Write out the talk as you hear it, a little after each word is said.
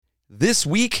This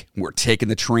week, we're taking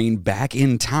the train back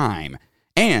in time,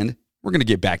 and we're going to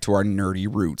get back to our nerdy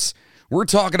roots. We're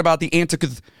talking about the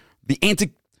Antikythera.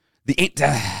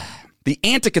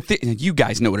 You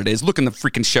guys know what it is. Look in the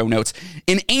freaking show notes.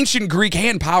 An ancient Greek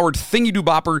hand-powered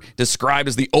thingy-doo-bopper described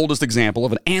as the oldest example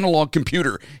of an analog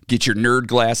computer. Get your nerd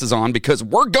glasses on because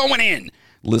we're going in.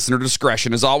 Listener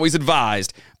discretion is always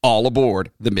advised. All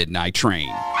aboard the Midnight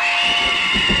Train.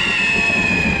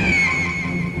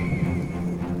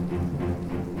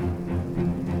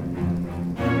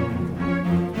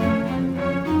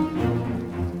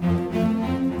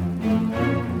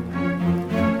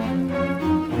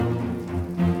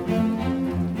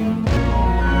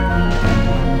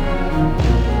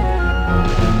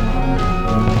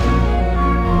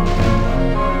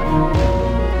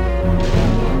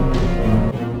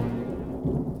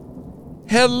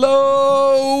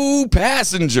 Hello,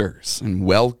 passengers, and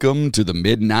welcome to the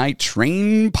Midnight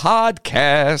Train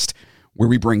podcast, where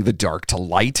we bring the dark to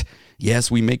light. Yes,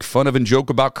 we make fun of and joke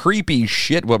about creepy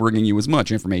shit while bringing you as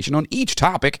much information on each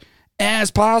topic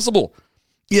as possible.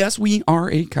 Yes, we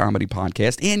are a comedy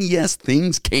podcast, and yes,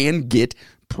 things can get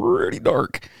pretty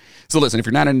dark. So listen, if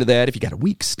you're not into that, if you got a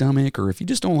weak stomach, or if you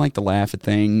just don't like to laugh at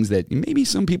things that maybe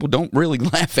some people don't really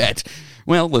laugh at,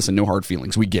 well, listen, no hard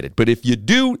feelings. We get it. But if you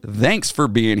do, thanks for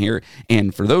being here.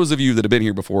 And for those of you that have been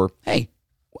here before, hey,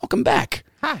 welcome back.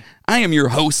 Hi. I am your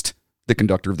host, the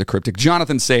conductor of the cryptic,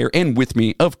 Jonathan Sayer, and with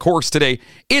me, of course, today,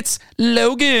 it's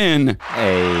Logan.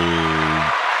 Hey.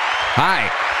 Hi.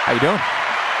 How you doing?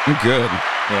 I'm good.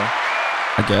 Yeah.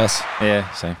 I guess.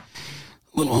 Yeah, same.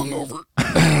 A little hungover.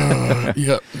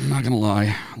 Yeah, I'm not going to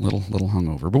lie. A little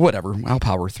hungover. But whatever. I'll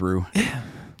power through. Yeah.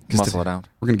 Muscle it out.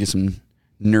 We're going to get some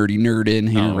nerd in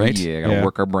here, right? Yeah, gotta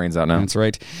work our brains out now. That's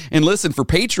right. And listen, for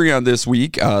Patreon this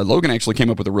week, Logan actually came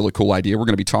up with a really cool idea. We're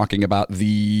going to be talking about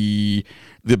the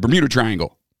Bermuda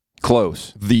Triangle.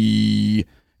 Close. The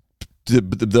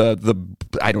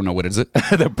I don't know, what is it?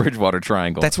 The Bridgewater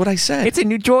Triangle. That's what I said. It's in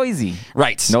New Jersey.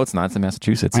 Right. No, it's not. It's in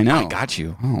Massachusetts. I know. I got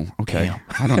you. Oh, okay. Damn.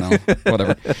 I don't know.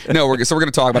 Whatever. No, we're going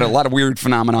to talk about it. A lot of weird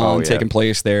phenomenon taking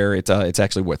place there. It's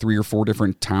actually, what, 3 or 4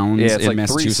 different towns it's in like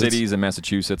Massachusetts? 3 cities in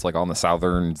Massachusetts, like on the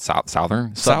southern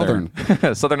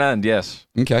end, yes.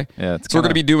 Okay. Yeah, so we're going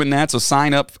to be doing that. So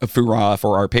sign up for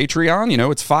our Patreon. You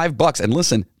know, it's $5. And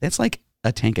listen, that's like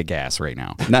a tank of gas right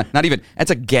now. Not even, that's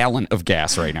a gallon of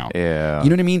gas right now. Yeah. You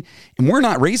know what I mean? And we're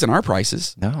not raising our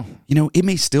prices. No. You know, it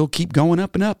may still keep going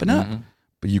up and up and up,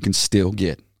 but you can still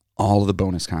get all of the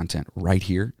bonus content right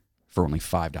here for only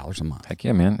 $5 a month. Heck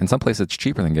yeah, man. In some places, it's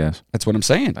cheaper than gas. That's what I'm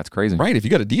saying. That's crazy. Right. If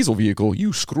you got a diesel vehicle,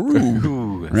 you screwed.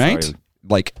 Ooh, right? sorry.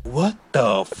 Like, what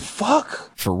the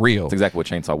fuck? For real. That's exactly what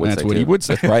Chainsaw would say. That's what he would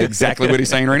say. Right. Exactly what he's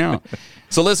saying right now.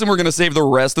 So listen, we're going to save the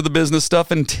rest of the business stuff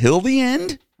until the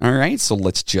end. All right, so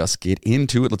let's just get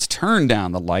into it. Let's turn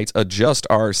down the lights, adjust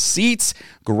our seats,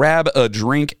 grab a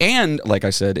drink, and, like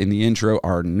I said in the intro,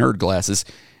 our nerd glasses,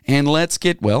 and let's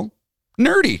get, well,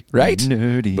 nerdy, right?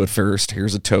 Nerdy. But first,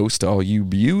 here's a toast to all you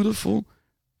beautiful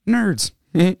nerds.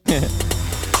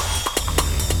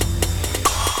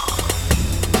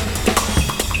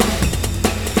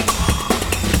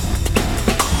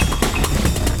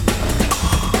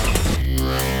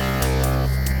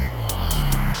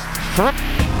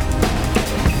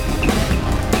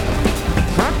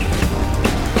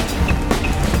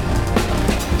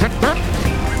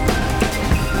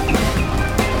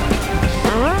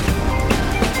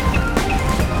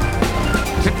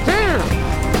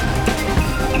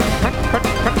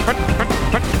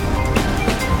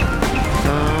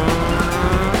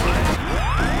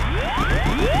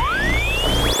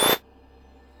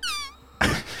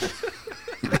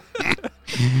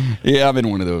 Yeah, I'm in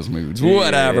one of those moods.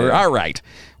 Whatever. Yeah. All right.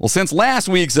 Well, since last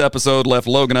week's episode left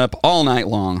Logan up all night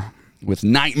long with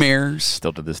nightmares,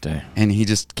 Still to this day. and he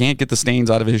just can't get the stains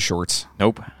out of his shorts.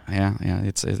 Nope. Yeah,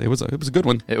 it was a good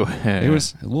one. It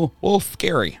was a little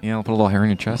scary. Yeah, I'll put a little hair in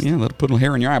your chest. Yeah, that'll put a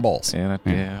hair in your eyeballs. Yeah.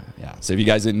 Yeah. So if you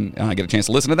guys didn't get a chance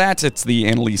to listen to that, it's the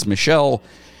Annalise Michelle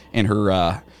and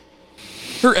her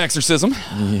exorcism.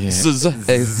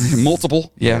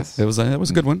 Multiple. Yeah, Yes. it was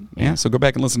a good one. Yeah, so go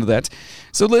back and listen to that.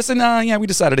 So listen, we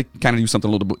decided to kind of do something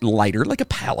a little bit lighter, like a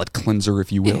palate cleanser,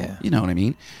 if you will. Yeah. You know what I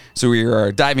mean? So we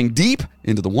are diving deep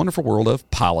into the wonderful world of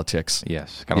politics.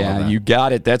 Yes. Gotta love Yeah, that. you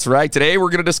got it. That's right. Today we're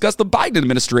going to discuss the Biden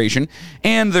administration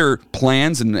and their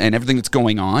plans and everything that's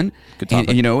going on. Good topic.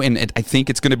 And I think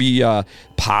it's going to be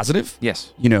positive.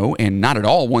 Yes. And not at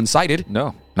all one-sided.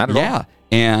 No, not at all. Yeah.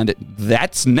 And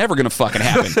that's never going to fucking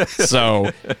happen.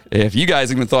 So if you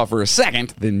guys even thought for a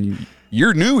second, then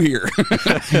you're new here.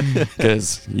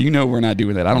 Because we're not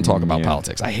doing that. I don't talk about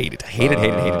politics. I hate it. I hate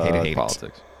it.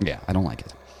 Politics. Yeah, I don't like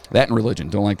it. That and religion.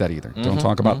 Don't like that either. Don't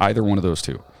talk about either one of those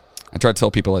two. I try to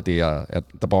tell people at the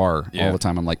bar all the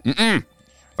time, I'm like, mm-mm.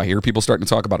 If I hear people starting to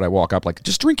talk about it, I walk up like,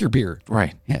 just drink your beer.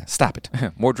 Right. Yeah, stop it.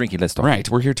 More drinking, less talking. Right.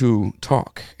 We're here to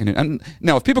talk. And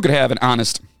now, if people could have an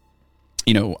honest,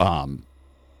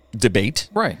 debate,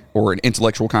 Right. or an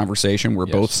intellectual conversation where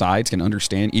both sides can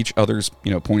understand each other's,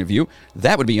 point of view,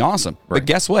 that would be awesome. Right. But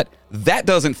guess what? That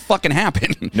doesn't fucking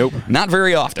happen. Nope. Not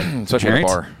very often. Especially at a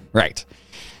bar. Right.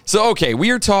 So, okay,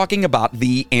 we are talking about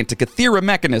the Antikythera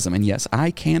mechanism. And yes,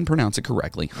 I can pronounce it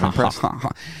correctly.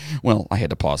 Well, I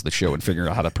had to pause the show and figure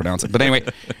out how to pronounce it. But anyway,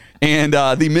 and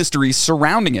the mysteries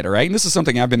surrounding it, all right? And this is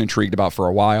something I've been intrigued about for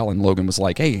a while. And Logan was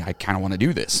like, hey, I kind of want to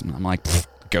do this. And I'm like,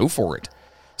 go for it.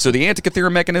 So the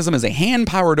Antikythera mechanism is a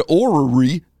hand-powered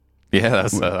orrery. Yeah,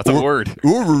 that's a word.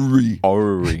 Orrery.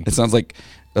 Orrery. It sounds like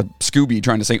a Scooby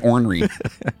trying to say ornery.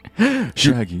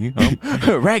 Shaggy.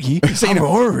 Raggy. Saying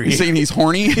orrery. He's saying he's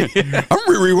horny. I'm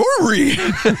really orrery.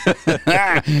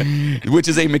 Which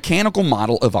is a mechanical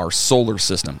model of our solar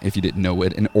system, if you didn't know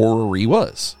what an orrery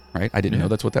was. Right? I didn't know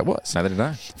that's what that was. Neither did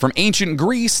I. From ancient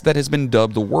Greece, that has been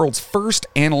dubbed the world's first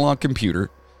analog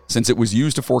computer, since it was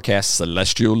used to forecast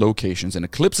celestial locations and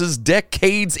eclipses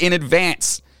decades in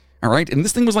advance. All right? And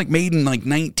this thing was made in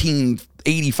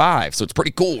 1985, so it's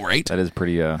pretty cool, right? That is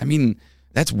pretty... I mean,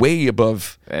 that's way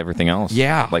above... everything else.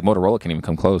 Yeah. Like Motorola can't even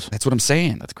come close. That's what I'm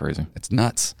saying. That's crazy. That's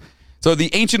nuts. So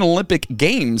the ancient Olympic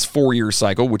Games 4-year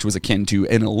cycle, which was akin to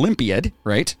an Olympiad,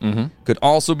 right, could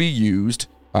also be used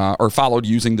or followed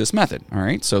using this method. All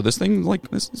right? So this thing,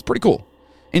 this is pretty cool.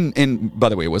 And by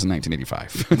the way, it wasn't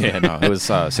 1985. Yeah, no, it was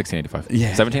 1685.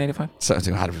 Yeah. 1785? So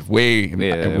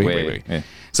way. Yeah.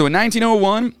 So in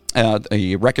 1901,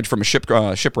 a wreckage from a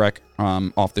shipwreck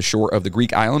off the shore of the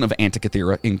Greek island of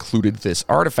Antikythera included this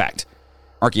artifact.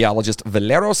 Archaeologist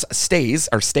Valeros Stais?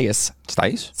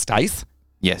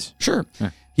 Yes. Sure.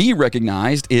 Yeah. He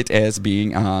recognized it as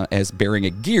being as bearing a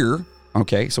gear.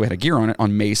 Okay, so it had a gear on it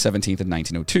on May 17th of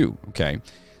 1902. Okay.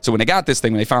 So when they got this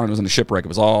thing, when they found it was in a shipwreck, it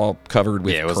was all covered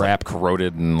with crap.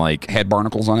 Corroded and had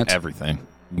barnacles on it. Everything.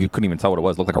 You couldn't even tell what it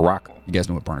was. It looked like a rock. You guys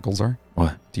know what barnacles are?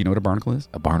 What? Do you know what a barnacle is?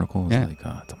 A barnacle is it's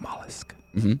a mollusk.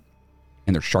 Mm-hmm.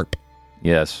 And they're sharp.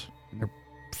 Yes. They're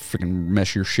freaking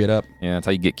mess your shit up. Yeah, that's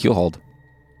how you get keelhauled.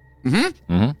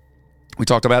 Mm-hmm. Mm-hmm. We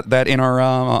talked about that in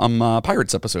our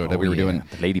Pirates episode that we were doing.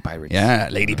 The Lady Pirates. Yeah,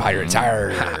 Lady Pirates.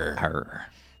 Arr.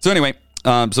 So anyway,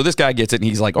 so this guy gets it, and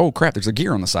he's like, oh, crap, there's a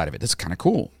gear on the side of it. This is kind of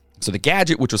cool. So the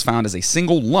gadget, which was found as a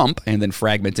single lump and then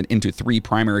fragmented into 3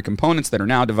 primary components that are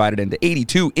now divided into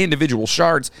 82 individual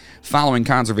shards following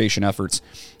conservation efforts.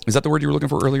 Is that the word you were looking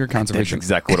for earlier? Conservation? That's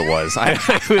exactly what it was.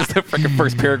 It was the freaking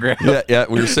first paragraph. Yeah.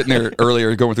 We were sitting there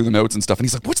earlier going through the notes and stuff, and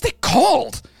he's like, what's that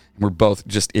called? And we're both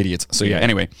just idiots. So yeah,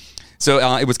 anyway.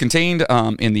 So it was contained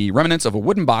in the remnants of a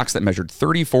wooden box that measured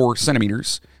 34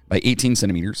 centimeters by 18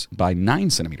 centimeters by 9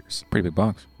 centimeters. Pretty big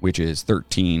box. Which is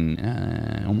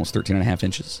almost 13 and a half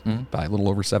inches by a little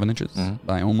over 7 inches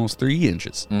by almost 3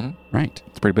 inches. Mm-hmm. Right.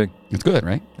 It's pretty big. It's good,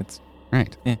 right? It's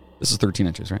right. Yeah. This is 13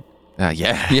 inches, right?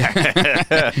 Yeah.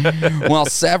 Yeah. While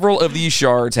several of these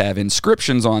shards have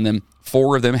inscriptions on them,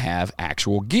 4 of them have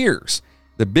actual gears.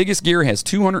 The biggest gear has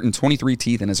 223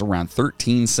 teeth and is around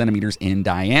 13 centimeters in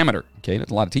diameter. Okay,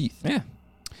 that's a lot of teeth. Yeah.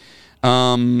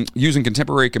 Using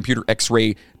contemporary computer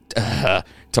X-ray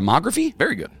tomography.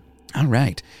 Very good. All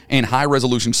right. And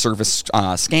high-resolution surface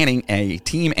scanning, a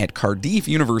team at Cardiff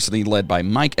University led by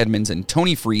Mike Edmonds and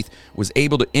Tony Freeth was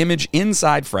able to image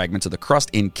inside fragments of the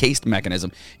crust-encased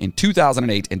mechanism in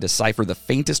 2008 and decipher the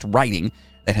faintest writing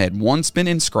that had once been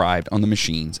inscribed on the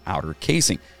machine's outer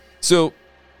casing. So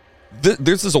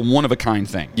this is a one-of-a-kind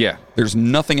thing. Yeah. There's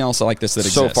nothing else like this that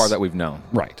exists. So far that we've known.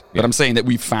 Right. Yeah. But I'm saying that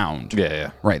we've found.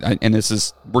 Yeah. Right. And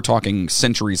we're talking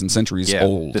centuries and centuries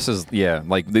old. This is,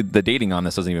 like the dating on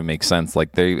this doesn't even make sense. Like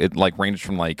it ranged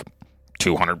from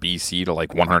 200 BC to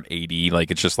 180.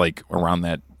 It's just around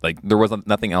that. There wasn't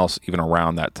nothing else even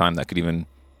around that time that could even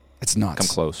It's nuts. come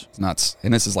close. It's nuts.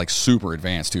 And this is super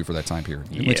advanced too for that time period.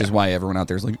 Yeah. Which is why everyone out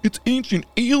there is like, it's ancient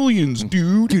aliens,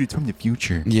 dude. Dude, it's from the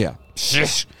future. Yeah.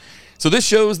 So this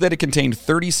shows that it contained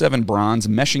 37 bronze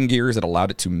meshing gears that allowed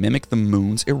it to mimic the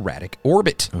moon's erratic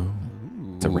orbit. Oh,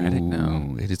 it's erratic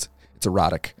now. It's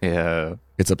erotic. Yeah.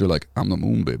 It's up there I'm the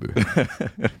moon, baby. You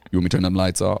want me to turn them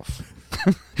lights off?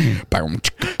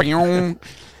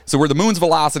 So where the moon's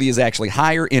velocity is actually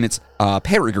higher in its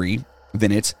perigee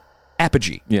than its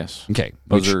apogee. Yes. Okay.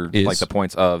 Those which are is, like the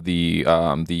points of the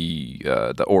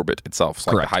orbit itself.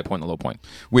 So like Correct. the high point and the low point.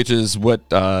 which is what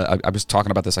I was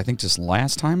talking about this, I think, just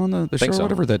last time on the show Think so. or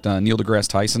whatever, that Neil deGrasse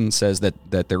Tyson says that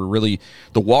they're really,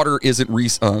 the water isn't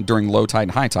during low tide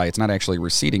and high tide. It's not actually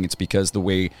receding. It's because the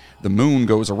way the moon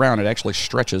goes around, it actually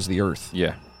stretches the Earth.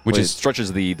 Yeah. Which Well, is- it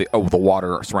stretches the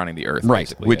water surrounding the Earth. Right.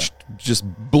 basically, Which just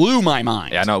blew my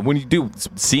mind. Yeah, no. When you do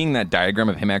seeing that diagram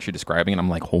of him actually describing it, I'm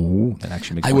like, oh, that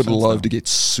actually makes. I more would sense love now. to get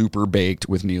super baked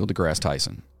with Neil deGrasse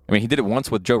Tyson. I mean, he did it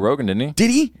once with Joe Rogan, didn't he? Did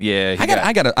he? Yeah, he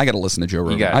I gotta listen to Joe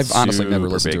Rogan. He got I've honestly never super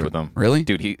listened to baked it. with him. Really?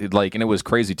 Dude, he like, and it was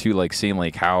crazy too, like seeing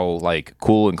like how like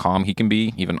cool and calm he can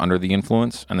be even under the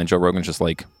influence, and then Joe Rogan's just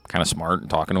like kind of smart and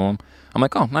talking to him. I'm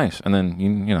like, oh, nice. And then you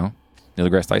know, Neil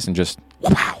deGrasse Tyson just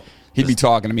wow. He'd be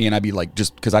talking to me, and I'd be like,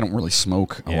 just because I don't really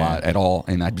smoke a lot at all,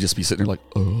 and I'd just be sitting there like,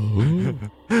 oh.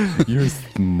 You're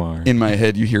smart. In my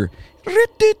head, you hear,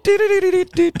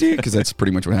 because that's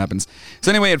pretty much what happens. So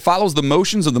anyway, it follows the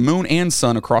motions of the moon and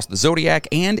sun across the zodiac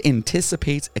and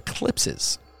anticipates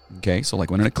eclipses. Okay, so like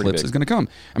when an eclipse big. is going to come.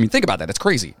 I mean, think about that. It's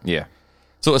crazy. Yeah.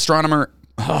 So astronomer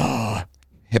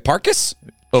Hipparchus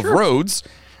of Rhodes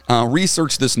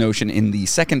researched this notion in the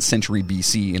 2nd century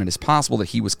BC, and it is possible that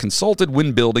he was consulted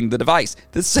when building the device.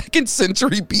 The 2nd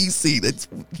century BC.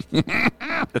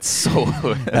 That's so.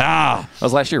 That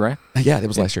was last year, right? Yeah, that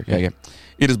was last year. Yeah.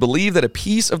 It is believed that a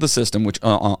piece of the system, which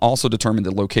also determined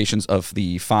the locations of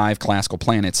the 5 classical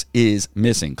planets, is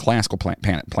missing. Classical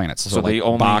planets. So they like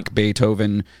only- Bach,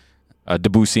 Beethoven,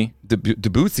 Debussy.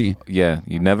 Debussy. Yeah,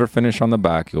 you never finish on the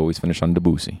back. You always finish on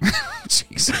Debussy.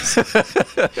 Jesus.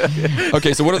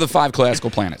 Okay, so what are the 5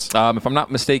 classical planets? If I'm not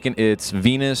mistaken, it's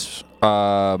Venus,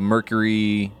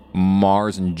 Mercury,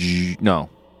 Mars, and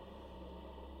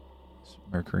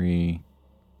Mercury,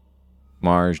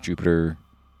 Mars, Jupiter,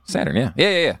 Saturn.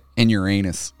 Yeah. And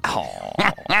Uranus. Oh,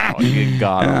 you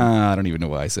got him. I don't even know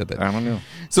why I said that. I don't know.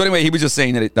 So anyway, he was just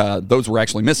saying that those were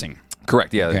actually missing.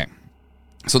 Correct. Yeah. Okay.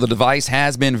 So the device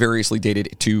has been variously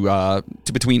dated to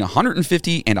between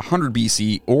 150 and 100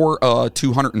 BC or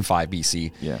 205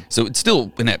 BC. Yeah. So it's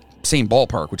still in that same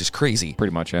ballpark, which is crazy.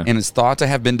 Pretty much, yeah. And it's thought to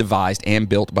have been devised and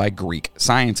built by Greek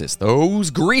scientists.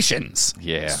 Those Grecians.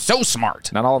 Yeah. So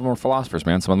smart. Not all of them are philosophers,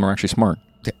 man. Some of them are actually smart.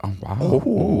 Oh, wow.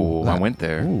 Oh, I went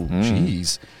there. Oh,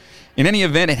 jeez. In any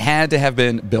event, it had to have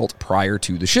been built prior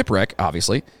to the shipwreck,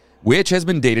 obviously, which has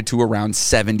been dated to around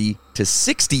 70 to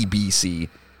 60 BC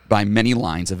by many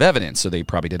lines of evidence. So they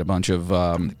probably did a bunch of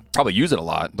Probably use it a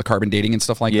lot. the carbon dating and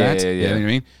stuff like Yeah, that. yeah, You know yeah. what I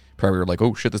mean? Probably were like,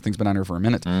 oh shit, this thing's been on here for a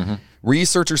minute.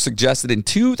 Researchers suggested in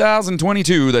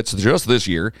 2022, that's just this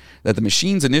year, that the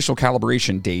machine's initial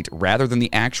calibration date, rather than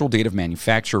the actual date of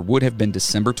manufacture, would have been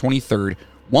December 23rd,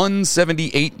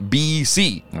 178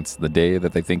 BC. That's the day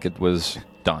that they think it was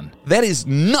done. That is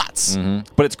nuts.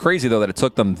 But it's crazy, though, that it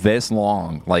took them this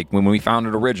long. Like, when we found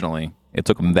it originally, it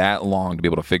took them that long to be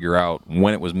able to figure out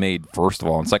when it was made, first of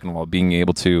all. And second of all, being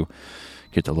able to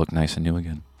get to look nice and new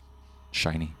again.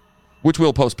 Shiny. Which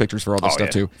we'll post pictures for all this Oh, stuff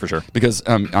yeah, too. for sure. Because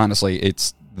honestly,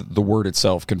 it's the word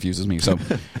itself confuses me. So,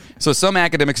 so some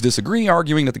academics disagree,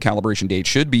 arguing that the calibration date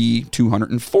should be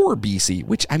 204 BC.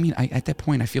 Which I mean, at that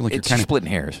point, I feel like It's you're kind of splitting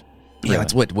hairs. yeah.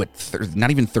 It's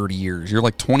not even 30 years. You're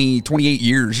like 28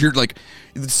 years. You're like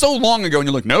it's so long ago, and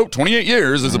you're like, no, 28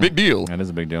 years is a big deal. That is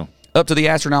a big deal. Up to the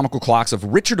astronomical clocks of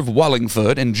Richard of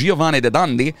Wallingford and Giovanni da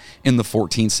Dandi in the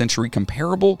 14th century,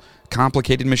 comparable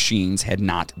complicated machines had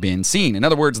not been seen. In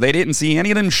other words, they didn't see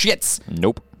any of them shits.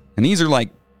 Nope. And these are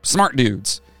like smart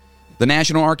dudes. The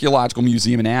National Archaeological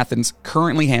Museum in Athens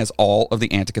currently has all of the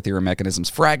Antikythera mechanisms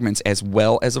fragments, as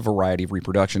well as a variety of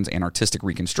reproductions and artistic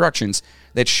reconstructions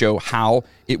that show how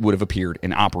it would have appeared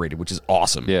and operated, which is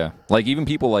awesome. Yeah. Like, even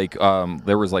people like,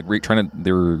 there was like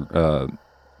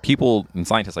people and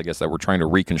scientists, I guess, that were trying to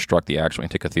reconstruct the actual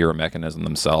Antikythera mechanism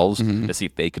themselves to see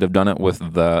if they could have done it with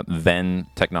the then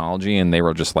technology, and they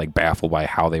were just like baffled by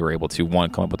how they were able to, one,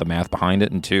 come up with the math behind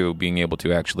it, and two, being able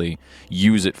to actually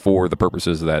use it for the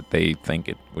purposes that they think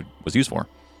it was used for.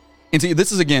 And see,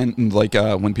 this is again like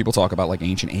when people talk about like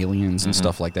ancient aliens and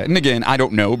stuff like that. And again, I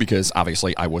don't know because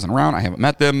obviously I wasn't around. I haven't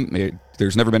met them.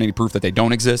 There's never been any proof that they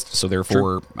don't exist. So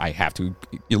therefore, I have to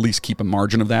at least keep a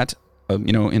margin of that,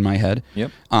 in my head.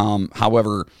 Yep.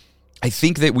 However, I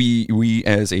think that we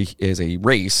as a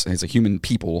race, as a human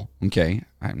people, okay,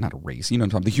 not a race, what I'm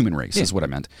talking, the human race is what I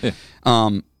meant. Yeah.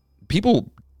 People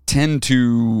tend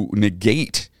to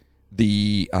negate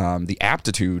the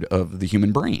aptitude of the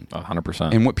human brain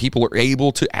 100%. and what people are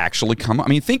able to actually come up. I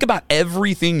mean, think about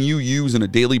everything you use on a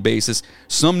daily basis.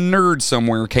 Some nerd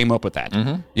somewhere came up with that.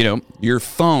 Your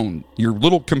phone, your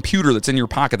little computer that's in your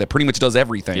pocket that pretty much does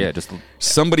everything. Yeah, just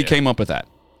somebody came up with that.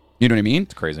 You know what I mean?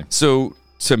 It's crazy. So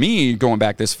to me, going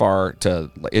back this far,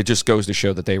 it just goes to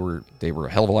show that they were a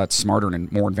hell of a lot smarter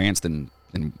and more advanced than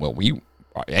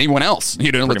anyone else.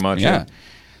 You know, Pretty much, yeah.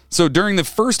 So during the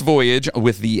first voyage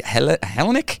with the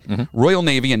Hellenic Royal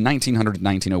Navy in 1900 to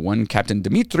 1901, Captain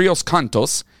Dimitrios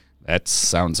Kantos, that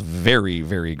sounds very,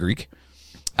 very Greek,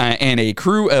 and a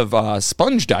crew of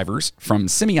sponge divers from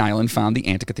Simi Island found the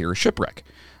Antikythera shipwreck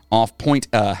off Point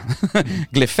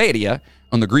Glyphadia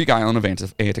on the Greek island of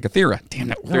Antikythera. Damn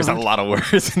that word. There's a lot of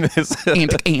words in this.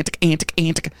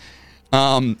 Antic.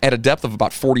 At a depth of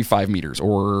about 45 meters,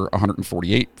 or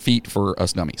 148 feet for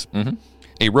us dummies.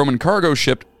 A Roman cargo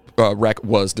ship wreck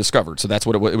was discovered. So that's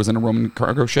what it was in a Roman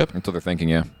cargo ship? That's what they're thinking,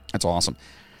 yeah. That's awesome.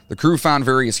 The crew found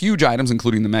various huge items,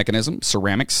 including the mechanism,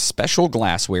 ceramics, special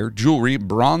glassware, jewelry,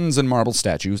 bronze and marble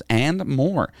statues, and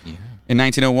more. Yeah. In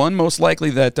 1901, most likely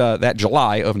that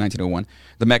July of 1901,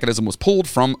 the mechanism was pulled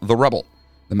from the rubble.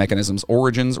 The mechanism's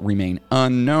origins remain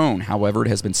unknown. However, it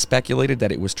has been speculated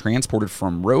that it was transported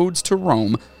from Rhodes to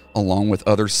Rome, along with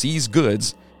other seized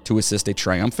goods, to assist a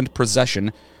triumphant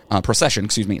procession,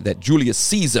 that Julius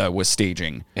Caesar was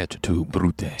staging. Et tu,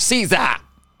 Brute. Caesar!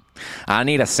 I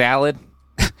need a salad.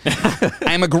 I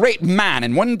am a great man,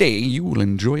 and one day you will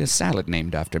enjoy a salad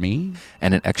named after me.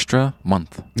 And an extra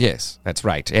month. Yes, that's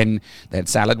right. And that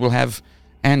salad will have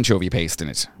anchovy paste in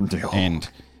it. And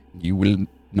you will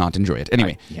not enjoy it.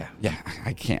 Anyway,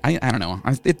 I can't. I don't know.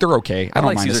 They're okay. I don't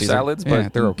like mind Caesar salads,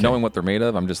 but they're okay. Knowing what they're made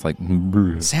of, I'm just like,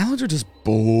 salads are just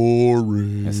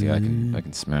boring. I see. I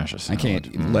can smash a salad. I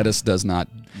can't. Lettuce does not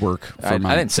work for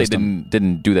my I didn't say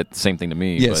didn't do that same thing to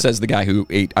me. Yeah, says the guy who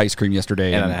ate ice cream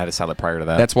yesterday, and I had a salad prior to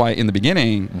that. That's why in the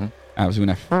beginning I was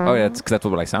doing Oh yeah, that's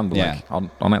what I sounded like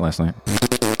all night last night.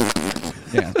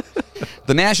 Yeah.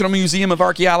 The National Museum of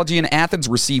Archaeology in Athens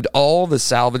received all the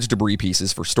salvaged debris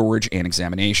pieces for storage and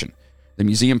examination. The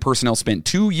museum personnel spent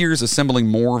 2 years assembling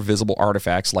more visible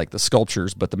artifacts like the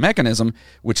sculptures, but the mechanism,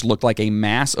 which looked like a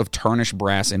mass of tarnished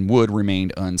brass and wood,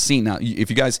 remained unseen. Now, if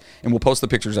you guys, and we'll post the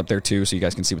pictures up there too so you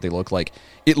guys can see what they look like.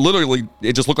 It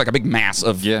just looked like a big mass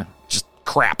of just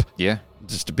crap. Yeah.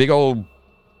 Just a big old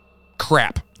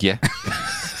crap. Yeah.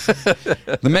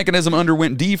 The mechanism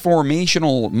underwent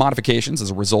deformational modifications as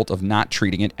a result of not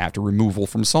treating it after removal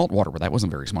from salt water. Well, that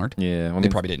wasn't very smart. Yeah. They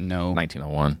probably didn't know.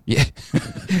 1901. Yeah.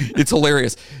 It's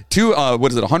hilarious.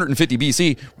 150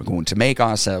 BC, we're going to make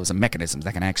ourselves a mechanism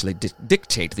that can actually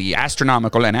dictate the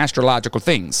astronomical and astrological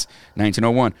things.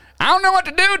 1901. I don't know what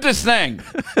to do with this thing.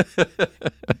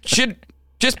 Should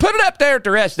just put it up there with the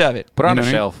rest of it. Put it on a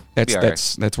shelf.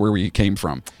 That's where we came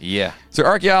from. Yeah. So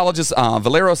archaeologist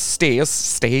Valeros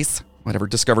Staes,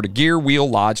 discovered a gear wheel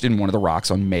lodged in one of the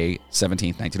rocks on May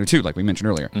 17th, 1902, like we mentioned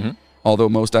earlier. Although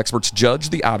most experts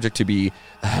judge the object to be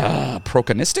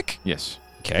procanistic. Yes.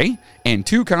 Okay. And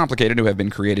too complicated to have been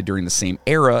created during the same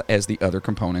era as the other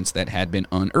components that had been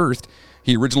unearthed.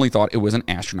 He originally thought it was an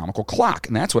astronomical clock.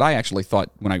 And that's what I actually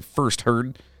thought when I first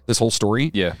heard this whole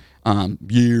story. Yeah.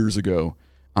 Years ago.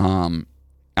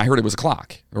 I heard it was a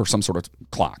clock or some sort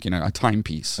of clock, a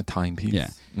timepiece. A timepiece. Yeah.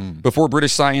 Before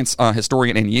British science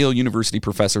historian and Yale University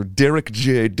professor Derek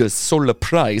J. de Sola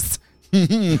Price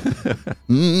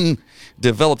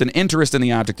developed an interest in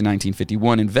the object in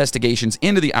 1951, investigations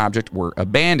into the object were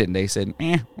abandoned. They said,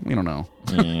 we don't know.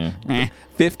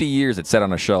 50 years it sat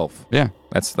on a shelf. Yeah.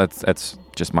 That's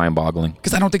just mind-boggling.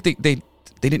 Because I don't think they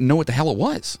didn't know what the hell it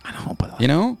was. I know, but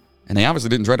and they obviously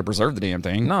didn't try to preserve the damn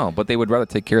thing. No, but they would rather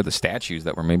take care of the statues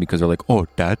that were made because they're like, oh,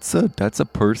 that's a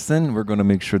person. We're going to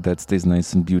make sure that stays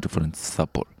nice and beautiful and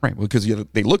supple. Right, well, because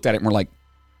they looked at it and were like,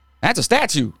 that's a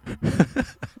statue.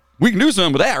 We can do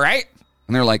something with that, right?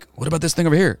 And they're like, what about this thing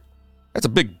over here? That's a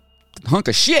big hunk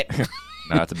of shit.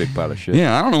 Nah, that's a big pile of shit.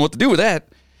 Yeah, I don't know what to do with that.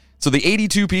 So the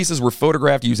 82 pieces were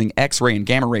photographed using X-ray and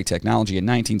gamma ray technology in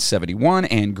 1971,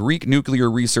 and Greek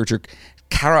nuclear researcher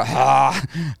Karalampos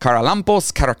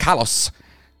Karakalos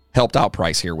helped out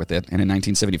Price here with it. And in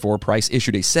 1974, Price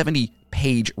issued a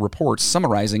 70-page report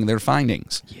summarizing their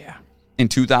findings. Yeah. In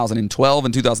 2012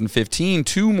 and 2015,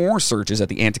 2 more searches at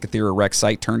the Antikythera wreck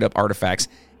site turned up artifacts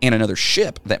and another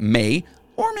ship that may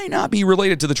or may not be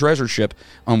related to the treasure ship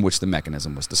on which the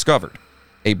mechanism was discovered.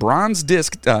 A bronze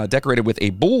disc decorated with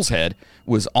a bull's head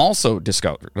was also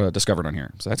discovered on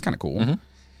here. So that's kind of cool. Mm-hmm.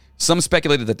 Some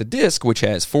speculated that the disc, which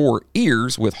has 4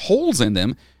 ears with holes in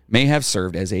them, may have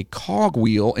served as a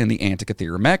cogwheel in the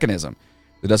Antikythera mechanism.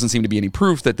 There doesn't seem to be any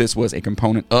proof that this was a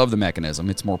component of the mechanism.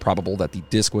 It's more probable that the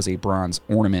disc was a bronze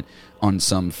ornament on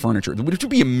some furniture. Which would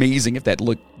be amazing if that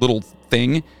little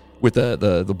thing with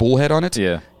the bull head on it.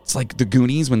 Yeah. It's like the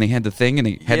Goonies when they had the thing and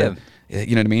they had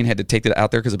You know what I mean? Had to take that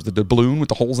out there because it was the balloon with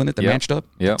the holes in it that matched up.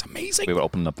 Yeah, it's amazing. We would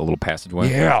open up the little passageway.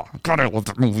 Yeah, God, I love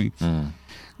that movie.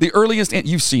 The earliest,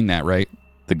 you've seen that, right?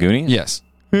 The Goonies? Yes.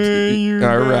 Hey,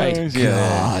 all right. guys.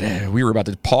 God, we were about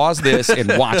to pause this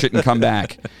and watch it and come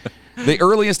back. The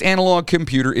earliest analog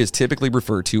computer is typically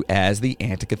referred to as the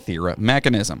Antikythera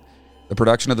mechanism. The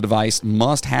production of the device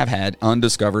must have had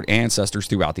undiscovered ancestors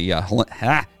throughout the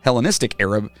Hellenistic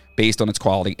era based on its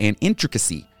quality and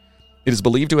intricacy. It is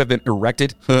believed to have been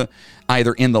erected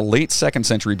either in the late 2nd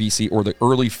century BC or the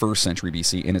early 1st century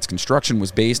BC, and its construction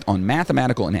was based on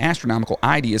mathematical and astronomical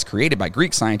ideas created by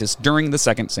Greek scientists during the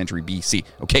 2nd century BC.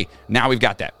 Okay, now we've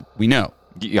got that. We know.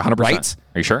 100%. Right?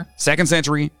 Are you sure? 2nd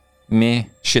century. Meh.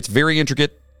 Shit's very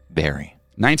intricate. Very.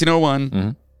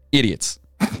 1901. Idiots.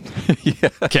 Yeah.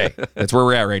 Okay, that's where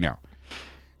we're at right now.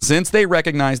 Since they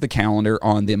recognized the calendar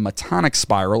on the Metonic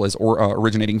spiral as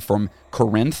originating from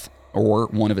Corinth, or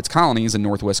one of its colonies in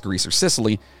northwest Greece or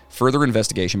Sicily, further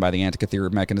investigation by the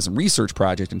Antikythera Mechanism Research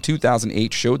Project in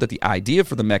 2008 showed that the idea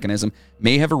for the mechanism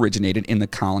may have originated in the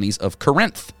colonies of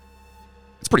Corinth.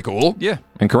 It's pretty cool. Yeah.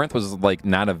 And Corinth was like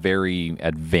not a very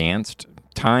advanced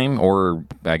time or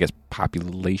I guess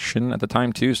population at the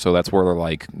time too. So that's where they're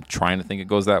like trying to think it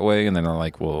goes that way. And then they're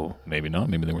like, well, maybe not.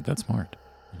 Maybe they weren't that smart.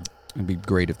 It'd be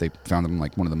great if they found them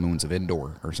like one of the moons of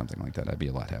Endor or something like that. I'd be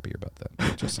a lot happier about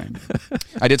that. Just saying.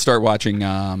 I did start watching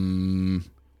Kenobi?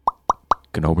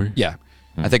 Yeah.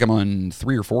 I think I'm on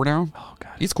 3 or 4 now. Oh,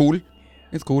 God. It's cool.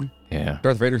 It's cool. Yeah.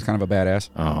 Darth Vader's kind of a badass.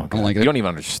 Oh, I don't like it. You don't even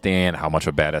understand how much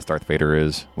of a badass Darth Vader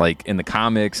is. Like in the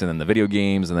comics and in the video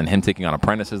games and then him taking on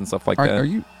apprentices and stuff like that. Are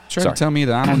you trying to tell me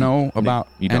that I don't know about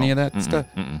any of that stuff?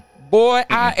 Boy,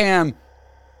 I am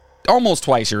almost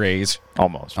twice your age.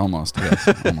 Almost.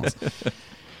 Yes. Almost.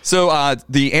 So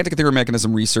the Antikythera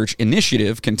Mechanism Research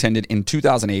Initiative contended in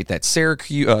 2008 that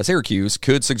Syracuse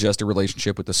could suggest a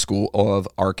relationship with the school of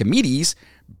Archimedes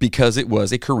because it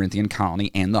was a Corinthian colony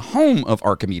and the home of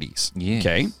Archimedes. Yes.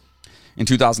 Okay. In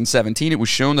 2017, it was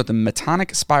shown that the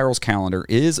Metonic spirals calendar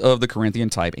is of the Corinthian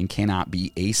type and cannot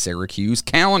be a Syracuse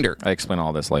calendar. I explain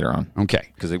all this later on. Okay.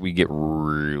 Because we get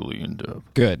really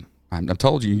in-depth. Good. I've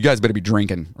told you, you guys better be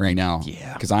drinking right now.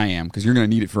 Yeah. Because I am. Because you're going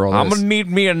to need it for all I'm this. going to need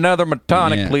me another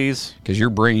Metonic, please. Because your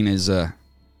brain is,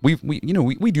 we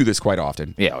do this quite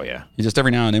often. Yeah, oh yeah. You just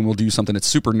every now and then we'll do something that's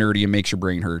super nerdy and makes your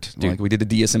brain hurt. Dude. Like we did the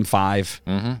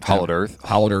DSM-5. Hollowed Earth.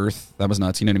 Hollowed Earth. That was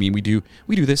nuts. You know what I mean? We do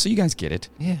this so you guys get it.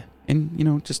 Yeah.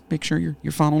 And, just make sure you're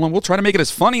following along. We'll try to make it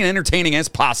as funny and entertaining as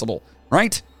possible.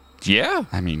 Right? Yeah.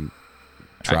 I mean...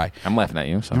 Try. I'm laughing at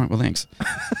you. So. All right, well, thanks.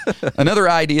 Another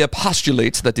idea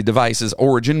postulates that the device's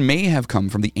origin may have come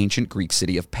from the ancient Greek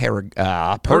city of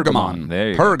Pergamon. There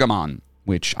you Pergamon,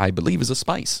 which I believe is a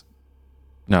spice.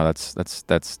 No,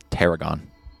 that's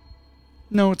tarragon.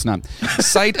 No, it's not.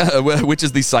 Which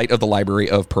is the site of the Library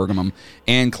of Pergamum,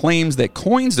 and claims that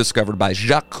coins discovered by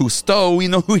Jacques Cousteau, we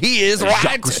know who he is, right?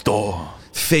 Jacques Cousteau.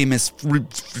 Famous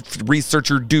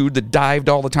researcher dude that dived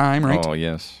all the time, right? Oh,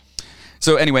 yes.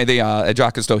 So anyway,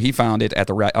 Jacques Cousteau, he found it at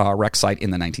the wreck site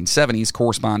in the 1970s,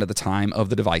 correspond to the time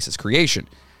of the device's creation.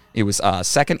 It was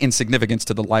second in significance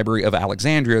to the Library of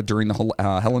Alexandria during the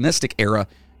Hellenistic era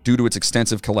due to its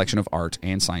extensive collection of art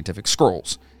and scientific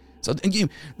scrolls. So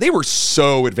they were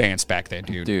so advanced back then,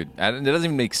 dude. Dude, it doesn't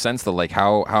even make sense though, like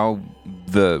how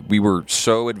we were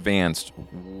so advanced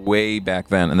way back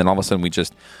then, and then all of a sudden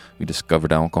we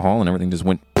discovered alcohol and everything just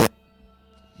went.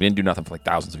 We didn't do nothing for like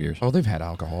thousands of years. Oh, they've had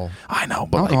alcohol. I know,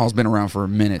 but alcohol's been around for a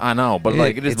minute. I know, but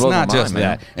it's not just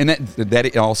that, and that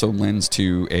it also lends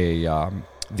to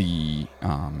the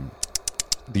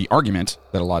argument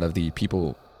that a lot of the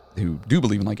people who do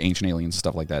believe in like ancient aliens and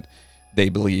stuff like that, they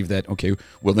believe that, okay,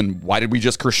 well then why did we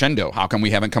just crescendo? How come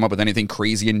we haven't come up with anything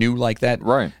crazy and new like that?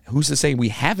 Right. Who's to say we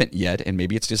haven't yet, and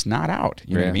maybe it's just not out?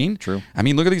 You know what I mean? True. I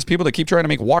mean, look at these people that keep trying to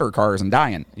make water cars and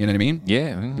dying. You know what I mean?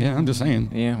 Yeah. Yeah, I'm just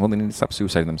saying. Yeah, well, they need to stop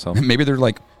suiciding themselves. Maybe they're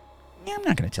like, yeah, I'm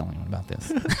not going to tell anyone about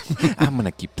this. I'm going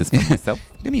to keep this for myself.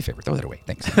 Do me a favor, throw that away.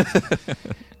 Thanks.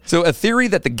 So a theory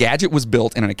that the gadget was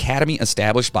built in an academy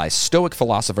established by Stoic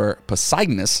philosopher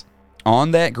Poseidonus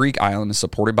on that Greek island is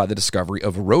supported by the discovery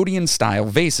of Rhodian-style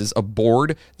vases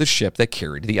aboard the ship that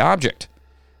carried the object.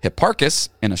 Hipparchus,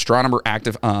 an astronomer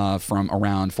active from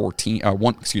around 140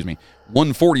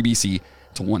 BC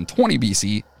to 120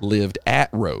 BC, lived at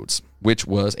Rhodes, which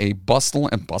was a bustling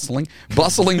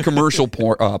commercial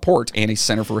port and a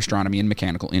center for astronomy and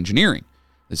mechanical engineering.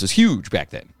 This is huge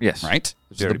back then. Yes. Right?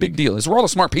 This is a big deal. This is where all the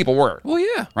smart people were. Well,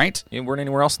 yeah. Right? You weren't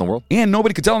anywhere else in the world. And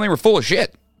nobody could tell them they were full of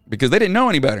shit because they didn't know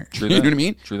any better. True You that. know what I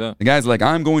mean? True that. The guy's like,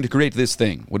 I'm going to create this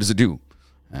thing. What does it do?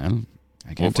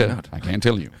 I can't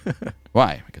tell you.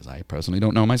 Why? Because I personally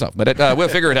don't know myself. But we'll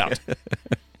figure it out.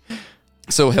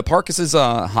 So Hipparchus's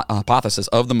hypothesis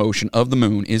of the motion of the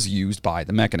moon is used by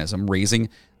the mechanism, raising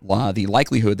the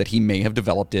likelihood that he may have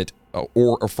developed it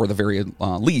or for the very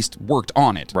least worked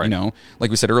on it. Right. You know,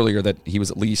 like we said earlier, that he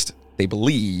was at least, they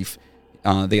believe,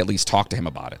 they at least talked to him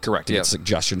about it. Correct, To yeah. get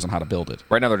suggestions on how to build it.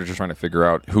 Right now, they're just trying to figure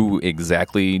out who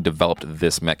exactly developed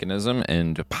this mechanism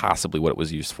and possibly what it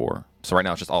was used for. So right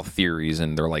now, it's just all theories,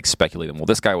 and they're like speculating. Well,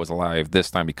 this guy was alive this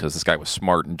time because this guy was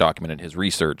smart and documented his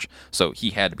research, so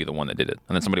he had to be the one that did it.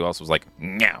 And then somebody else was like,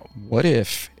 no. What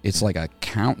if it's like a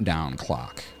countdown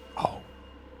clock? Oh,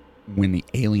 When the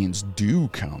aliens do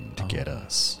come to get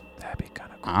us. that'd be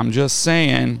kind of cool. I'm just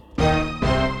saying.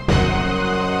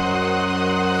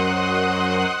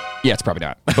 Yeah, it's probably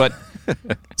not. But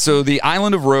so the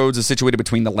island of Rhodes is situated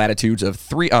between the latitudes of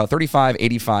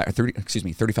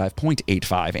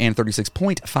 35.85 and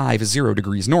 36.50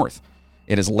 degrees north.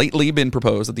 It has lately been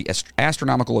proposed that the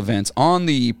astronomical events on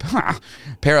the parapegma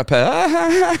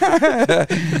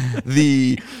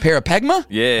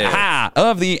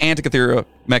of the Antikythera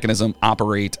mechanism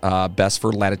operate best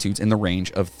for latitudes in the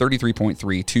range of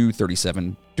 33.3 to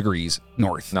 37 degrees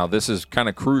north. Now, this is kind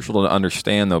of crucial to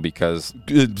understand, though, because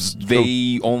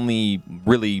they only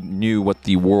really knew what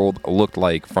the world looked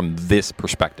like from this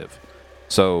perspective.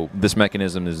 So this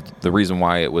mechanism is the reason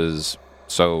why it was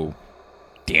so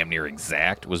damn near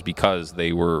exact was because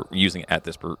they were using it at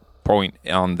this point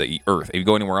on the Earth. If you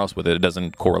go anywhere else with it, it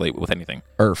doesn't correlate with anything.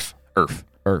 Earth. Earth.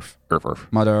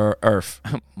 Mother Earth.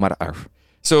 Mother Earth.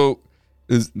 So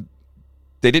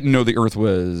they didn't know the Earth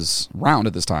was round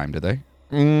at this time, did they?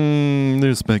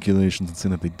 There's speculations and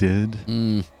saying that they did.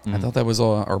 I thought that was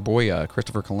our boy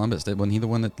Christopher Columbus. Wasn't he the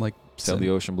one that like Sailed the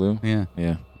ocean blue? Yeah.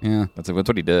 Yeah. Yeah. That's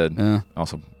what he did. Yeah.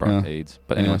 Also brought AIDS.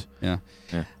 But anyways. Yeah.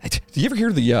 Yeah. Do you ever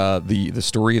hear the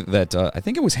story that I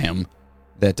think it was him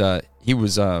that he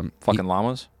was Fucking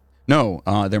llamas? no,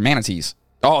 they're manatees.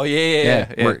 Oh, yeah.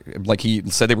 Where, like he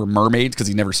said they were mermaids because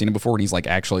he'd never seen them before, and he's like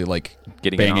actually like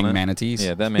Getting in on banging it? manatees.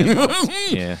 Yeah, that man.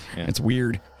 yeah. It's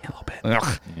weird. A little bit.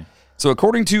 Ugh. So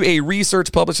according to a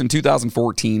research published in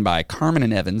 2014 by Carmen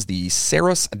and Evans, the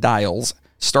Ceres Dials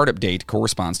startup date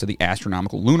corresponds to the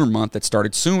astronomical lunar month that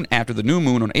started soon after the new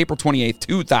moon on April 28th,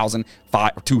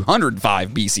 205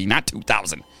 BC, not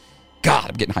 2000. God,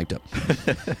 I'm getting hyped up.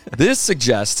 This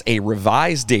suggests a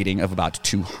revised dating of about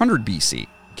 200 BC.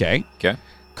 Okay? Okay.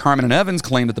 Carmen and Evans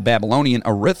claim that the Babylonian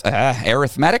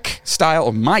arithmetic style,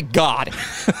 oh my God,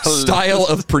 style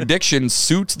of prediction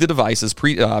suits the device's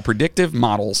predictive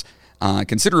models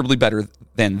considerably better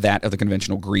than that of the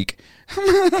conventional Greek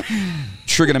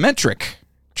trigonometric.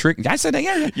 I said that,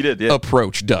 yeah. You did, yeah.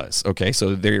 Approach does. Okay,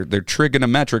 so they're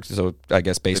trigonometric, so I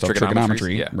guess based on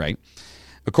trigonometry, yeah. right?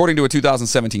 According to a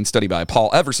 2017 study by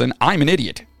Paul Everson, I'm an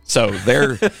idiot. So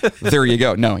there you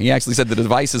go. No, he actually said the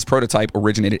device's prototype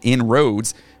originated in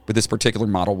Rhodes, but this particular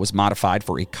model was modified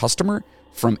for a customer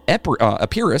from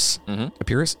Epirus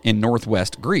in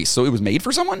northwest Greece. So it was made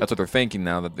for someone? That's what they're thinking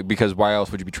now, because why else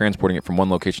would you be transporting it from one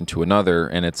location to another?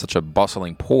 And it's such a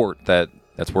bustling port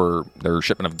that's where their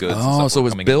shipment of goods. Oh, so it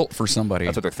was coming built in. for somebody.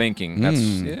 That's what they're thinking. That's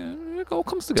it all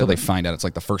comes together. So they find out it's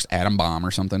like the first atom bomb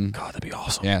or something. God, that'd be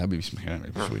awesome. Yeah, that'd be sweet.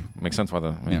 Makes sense why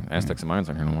the Aztecs and Mayans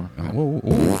aren't here no more.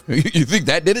 Whoa. You think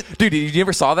that did it? Dude, you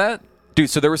ever saw that? Dude,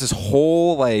 so there was this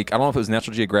whole, I don't know if it was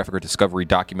National Geographic or Discovery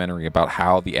documentary about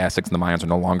how the Aztecs and the Mayans are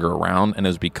no longer around, and it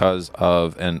was because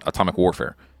of an atomic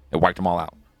warfare. It wiped them all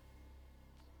out.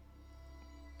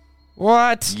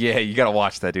 What? Yeah, you gotta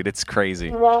watch that, dude. It's crazy.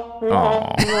 I don't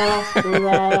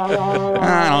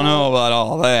know about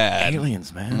all that.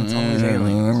 Aliens, man. It's always I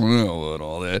aliens. don't know about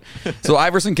all that. So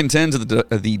Iverson contends that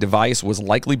the device was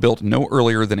likely built no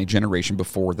earlier than a generation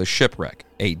before the shipwreck,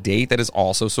 a date that is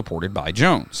also supported by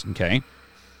Jones. Okay.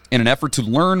 In an effort to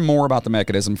learn more about the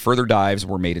mechanism, further dives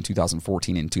were made in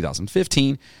 2014 and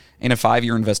 2015, in a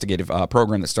 5-year investigative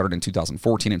program that started in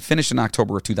 2014 and finished in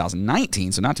October of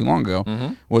 2019, so not too long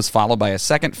ago, was followed by a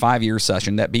second 5-year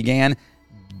session that began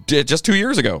just 2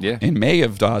 years ago, in May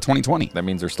of 2020. That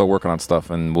means they're still working on stuff,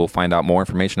 and we'll find out more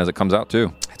information as it comes out,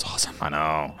 too. That's awesome. I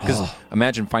know. Because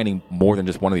imagine finding more than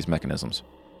just one of these mechanisms.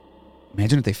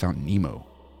 Imagine if they found Nemo.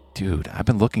 Dude, I've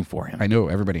been looking for him. I know,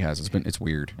 everybody has. It's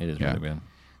weird. It is really bad.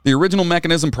 The original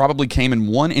mechanism probably came in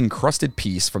one encrusted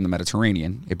piece from the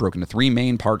Mediterranean. It broke into 3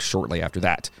 main parts shortly after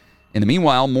that. In the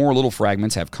meanwhile, more little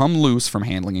fragments have come loose from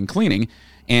handling and cleaning,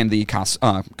 and the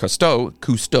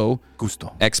Cousteau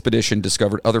expedition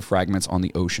discovered other fragments on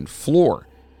the ocean floor.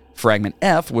 Fragment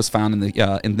F was found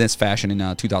in this fashion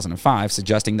in 2005,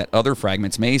 suggesting that other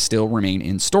fragments may still remain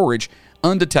in storage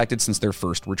undetected since their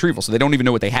first retrieval. So they don't even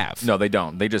know what they have. No, they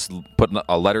don't. They just put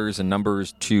letters and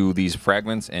numbers to these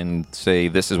fragments and say,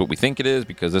 this is what we think it is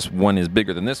because this one is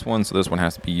bigger than this one, so this one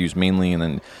has to be used mainly. And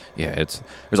then, there's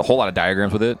a whole lot of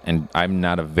diagrams with it, and I'm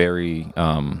not a very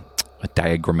a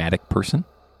diagrammatic person.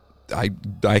 I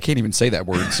can't even say that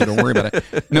word, so don't worry about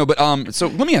it. No, but so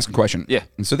let me ask a question. Yeah.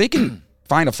 So they can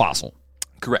find a fossil.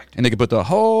 Correct. And they can put the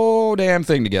whole damn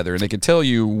thing together, and they can tell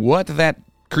you what that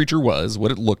creature was,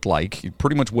 what it looked like,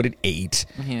 pretty much what it ate,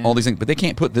 all these things. But they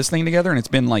can't put this thing together, and it's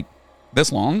been like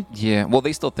this long. Yeah. Well,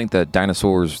 they still think that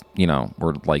dinosaurs,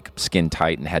 were like skin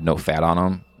tight and had no fat on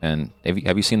them. And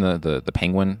have you seen the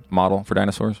penguin model for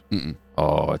dinosaurs? Mm-mm.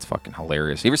 Oh, it's fucking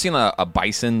hilarious. You ever seen a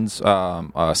bison's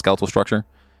skeletal structure?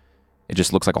 It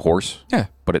just looks like a horse. Yeah.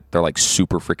 But they're like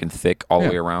super freaking thick all the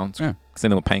way around. So,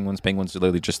 same thing with penguins. Penguins are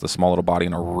literally just a small little body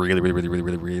and a really, really, really,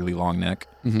 really, really, really long neck.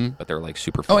 Mm-hmm. But they're like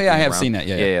super Oh, yeah, I have around. seen that.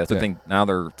 Yeah. That's the thing. Now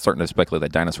they're starting to speculate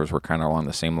that dinosaurs were kind of along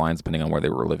the same lines depending on where they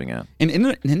were living at. And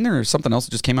isn't there something else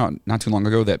that just came out not too long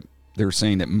ago that they're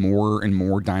saying that more and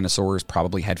more dinosaurs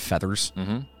probably had feathers?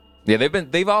 Mm-hmm. Yeah,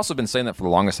 they've also been saying that for the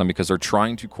longest time because they're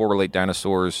trying to correlate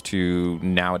dinosaurs to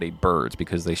nowadays birds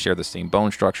because they share the same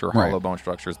bone structure, hollow bone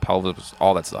structures, pelvis,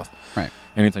 all that stuff. Right.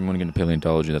 Anytime you want to get into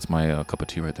paleontology, that's my cup of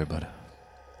tea right there, bud.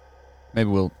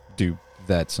 Maybe we'll do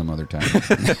that some other time.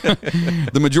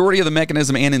 The majority of the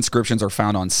mechanism and inscriptions are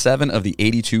found on 7 of the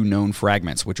 82 known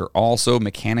fragments, which are also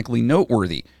mechanically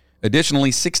noteworthy. Additionally,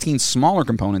 16 smaller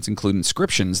components include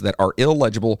inscriptions that are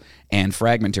illegible and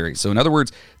fragmentary. So in other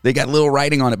words, they got little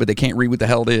writing on it, but they can't read what the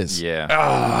hell it is. Yeah.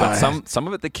 But some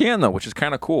of it they can, though, which is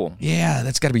kind of cool. Yeah,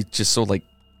 that's got to be just so like,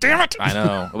 damn it. I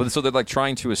know. So they're like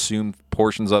trying to assume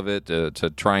portions of it to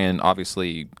try and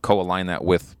obviously co-align that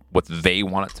with what they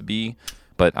want it to be.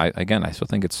 But I still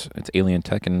think it's alien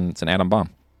tech and it's an atom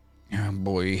bomb. Oh,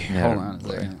 boy. Yeah, hold on a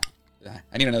second.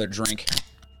 I need another drink.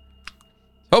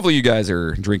 Hopefully you guys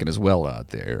are drinking as well out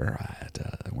there.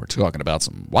 We're talking about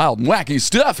some wild and wacky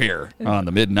stuff here on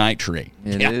the Midnight Train.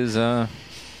 It is.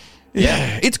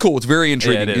 Yeah, it's cool. It's very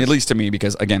intriguing, it is. at least to me,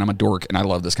 because, again, I'm a dork and I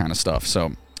love this kind of stuff.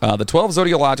 So the 12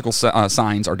 zodiacal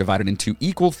signs are divided into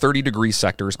equal 30-degree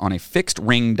sectors on a fixed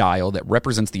ring dial that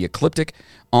represents the ecliptic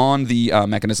on the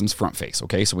mechanism's front face.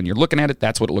 Okay, so when you're looking at it,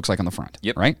 that's what it looks like on the front.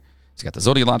 Yep. Right? So you got the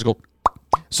zodiacal.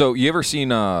 So you ever seen,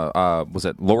 was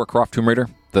it Lara Croft Tomb Raider?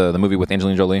 The movie with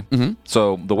Angelina Jolie? Mm-hmm.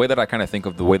 So the way that I kind of think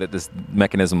of the way that this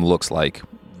mechanism looks like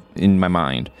in my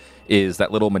mind is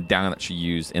that little medallion that she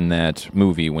used in that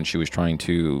movie when she was trying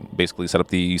to basically set up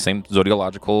the same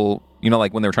zodiacal,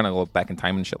 like when they were trying to go back in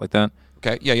time and shit like that.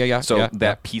 Okay, yeah. So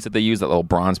that piece that they used, that little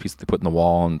bronze piece that they put in the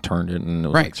wall and turned it and it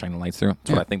was like shining lights through.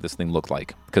 That's what I think this thing looked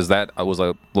like. Because that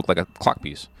looked like a clock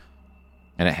piece.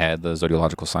 And it had the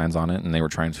zodiacal signs on it, and they were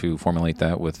trying to formulate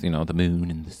that with, the moon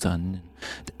and the sun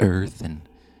and the earth and...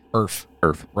 Earth.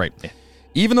 Right. Yeah.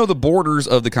 Even though the borders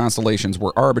of the constellations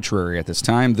were arbitrary at this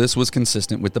time, this was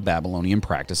consistent with the Babylonian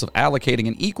practice of allocating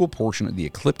an equal portion of the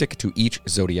ecliptic to each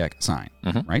zodiac sign,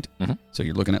 right? Mm-hmm. So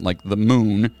you're looking at, like, the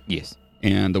moon. Yes.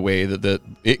 And the way that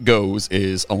it goes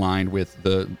is aligned with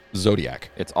the zodiac.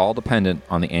 It's all dependent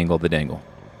on the angle of the dangle.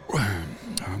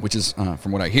 Which is,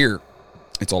 from what I hear,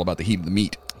 it's all about the heat of the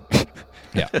meat.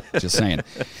 Yeah, just saying.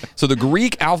 So the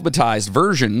Greek alphabetized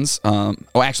versions.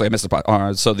 Actually, I missed the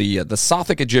part. So the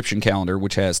Sothic Egyptian calendar,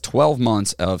 which has 12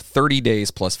 months of 30 days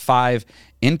plus 5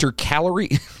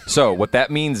 intercalary. So what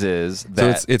that means is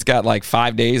that so it's got like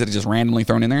 5 days that are just randomly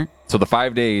thrown in there. So the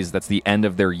 5 days, that's the end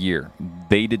of their year.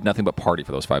 They did nothing but party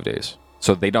for those 5 days.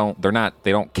 So they don't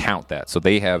count that. So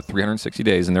they have 360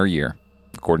 days in their year,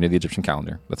 according to the Egyptian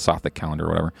calendar, the Sothic calendar or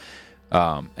whatever.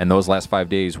 And those last 5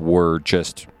 days were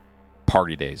just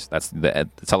party days. That's to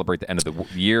celebrate the end of the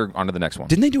year onto the next one.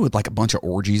 Didn't they do like a bunch of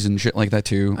orgies and shit like that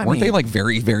too? Weren't they like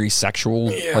very, very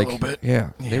sexual? Yeah, like, a little bit.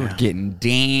 Yeah, they were getting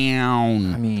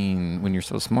down. I mean, when you're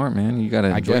so smart, man, you got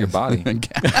to enjoy your body.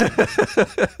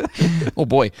 Oh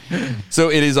boy. So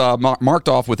it is marked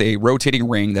off with a rotating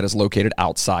ring that is located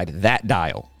outside that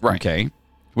dial. Right. Okay.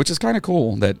 Which is kind of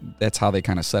cool that's how they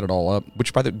kind of set it all up.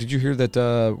 Which, did you hear that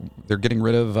they're getting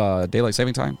rid of daylight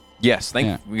saving time? Yes,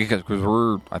 because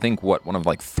we're, I think, one of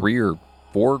like 3 or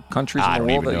 4 countries in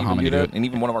the world that even do that, and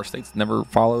even one of our states never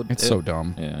followed. It's so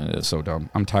dumb. Yeah, it's so dumb.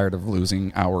 I'm tired of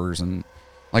losing hours, and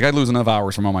like I lose enough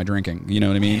hours from all my drinking. You know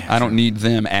what I mean? I don't need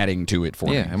them adding to it for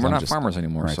me. Yeah, and we're not farmers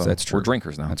anymore, right, so that's true. We're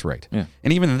drinkers now. That's right. Yeah,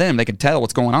 and even them, they can tell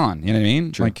what's going on. You know what I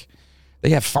mean? True. Like they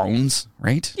have phones,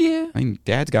 right? Yeah. I mean,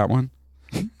 Dad's got one.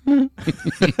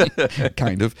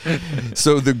 Kind of.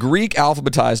 So the Greek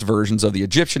alphabetized versions of the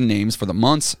Egyptian names for the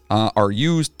months are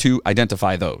used to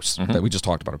identify those that we just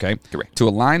talked about, okay? Correct. To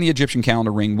align the Egyptian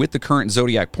calendar ring with the current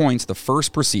zodiac points, the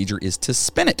first procedure is to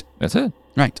spin it. That's it.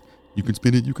 Right. You can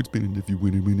spin it if you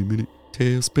win it.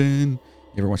 Tailspin. You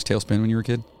ever watch Tailspin when you were a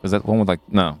kid? Was that one with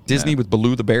no Disney with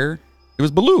Baloo the bear? It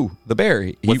was Baloo the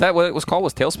bear. Was that what it was called?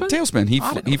 Was Tailspin? Tailspin.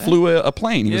 He flew a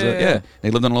plane. He was Yeah.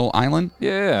 They lived on a little island.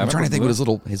 Yeah. I'm trying to think what his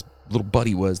little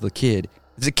buddy was. The kid.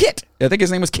 It's a Kit. I think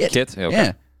his name was Kit. Kit? Okay.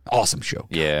 Yeah. Awesome show.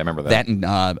 Yeah, I remember that. That and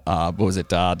what was it?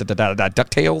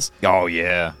 DuckTales. Oh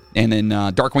yeah. And then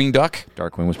Darkwing Duck.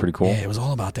 Darkwing was pretty cool. Yeah, it was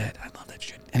all about that. I love that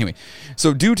shit. Anyway,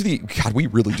 so due to God, we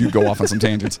really do go off on some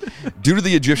tangents. Due to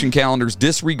the Egyptian calendar's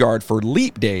disregard for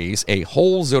leap days, a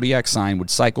whole zodiac sign would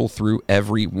cycle through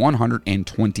every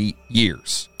 120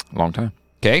 years. Long time.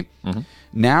 Okay.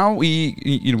 Now we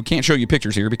can't show you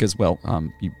pictures here because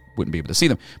you wouldn't be able to see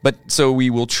them. But so we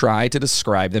will try to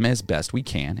describe them as best we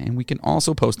can, and we can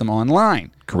also post them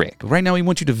online. Correct. But right now we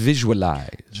want you to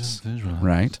visualize. Just visualize.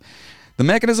 Right. The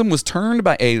mechanism was turned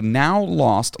by a now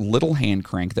lost little hand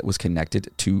crank that was connected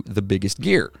to the biggest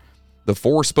gear. The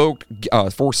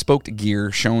four-spoked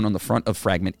gear shown on the front of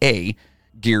fragment A,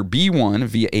 gear B1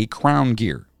 via a crown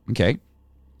gear. Okay?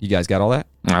 You guys got all that?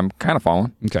 I'm kind of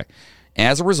following. Okay.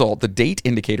 As a result, the date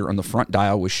indicator on the front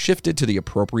dial was shifted to the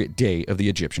appropriate day of the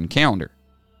Egyptian calendar.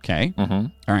 Okay? All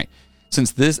right.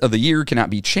 Since this of the year cannot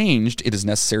be changed, it is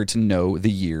necessary to know the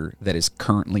year that is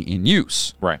currently in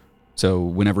use. Right. So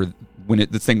when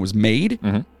the thing was made,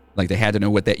 like they had to know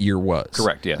what that year was.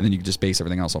 Correct, yeah. And then you could just base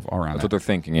everything else off around That's that. what they're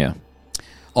thinking, yeah.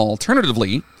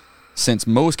 Alternatively, since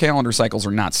most calendar cycles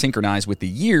are not synchronized with the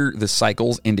year, the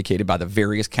cycles indicated by the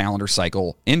various calendar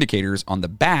cycle indicators on the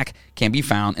back can be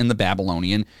found in the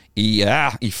Babylonian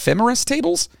ephemeris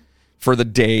tables for the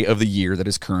day of the year that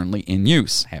is currently in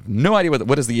use. I have no idea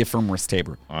what is the ephemeris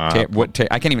table. I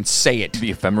can't even say it.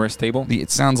 The ephemeris table? It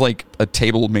sounds like a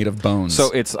table made of bones. So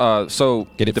it's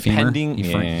Get it, depending.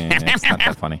 femur? It's not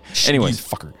that funny. Anyways,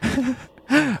 fucker.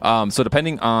 so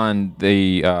depending on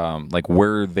the like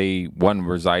where one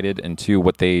resided and two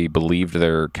what they believed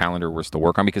their calendar was to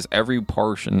work on, because every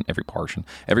portion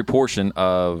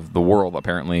of the world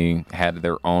apparently had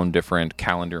their own different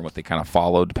calendar and what they kind of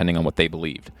followed depending on what they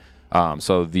believed.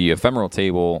 So the ephemeral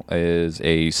table is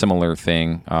a similar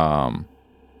thing.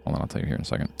 Hold on, I'll tell you here in a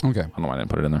second. Okay. I don't know why I didn't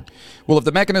put it in there. Well, if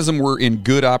the mechanism were in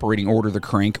good operating order, the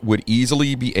crank would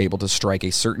easily be able to strike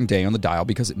a certain day on the dial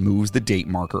because it moves the date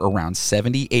marker around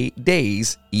 78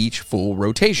 days each full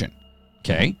rotation.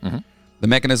 Okay? The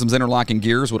mechanism's interlocking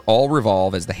gears would all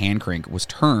revolve as the hand crank was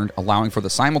turned, allowing for the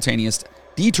simultaneous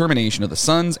determination of the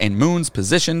sun's and moon's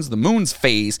positions, the moon's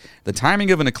phase, the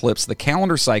timing of an eclipse, the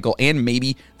calendar cycle, and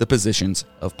maybe the positions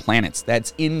of planets.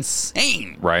 That's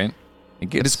insane. Right?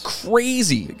 It is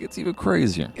crazy. It gets even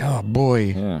crazier. Oh,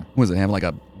 boy. Yeah. What does it have, like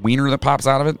a wiener that pops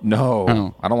out of it? No,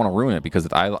 Oh. I don't want to ruin it because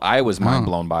I was mind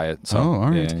blown by it. So Oh,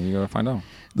 all right. yeah, you gotta find out.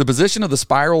 The position of the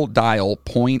spiral dial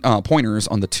pointers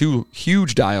on the two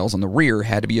huge dials on the rear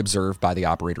had to be observed by the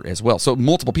operator as well. So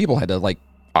multiple people had to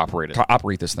Operate it.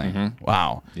 operate this thing.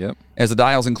 Wow. Yep. As the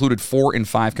dials included 4 and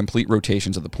 5 complete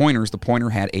rotations of the pointers, the pointer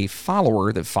had a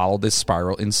follower that followed this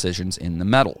spiral incisions in the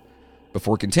metal.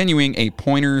 Before continuing, a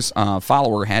pointer's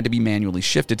follower had to be manually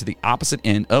shifted to the opposite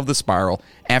end of the spiral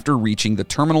after reaching the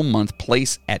terminal month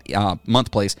place at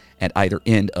either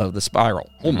end of the spiral.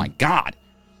 Oh my God!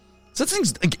 So this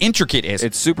thing's intricate as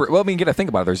It's super. Well, I mean, you got to think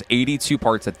about it. There's 82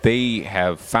 parts that they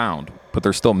have found, but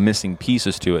there's still missing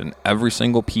pieces to it, and every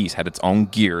single piece had its own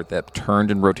gear that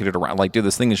turned and rotated around. Like, dude,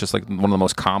 this thing is just like one of the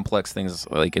most complex things.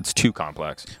 Like, it's too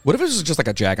complex. What if it was just like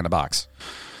a Jack in the Box?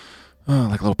 Oh,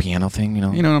 like a little piano thing, you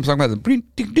know? You know what I'm talking about? You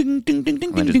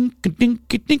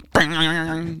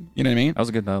know what I mean? That was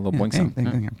a good little boink sound.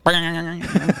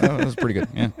 That was pretty good.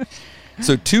 Yeah.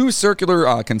 So 2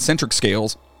 circular concentric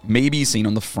scales may be seen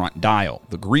on the front dial.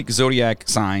 The Greek zodiac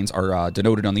signs are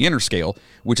denoted on the inner scale,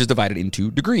 which is divided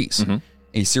into degrees.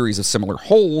 A series of similar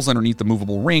holes underneath the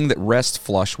movable ring that rests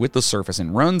flush with the surface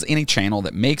and runs in a channel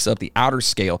that makes up the outer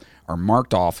scale are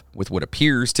marked off with what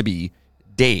appears to be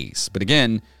days. But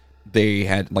again, they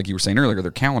had, like you were saying earlier,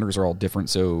 their calendars are all different,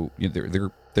 so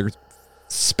they're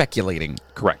speculating.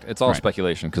 Correct. It's all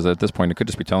speculation because at this point it could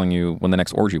just be telling you when the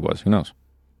next orgy was. Who knows?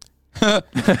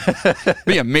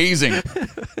 Be amazing.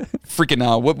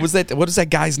 Freaking what was that? What is that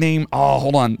guy's name? Oh,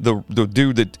 hold on. The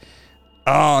dude that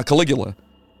Caligula.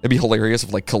 It'd be hilarious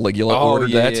if like Caligula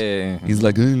ordered that. Yeah. He's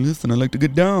like, hey, listen, I like to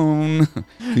get down.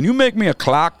 Can you make me a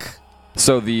clock?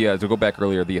 So the to go back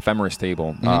earlier, the ephemeris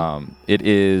table, it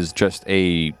is just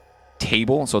a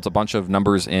table, so it's a bunch of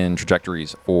numbers and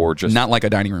trajectories for just Not like a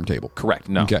dining room table. correct.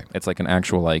 No, Okay. it's like an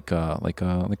actual like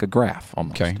a graph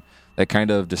almost. Okay. That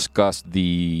kind of discuss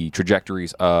the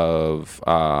trajectories of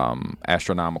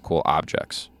astronomical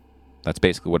objects. That's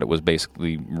basically what it was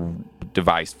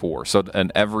devised for. So,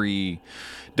 and every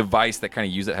device that kind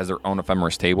of use it has their own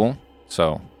ephemeris table.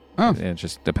 So it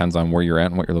just depends on where you're at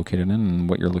and what you're located in and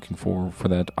what you're looking for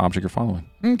that object you're following.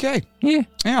 Okay.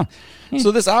 Yeah.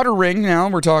 So this outer ring, now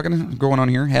we're going on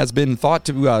here, has been thought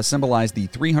to symbolize the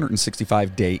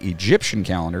 365-day Egyptian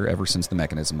calendar ever since the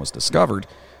mechanism was discovered.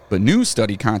 But new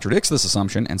study contradicts this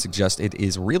assumption and suggests it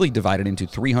is really divided into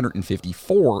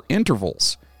 354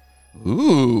 intervals.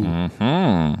 Ooh.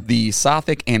 Mm-hmm. The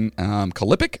Sothic and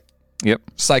Kallipic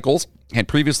cycles had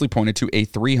previously pointed to a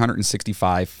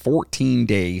 365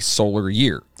 14-day solar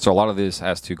year. So a lot of this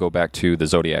has to go back to the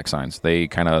zodiac signs. They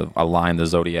kind of align the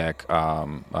zodiac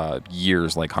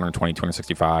years, like 120,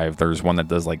 265. There's one that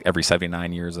does like every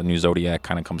 79 years, a new zodiac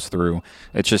kind of comes through.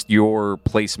 It's just your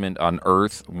placement on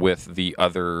Earth with the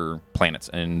other planets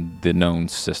in the known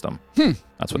system.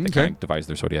 That's what they kind of devise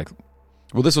their zodiac.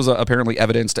 Well, this was apparently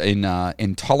evidenced in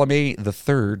Ptolemy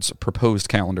III's proposed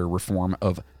calendar reform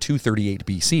of 238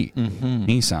 BC. Mm-hmm.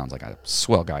 He sounds like a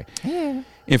swell guy. Yeah.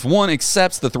 If one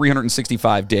accepts the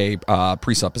 365-day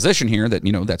presupposition here that,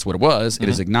 that's what it was, it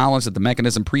is acknowledged that the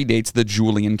mechanism predates the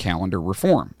Julian calendar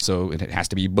reform. So it has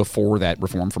to be before that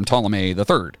reform from Ptolemy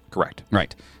III. Correct.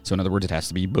 Right. So in other words, it has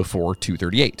to be before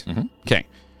 238. Mm-hmm. Okay.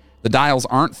 The dials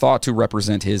aren't thought to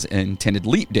represent his intended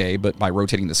leap day, but by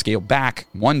rotating the scale back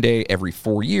one day every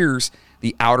 4 years,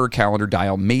 the outer calendar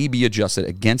dial may be adjusted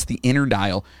against the inner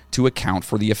dial to account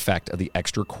for the effect of the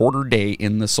extra quarter day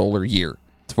in the solar year.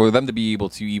 For them to be able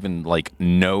to even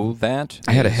know that,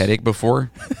 I had a headache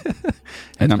before,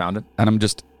 and I'm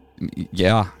just,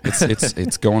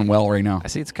 it's going well right now. I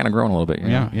see it's kind of growing a little bit.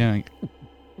 Yeah.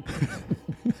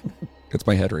 It's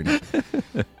my head right now.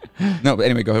 No, but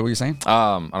anyway, go ahead. What were you saying?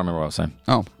 I don't remember what I was saying.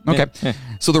 Oh, okay. Yeah.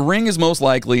 So the ring is most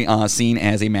likely seen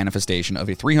as a manifestation of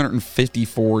a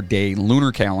 354-day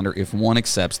lunar calendar if one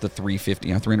accepts the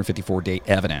 354-day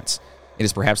evidence. It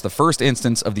is perhaps the first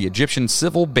instance of the Egyptian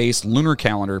civil-based lunar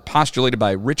calendar postulated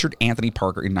by Richard Anthony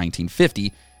Parker in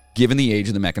 1950, given the age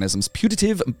of the mechanism's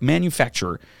putative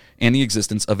manufacture and the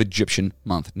existence of Egyptian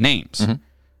month names. Mm-hmm.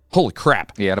 Holy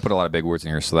crap. Yeah, I had to put a lot of big words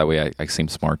in here so that way I seem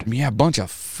smart. Yeah, a bunch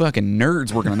of fucking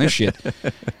nerds working on this shit.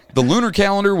 The lunar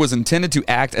calendar was intended to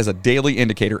act as a daily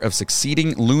indicator of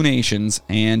succeeding lunations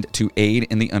and to aid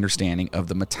in the understanding of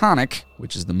the Metonic,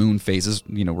 which is the moon phases,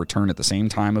 return at the same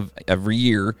time of every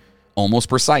year, almost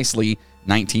precisely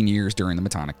 19 years during the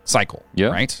Metonic cycle.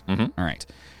 Yeah. Right? Mm-hmm. All right.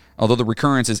 Although the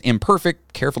recurrence is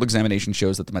imperfect, careful examination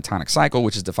shows that the Metonic cycle,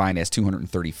 which is defined as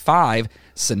 235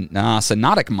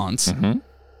 synodic months,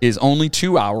 is only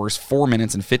 2 hours, 4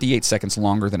 minutes, and 58 seconds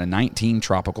longer than 19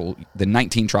 tropical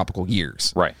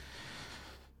years. Right.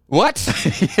 What?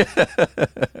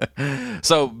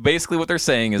 So basically what they're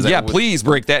saying is that please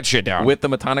break that shit down. With the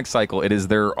Metonic cycle, it is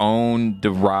their own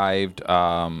derived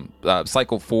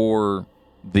cycle for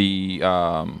the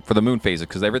moon phases,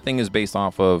 because everything is based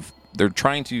off of, they're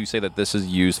trying to say that this is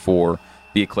used for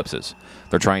the eclipses.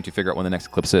 They're trying to figure out when the next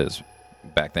eclipse is.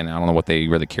 Back then, I don't know what they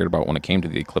really cared about when it came to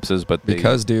the eclipses, but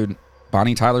dude,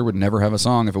 Bonnie Tyler would never have a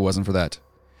song if it wasn't for that.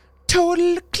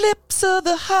 Total eclipse of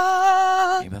the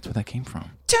heart. Maybe that's where that came from.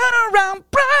 Turn around,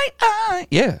 bright eye.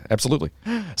 Yeah, absolutely.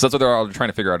 So that's what they're all trying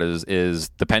to figure out is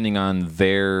depending on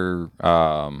their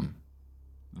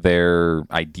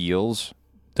ideals,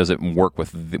 does it work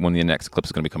with when the next eclipse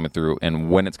is going to be coming through,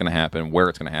 and when it's going to happen, where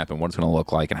it's going to happen, what it's going to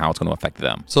look like, and how it's going to affect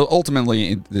them. So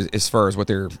ultimately, as far as what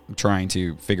they're trying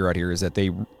to figure out here is that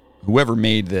whoever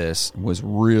made this was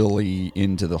really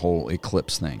into the whole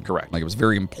eclipse thing. Correct. Like it was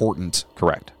very important.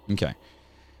 Correct. Okay.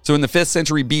 So in the 5th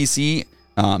century BC,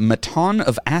 Meton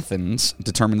of Athens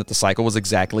determined that the cycle was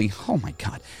exactly,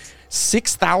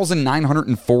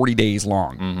 6,940 days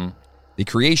long. Mm-hmm. The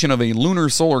creation of a lunar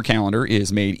solar calendar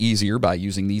is made easier by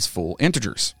using these full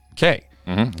integers. Okay.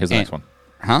 Mm-hmm. Here's the next one.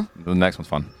 Huh? The next one's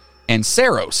fun. And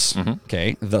Saros. Mm-hmm.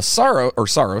 Okay. The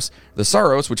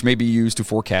Saros, which may be used to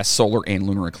forecast solar and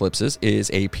lunar eclipses, is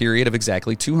a period of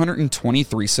exactly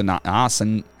 223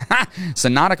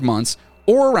 synodic months,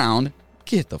 or around,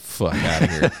 get the fuck out of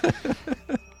here,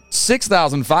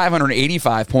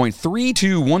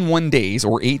 6,585.3211 days,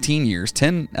 or 18 years,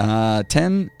 10,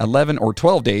 11, or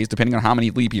 12 days, depending on how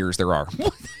many leap years there are.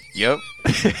 Yep.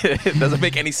 It doesn't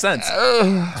make any sense.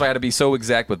 That's why I had to be so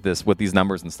exact with these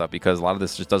numbers and stuff, because a lot of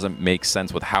this just doesn't make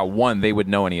sense with how, one, they would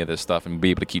know any of this stuff and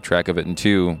be able to keep track of it, and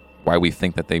two, why we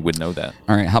think that they would know that.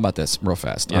 All right, how about this real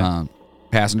fast? Yeah.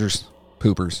 Passengers,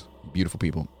 Poopers. Beautiful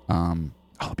people.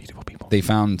 Oh, beautiful people. They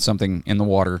found something in the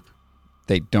water.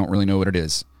 They don't really know what it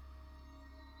is.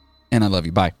 And I love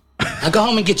you. Bye. Now go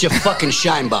home and get your fucking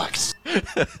shine box.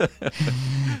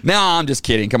 No, I'm just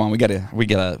kidding. Come on, we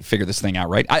gotta figure this thing out,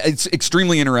 right? It's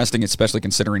extremely interesting, especially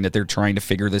considering that they're trying to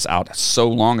figure this out so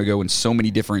long ago, and so many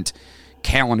different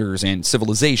calendars and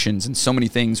civilizations, and so many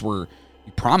things were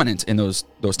prominent in those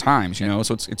times. You know,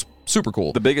 so it's super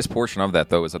cool. The biggest portion of that,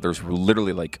 though, is that there's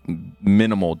literally like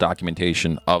minimal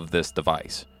documentation of this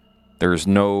device. There's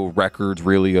no records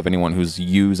really of anyone who's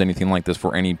used anything like this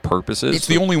for any purposes. It's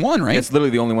the only one, right? It's literally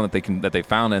the only one that they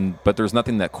found, but there's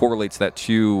nothing that correlates that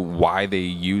to why they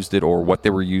used it or what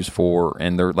they were used for.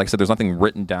 And there, like I said, there's nothing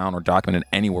written down or documented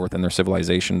anywhere within their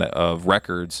civilization of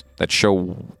records that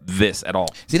show this at all.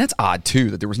 See, that's odd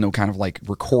too that there was no kind of like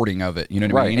recording of it. You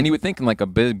know what I mean? And you would think in like a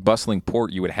big bustling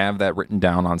port, you would have that written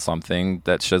down on something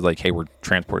that says like, "Hey, we're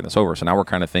transporting this over." So now we're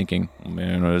kind of thinking,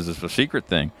 man, is this a secret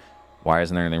thing? Why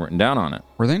isn't there anything written down on it?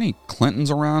 Were there any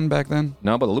Clintons around back then?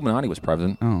 No, but Illuminati was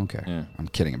present. Oh, okay. Yeah. I'm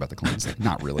kidding about the Clintons.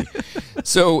 Not really.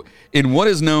 So, in what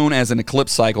is known as an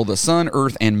eclipse cycle, the sun,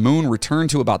 earth, and moon return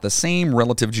to about the same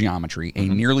relative geometry, a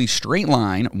nearly straight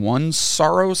line, one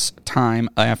Saros time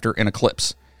after an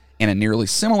eclipse. And a nearly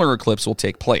similar eclipse will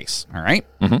take place. All right?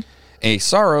 Mm-hmm. A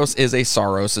Saros is a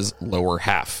Saros' lower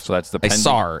half. So that's the A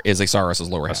Sar is a Saros'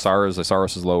 lower half. A Sar is a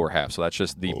Saros' lower half. So that's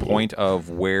just the point of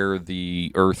where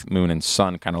the Earth, Moon, and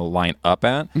Sun kind of line up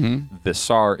at. Mm-hmm. The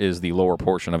Sar is the lower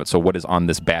portion of it. So what is on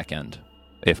this back end,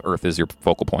 if Earth is your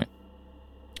focal point?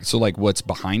 So, like, what's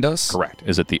behind us? Correct.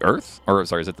 Is it the Earth? Or,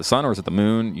 sorry, is it the Sun or is it the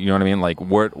Moon? You know what I mean? Like,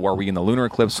 what are we in the lunar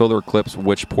eclipse, solar eclipse?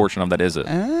 Which portion of that is it?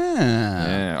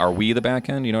 Yeah. Are we the back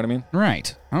end? You know what I mean?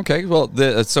 Right. Okay. Well,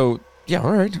 yeah,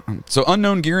 all right. So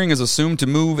unknown gearing is assumed to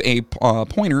move a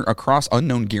pointer across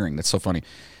unknown gearing. That's so funny.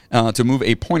 To move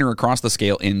a pointer across the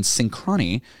scale in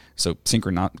synchrony, so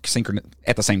synchron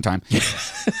at the same time,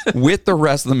 with the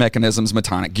rest of the mechanism's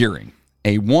metonic gearing.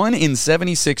 A 1 in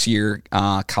 76 year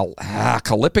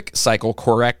calypic cycle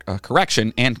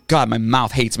correction, and God, my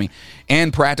mouth hates me,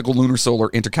 and practical lunar solar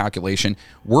intercalculation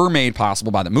were made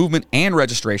possible by the movement and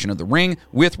registration of the ring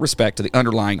with respect to the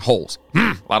underlying holes.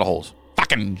 A lot of holes.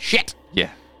 Fucking shit.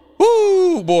 Yeah.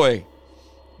 Ooh, boy.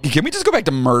 Can we just go back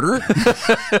to murder?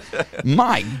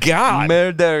 My God.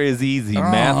 Murder is easy.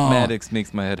 Mathematics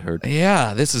makes my head hurt.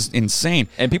 Yeah, this is insane.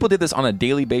 And people did this on a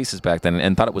daily basis back then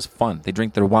and thought it was fun. They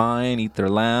drink their wine, eat their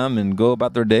lamb, and go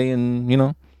about their day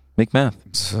and, make math.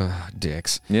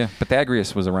 Dicks. Yeah.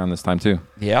 Pythagoras was around this time, too.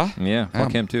 Yeah? Yeah.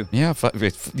 Fuck him, too. Yeah.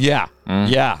 Yeah.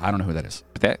 Yeah. I don't know who that is.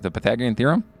 The Pythagorean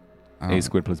theorem? A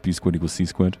squared plus B squared equals C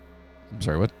squared. I'm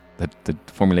sorry, what? The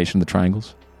formulation of the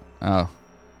triangles. Oh.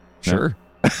 Sure.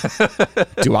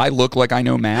 Do I look like I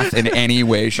know math in any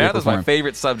way, shape, math or is form? my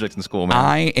favorite subject in school, man.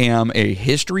 I am a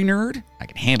history nerd. I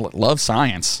can handle it. Love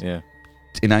science. Yeah.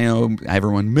 And I know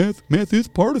everyone, math is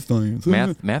part of science.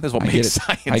 Math is what makes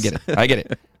science. I get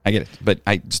it. But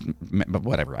but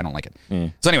whatever. I don't like it.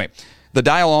 So anyway, the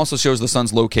dial also shows the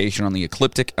sun's location on the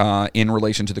ecliptic in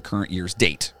relation to the current year's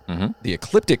date. Mm-hmm. The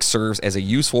ecliptic serves as a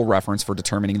useful reference for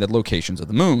determining the locations of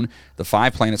the moon, the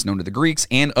 5 planets known to the Greeks,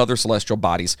 and other celestial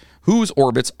bodies whose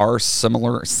orbits are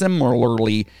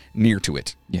similarly near to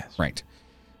it. Yes. Right.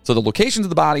 So the locations of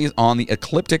the bodies on the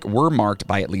ecliptic were marked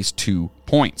by at least 2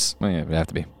 points. Well, yeah, it would have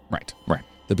to be. Right. Right.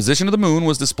 The position of the moon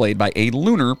was displayed by a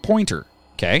lunar pointer.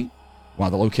 Okay. While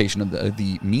the location of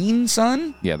the mean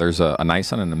sun? Yeah, there's a nice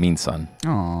sun and a mean sun.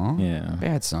 Aw. Yeah.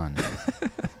 Bad sun.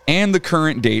 And the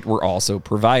current date were also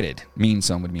provided. Mean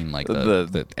sun would mean like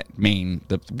the main,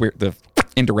 the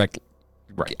indirect.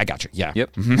 Right. I got you. Yeah.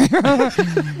 Yep.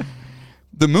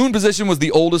 The moon position was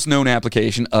the oldest known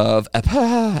application of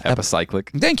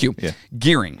Epicyclic. Thank you. Yeah.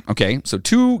 Gearing. Okay. So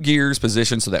 2 gears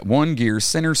positioned so that one gear's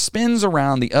center spins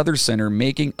around the other center,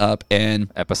 making up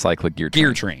an Epicyclic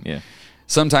gear train. Yeah.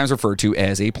 Sometimes referred to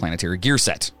as a planetary gear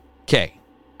set. Okay.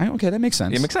 Okay, that makes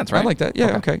sense. It makes sense, right? I like that.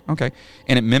 Yeah, okay.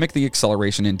 And it mimicked the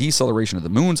acceleration and deceleration of the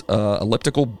moon's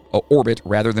elliptical orbit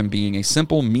rather than being a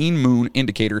simple mean moon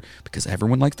indicator, because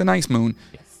everyone likes the nice moon,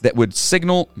 that would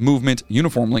signal movement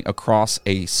uniformly across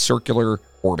a circular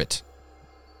orbit.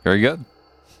 Very good.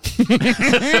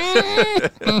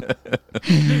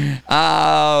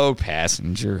 Oh,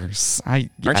 passengers.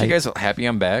 Aren't you guys happy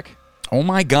I'm back? Oh,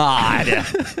 my God.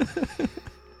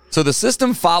 So the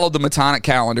system followed the Metonic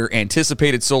calendar,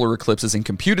 anticipated solar eclipses, and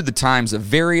computed the times of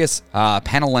various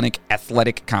Panhellenic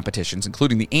athletic competitions,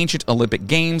 including the ancient Olympic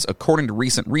Games, according to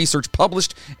recent research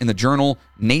published in the journal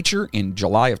Nature in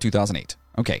July of 2008.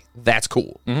 Okay, that's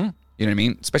cool. Mm-hmm. You know what I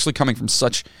mean? Especially coming from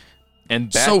such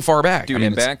And so far back. Dude,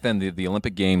 and back then, the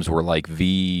Olympic Games were like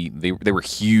they were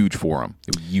huge for them.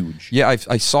 They were huge. Yeah,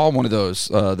 I saw one of those.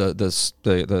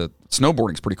 The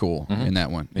snowboarding's pretty cool in that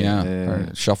one. Yeah.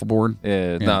 Or shuffleboard.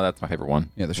 Yeah. No, that's my favorite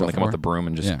one. Yeah, the When they come shuffleboard. with the broom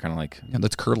and just kind of like... Yeah,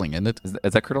 that's curling, isn't it?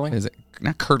 Is that curdling? Is it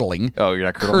not curdling? Oh, you're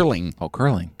not curdling? Curling. Oh,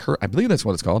 curling. I believe that's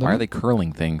what it's called. Why isn't are they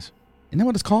curling things? Isn't that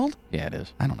what it's called? Yeah, it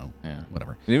is. I don't know. Yeah.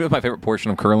 Whatever. You know, my favorite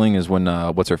portion of curling is when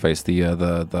what's her face,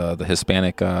 the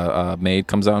Hispanic maid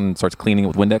comes out and starts cleaning it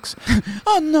with Windex.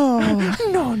 Oh, no.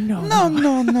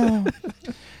 No.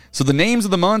 So the names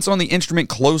of the months on the instrument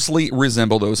closely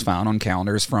resemble those found on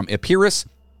calendars from Epirus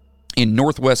in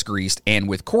northwest Greece and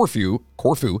with Corfu,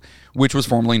 which was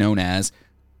formerly known as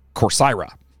Corcyra.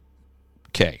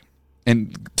 Okay.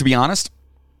 And to be honest,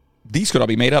 these could all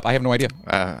be made up. I have no idea.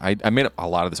 I made up a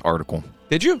lot of this article.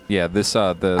 Did you? Yeah, this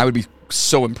I would be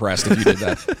so impressed if you did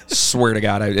that. Swear to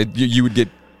God, you would get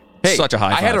such a high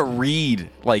five. I had to read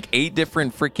like 8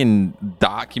 different freaking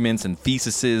documents and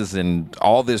theses and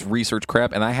all this research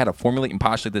crap, and I had to formulate and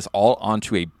postulate this all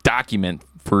onto a document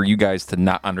for you guys to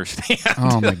not understand.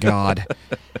 Oh, my God.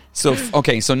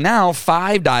 So now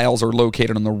 5 dials are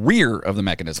located on the rear of the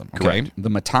mechanism. Okay, Correct. The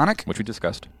Metonic, Which we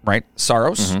discussed. right,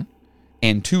 Saros,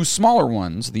 and 2 smaller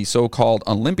ones, the so-called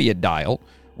Olympiad dial,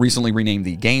 recently renamed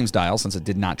the Games dial since it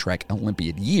did not track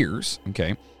Olympiad years.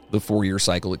 Okay, the 4-year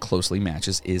cycle it closely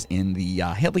matches is in the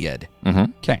Heliad.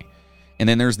 Okay, and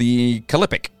then there's the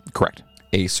Calippic, Correct.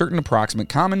 a certain approximate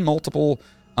common multiple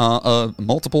of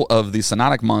the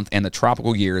synodic month and the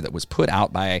tropical year that was put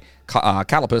out by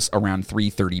Callippus around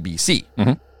 330 BC.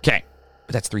 Okay,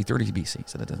 but that's 330 BC,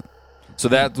 so that doesn't. So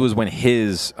that was when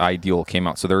his ideal came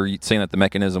out. So they're saying that the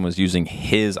mechanism was using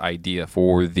his idea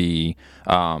for the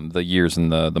years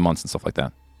and the months and stuff like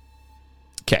that.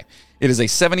 Okay. It is a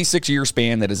 76-year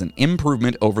span that is an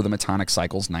improvement over the Metonic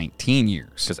cycle's 19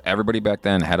 years. Because everybody back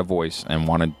then had a voice and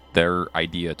wanted their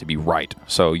idea to be right.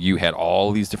 So you had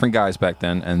all these different guys back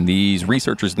then, and these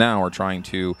researchers now are trying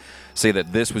to say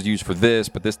that this was used for this,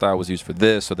 but this style was used for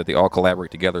this, so that they all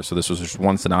collaborate together. So this was just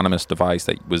one synonymous device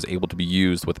that was able to be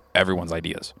used with everyone's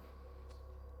ideas.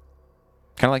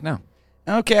 Kind of like now.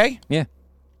 Okay. Yeah.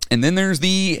 And then there's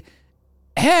the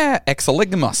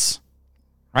Exeligmus,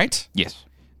 right? Yes.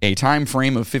 A time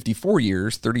frame of 54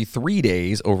 years, 33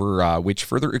 days, over which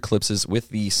further eclipses with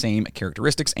the same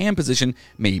characteristics and position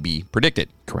may be predicted.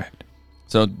 Correct.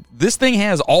 So this thing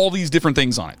has all these different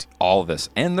things on it. All of this.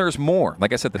 And there's more.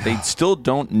 Like I said, that they still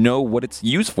don't know what it's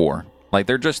used for. Like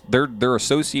they're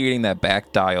associating that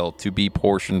back dial to be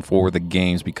portioned for the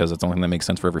games because it's the only thing that makes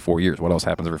sense for every 4 years. What else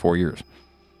happens every 4 years?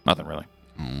 Nothing really.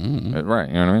 Right.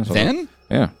 You know what I mean? So Then?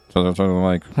 Yeah. So they're sort of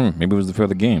like, maybe it was for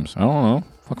the games. I don't know.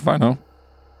 Fuck if I know.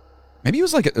 Maybe it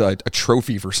was like a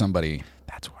trophy for somebody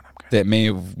That's what I'm going that may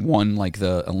have won like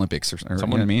the Olympics or you know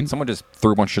what I mean? Someone just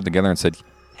threw a bunch of shit together and said,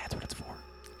 that's what it's for.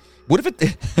 What if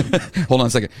it... Hold on a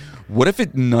second. What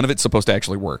if none of it's supposed to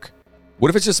actually work? What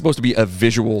if it's just supposed to be a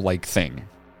visual like thing?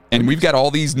 And we've got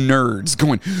all these nerds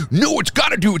going, no, it's got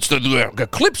to do, it's the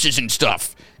eclipses and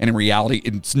stuff. And in reality,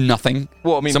 it's nothing.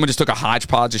 Well, I mean... Someone just took a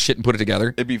hodgepodge of shit and put it together.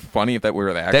 It'd be funny if that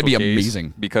were the actual That'd be case,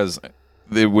 amazing. Because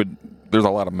there's a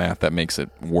lot of math that makes it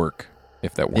work.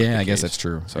 If that weren't Yeah, the I guess case. that's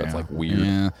true. So it's Yeah. like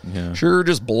weird. Yeah. Sure,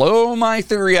 just blow my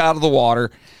theory out of the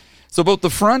water. So both the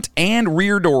front and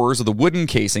rear doors of the wooden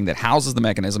casing that houses the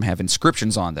mechanism have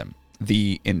inscriptions on them.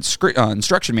 The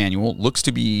instruction manual looks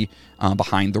to be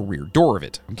behind the rear door of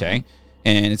it, okay?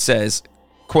 And it says,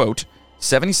 quote,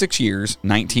 76 years,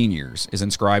 19 years is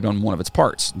inscribed on one of its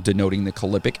parts, denoting the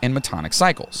Calippic and Metonic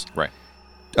cycles. Right.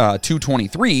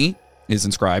 223 is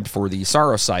inscribed for the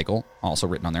Saros cycle, also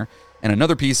written on there. And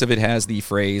another piece of it has the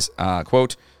phrase,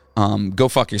 quote, go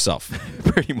fuck yourself.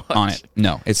 Pretty much. On it.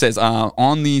 No. It says,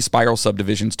 on the spiral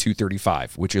subdivisions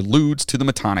 235, which alludes to the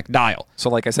Metonic dial.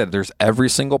 So like I said, there's every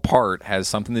single part has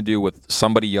something to do with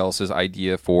somebody else's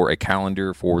idea for a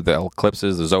calendar, for the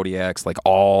eclipses, the zodiacs, like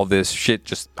all this shit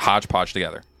just hodgepodge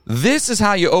together. This is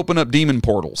how you open up demon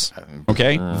portals.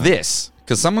 Okay? This.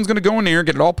 Because someone's going to go in there,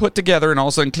 get it all put together, and all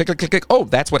of a sudden click, click, click, click. Oh,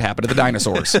 that's what happened to the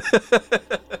dinosaurs.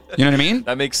 You know what I mean?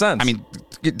 That makes sense. I mean,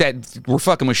 that we're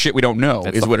fucking with shit we don't know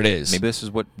is what it is. Maybe this is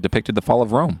what depicted the fall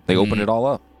of Rome. They opened it all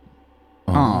up.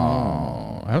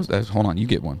 Oh. Hold on. You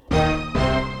get one.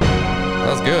 That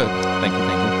was good. Thank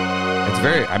you. It's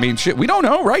very, I mean, shit, we don't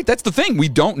know, right? That's the thing. We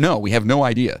don't know. We have no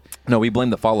idea. No, we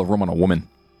blame the fall of Rome on a woman.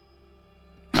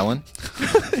 Ellen?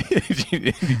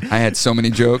 I had so many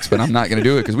jokes, but I'm not going to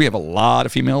do it because we have a lot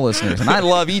of female listeners, and I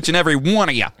love each and every one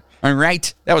of you. All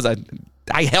right?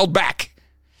 I held back.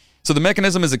 So the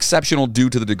mechanism is exceptional due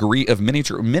to the degree of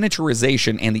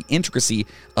miniaturization and the intricacy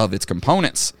of its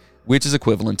components, which is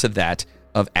equivalent to that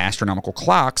of astronomical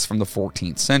clocks from the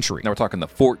 14th century. Now we're talking the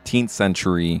 14th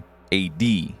century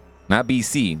AD, not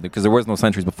BC, because there was no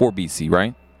centuries before BC,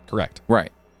 right? Correct.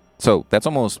 Right. So that's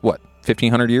almost,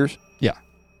 1,500 years? Yeah.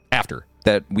 After.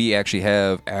 That we actually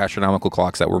have astronomical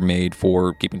clocks that were made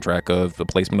for keeping track of the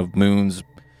placement of moons,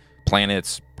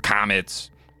 planets, comets,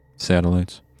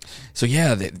 Satellites. So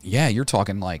yeah, you're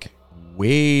talking like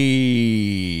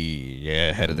way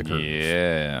ahead of the curve.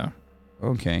 Yeah.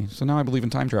 Okay, so now I believe in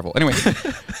time travel. Anyway,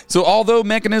 so although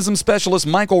mechanism specialist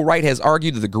Michael Wright has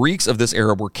argued that the Greeks of this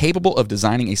era were capable of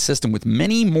designing a system with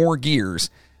many more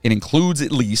gears, it includes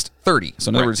at least 30. So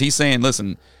in other words, he's saying,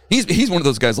 listen, he's one of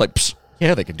those guys like, psh,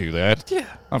 yeah, they could do that. Yeah.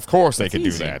 Of course they could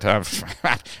do that.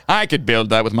 I could build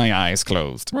that with my eyes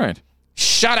closed. Right.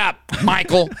 Shut up,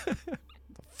 Michael.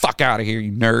 Fuck out of here,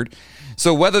 you nerd.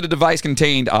 So whether the device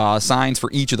contained signs for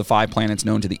each of the 5 planets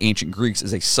known to the ancient Greeks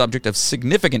is a subject of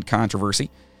significant controversy,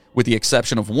 with the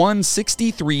exception of one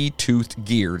 63-toothed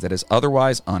gear that is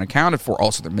otherwise unaccounted for.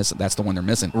 Also, they're missing. That's the one they're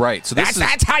missing. Right. So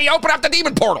that's how you open up the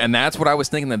demon portal. And that's what I was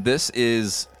thinking, that this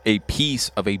is a piece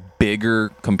of a bigger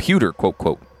computer,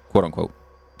 quote unquote.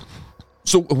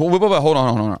 So hold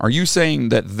on. Are you saying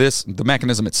that the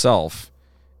mechanism itself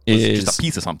is just a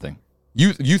piece of something?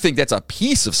 You think that's a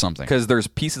piece of something? Because there's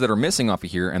pieces that are missing off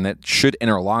of here, and that should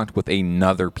interlock with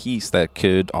another piece that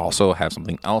could also have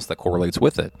something else that correlates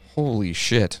with it. Holy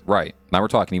shit. Right. Now we're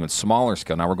talking even smaller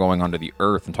scale. Now we're going onto the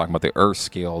Earth and talking about the Earth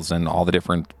scales and all the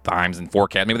different times and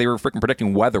forecast. Maybe they were freaking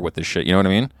predicting weather with this shit. You know what I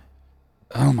mean?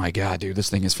 Oh my god, dude, this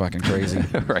thing is fucking crazy.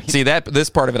 Right. See, this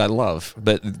part of it I love,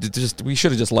 but we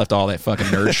should have just left all that fucking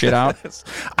nerd shit out.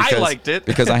 I liked it.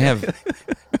 Because I have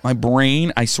my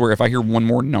brain, I swear, if I hear one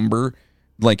more number,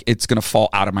 like it's gonna fall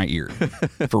out of my ear.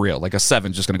 For real. Like a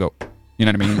 7's just gonna go, you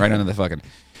know what I mean? Right under the fucking.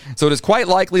 So it is quite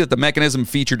likely that the mechanism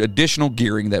featured additional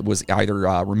gearing that was either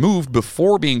removed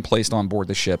before being placed on board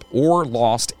the ship or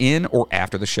lost in or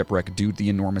after the shipwreck due to the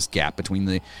enormous gap between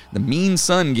the mean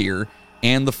sun gear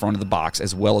and the front of the box,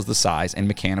 as well as the size and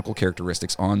mechanical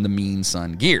characteristics on the mean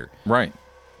sun gear. Right.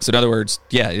 So in other words,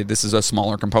 yeah, this is a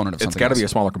smaller component of something. It's got to be a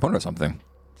smaller component of something.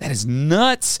 That is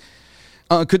nuts.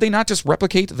 Could they not just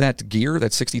replicate that gear,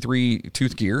 that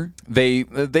 63-tooth gear?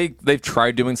 They've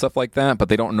tried doing stuff like that, but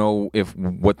they don't know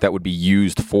what that would be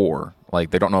used for. Like,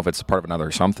 they don't know if it's part of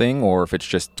another something or if it's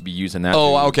just to be used in that.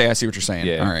 Oh, okay, I see what you're saying.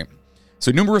 Yeah. All right.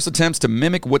 So numerous attempts to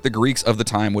mimic what the Greeks of the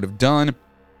time would have done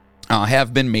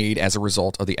have been made as a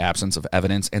result of the absence of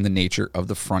evidence and the nature of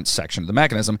the front section of the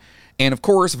mechanism. And, of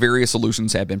course, various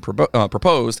solutions have been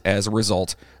proposed as a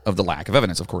result of the lack of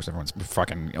evidence. Of course, everyone's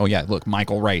fucking, oh, yeah, look,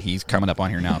 Michael Wright, he's coming up on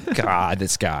here now. God,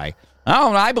 this guy.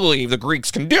 Oh, I believe the Greeks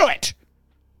can do it.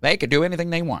 They could do anything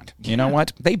they want. You know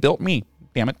what? They built me.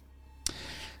 Damn it.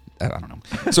 I don't know.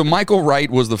 So Michael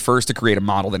Wright was the first to create a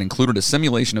model that included a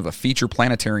simulation of a feature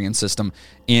planetarian system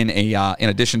in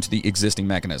addition to the existing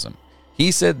mechanism. He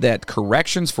said that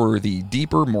corrections for the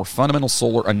deeper, more fundamental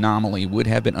solar anomaly would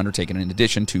have been undertaken in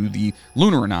addition to the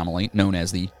lunar anomaly, known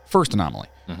as the first anomaly,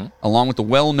 along with the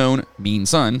well-known mean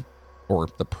sun, or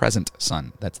the present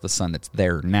sun. That's the sun that's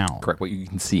there now. Correct, what you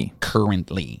can see.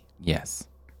 Currently. Yes.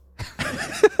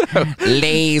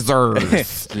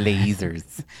 Lasers.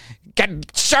 Lasers.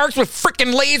 Got sharks with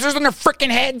freaking lasers in their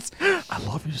freaking heads. I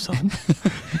love you, son.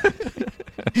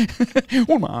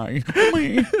 Oh my.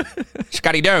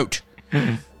 Scotty Dote.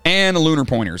 And the lunar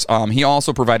pointers. He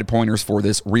also provided pointers for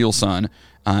this real sun,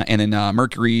 and then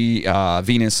Mercury,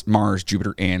 Venus, Mars,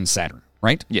 Jupiter, and Saturn.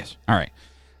 Right? Yes. All right.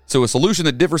 So a solution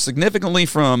that differs significantly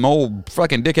from old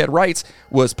fucking dickhead Wright's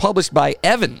was published by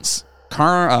Evans,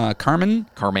 Carman,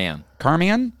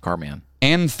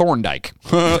 and Thorndike.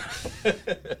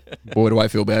 Boy, do I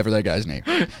feel bad for that guy's name.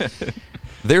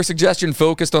 Their suggestion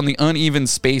focused on the uneven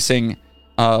spacing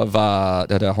of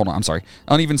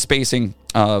uneven spacing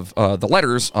of the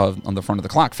letters on the front of the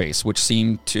clock face, which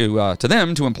seemed to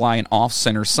them to imply an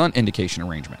off-center sun indication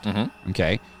arrangement.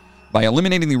 Okay, by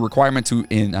eliminating the requirement to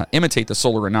imitate the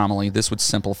solar anomaly, this would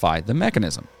simplify the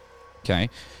mechanism. Okay.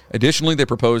 Additionally, they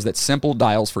proposed that simple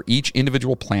dials for each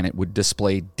individual planet would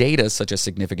display data such as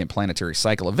significant planetary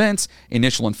cycle events,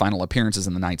 initial and final appearances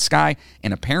in the night sky,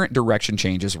 and apparent direction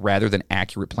changes rather than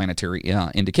accurate planetary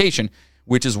indication,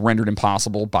 which is rendered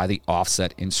impossible by the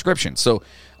offset inscription. So,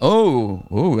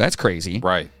 that's crazy.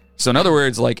 Right. So, in other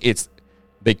words, like okay,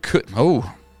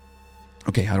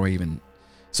 how do I even...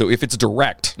 So if it's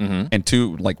direct and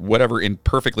to like whatever in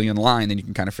perfectly in line, then you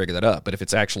can kind of figure that up. But if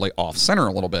it's actually off center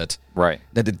a little bit, right?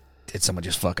 Then did someone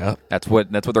just fuck up? That's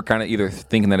what they're kind of either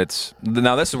thinking that it's.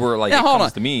 Now this is where like now, it hold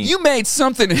comes on. to me. You made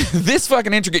something this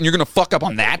fucking intricate, and you're gonna fuck up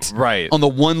on that, right? On the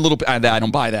one little. I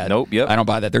don't buy that. Nope. Yep. I don't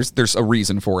buy that. There's a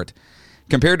reason for it.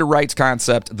 Compared to Wright's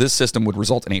concept, this system would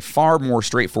result in a far more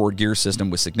straightforward gear system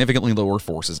with significantly lower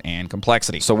forces and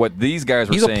complexity. So what these guys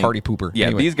are He's saying... a party pooper. Yeah,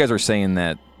 Anyway. these guys are saying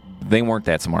that they weren't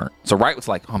that smart. So Wright was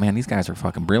like, oh, man, these guys are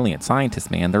fucking brilliant scientists,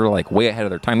 man. They're, like, way ahead of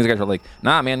their time. These guys are like,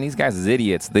 nah, man, these guys is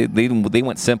idiots. They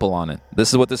went simple on it. This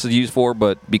is what this is used for,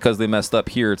 but because they messed up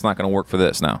here, it's not going to work for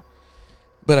this now.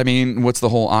 But, I mean, what's the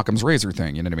whole Occam's razor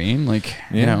thing? You know what I mean? Like,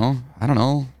 you know, I don't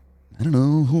know.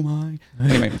 Who am I?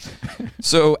 Anyway,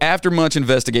 so after much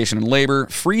investigation and labor,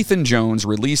 Freeth and Jones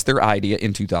released their idea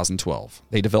in 2012.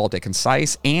 They developed a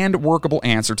concise and workable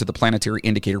answer to the planetary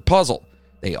indicator puzzle.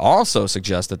 They also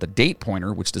suggest that the date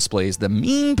pointer, which displays the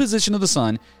mean position of the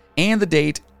sun and the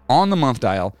date on the month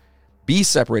dial, be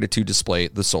separated to display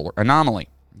the solar anomaly,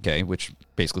 okay, which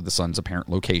basically the sun's apparent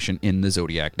location in the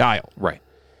zodiac dial. Right.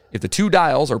 If the two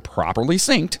dials are properly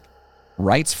synced,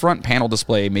 Wright's front panel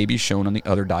display may be shown on the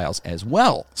other dials as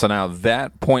well. So now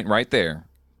that point right there,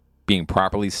 being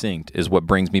properly synced, is what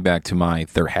brings me back to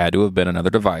there had to have been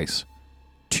another device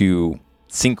to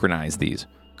synchronize these.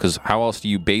 Because how else do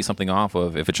you base something off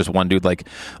of if it's just one dude like,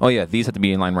 oh yeah, these have to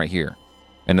be in line right here.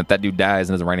 And if that dude dies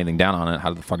and doesn't write anything down on it,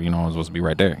 how the fuck you know it's supposed to be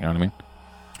right there? You know what I mean?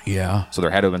 Yeah. So there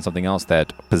had to have been something else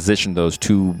that positioned those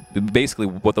two, basically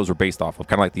what those were based off of,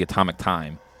 kind of like the atomic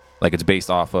time. Like it's based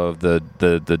off of the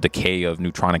decay of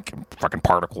neutronic fucking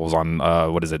particles on,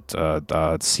 what is it,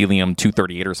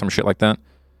 cesium-238 or some shit like that?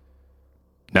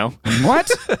 No?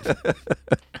 What?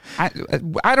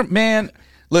 I don't, man,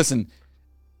 listen,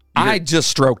 I just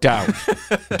stroked out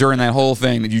during that whole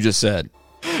thing that you just said.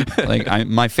 Like,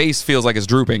 my face feels like it's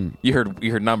drooping. You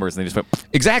heard numbers and they just went...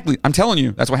 Exactly. I'm telling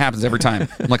you, that's what happens every time.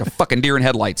 I'm like a fucking deer in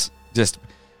headlights. Just...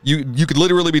 You could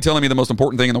literally be telling me the most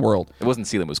important thing in the world. It wasn't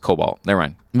cesium, it was cobalt. Never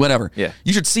mind. Whatever. Yeah.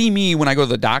 You should see me when I go to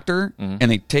the doctor and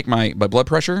they take my blood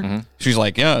pressure. She's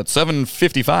like, yeah, it's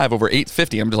 755 over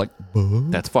 850. I'm just like,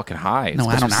 that's fucking high. No,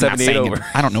 I don't know. I'm not saying it.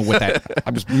 I don't know what that...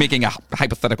 I'm just making a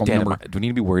hypothetical number. Do we need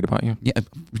to be worried about you? Yeah,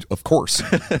 of course.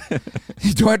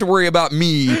 Do I have to worry about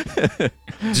me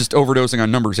just overdosing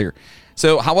on numbers here?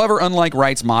 So, however, unlike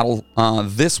Wright's model,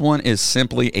 this one is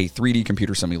simply a 3D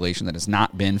computer simulation that has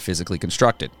not been physically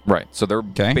constructed. Right. So they're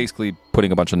basically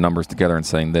putting a bunch of numbers together and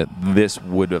saying that this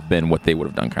would have been what they would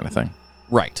have done kind of thing.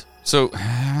 Right. So,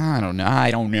 I don't know.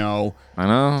 I know.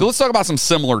 So let's talk about some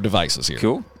similar devices here.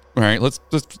 Cool. All right, let's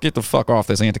get the fuck off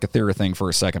this Antikythera thing for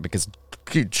a second because,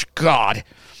 good God.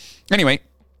 Anyway,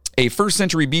 a 1st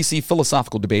century BC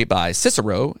philosophical debate by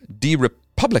Cicero, De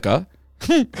Republica,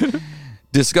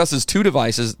 discusses two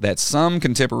devices that some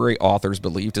contemporary authors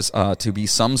believe to be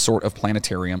some sort of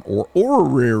planetarium or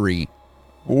orrery.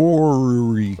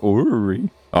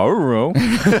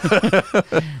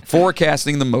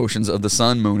 Forecasting the motions of the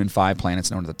sun, moon, and 5 planets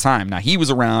known at the time. Now, he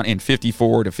was around in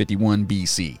 54 to 51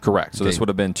 BC. Correct. So this would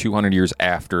have been 200 years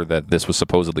after that this was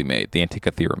supposedly made, the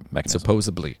Antikythera mechanism.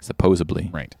 Supposedly.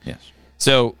 Right. Yes.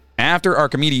 So, after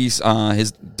Archimedes,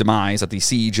 his demise at the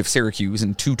siege of Syracuse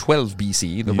in 212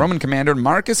 BC, the Roman commander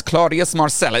Marcus Claudius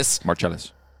Marcellus...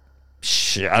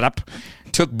 Shut up.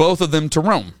 Took both of them to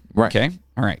Rome. Right. Okay?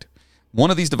 All right. One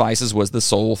of these devices was the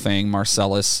sole thing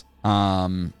Marcellus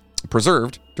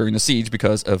preserved during the siege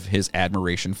because of his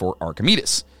admiration for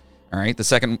Archimedes. All right. The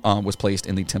second was placed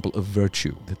in the Temple of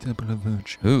Virtue. The Temple of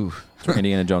Virtue. Ooh. That's where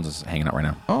Indiana Jones is hanging out right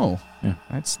now. Oh. Yeah.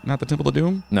 That's not the Temple of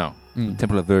Doom? No.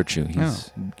 Temple of Virtue.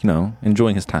 He's,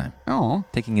 enjoying his time. Oh.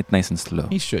 Taking it nice and slow.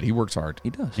 He should. He works hard. He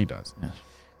does. Yes.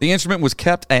 The instrument was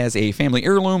kept as a family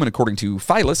heirloom, and according to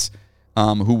Philus,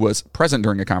 who was present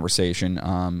during a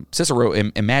conversation, Cicero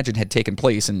imagined had taken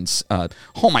place in,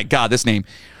 oh my God, this name,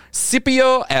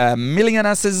 Scipio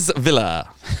Aemilianus's villa.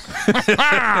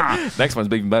 Next one's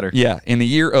even better. Yeah, in the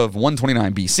year of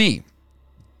 129 BC.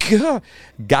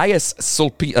 Gaius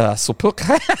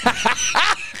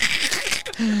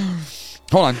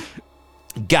Hold on.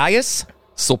 Gaius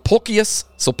Sulpicius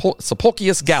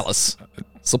Gallus.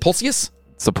 Sulpicius.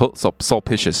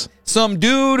 Some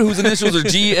dude whose initials are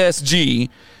GSG,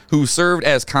 who served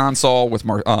as consul with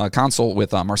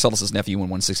Marcellus's nephew in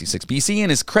 166 BC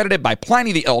and is credited by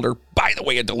Pliny the Elder, by the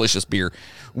way, a delicious beer,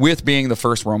 with being the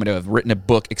first Roman to have written a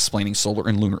book explaining solar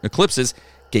and lunar eclipses,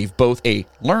 gave both a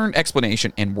learned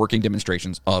explanation and working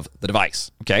demonstrations of the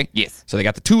device. Okay? Yes. So they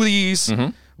got the two of these.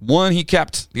 Mm-hmm. One he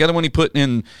kept, the other one he put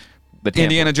in the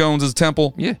Indiana Jones's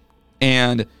temple. Yeah.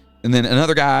 And then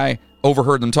another guy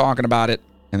overheard them talking about it,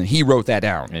 and then he wrote that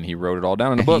down. And he wrote it all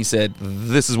down in a book. He said,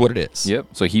 this is what it is. Yep.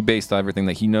 So he based everything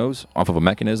that he knows off of a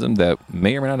mechanism that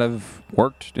may or may not have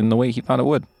worked in the way he thought it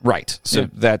would. Right. So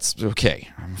that's okay.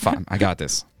 I'm fine. I got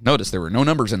this. Notice there were no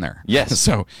numbers in there. Yes.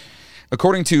 So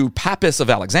according to Pappus of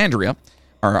Alexandria,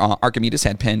 Archimedes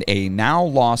had penned a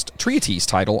now-lost treatise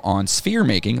title on sphere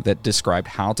making that described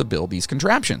how to build these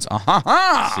contraptions.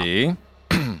 Ah-ha-ha! See?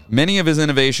 Many of his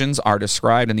innovations are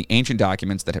described in the ancient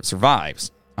documents that have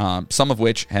survived, some of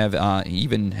which have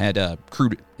even had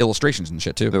crude illustrations and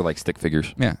shit, too. They're like stick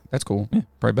figures. Yeah, that's cool. Yeah.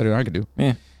 Probably better than I could do.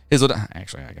 Yeah.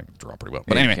 Actually, I can draw pretty well.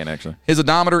 But Yeah, you anyway, can actually. his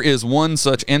odometer is one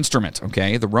such instrument,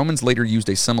 okay? The Romans later used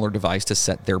a similar device to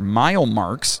set their mile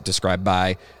marks, described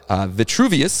by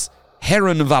Vitruvius,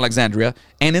 Heron of Alexandria,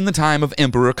 and in the time of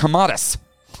Emperor Commodus.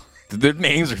 Their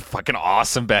names are fucking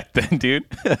awesome back then, dude.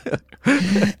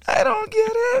 I don't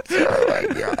get it. Oh,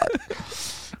 my God.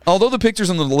 Although the pictures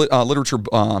in the literature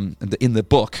in the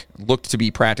book looked to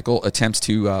be practical, attempts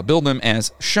to build them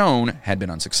as shown had been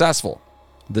unsuccessful.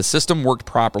 The system worked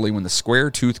properly when the square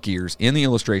tooth gears in the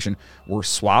illustration were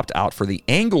swapped out for the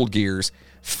angled gears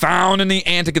found in the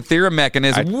Antikythera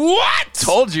mechanism. What?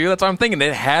 Told you. That's what I'm thinking.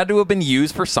 It had to have been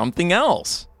used for something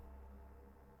else.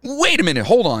 Wait a minute.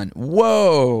 Hold on.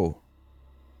 Whoa.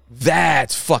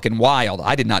 That's fucking wild.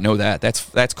 I did not know that.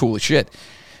 That's cool as shit.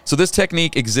 So this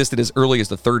technique existed as early as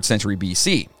the 3rd century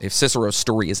BC, if Cicero's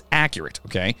story is accurate,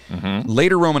 okay? Mm-hmm.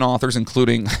 Later Roman authors,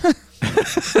 including...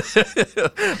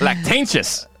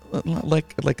 Lactantius.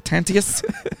 Like Tantius?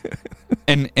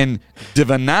 and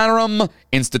Divinarum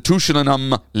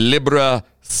Institutionum Libra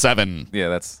 7. Yeah,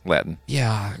 that's Latin.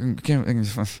 Yeah.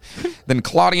 Then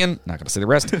Claudian, not going to say the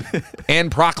rest,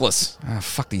 and Proclus.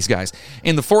 Fuck these guys.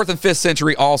 In the 4th and 5th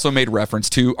century also made reference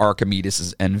to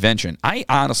Archimedes' invention. I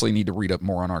honestly need to read up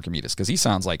more on Archimedes because he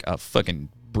sounds like a fucking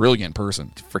brilliant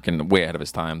person. Freaking way ahead of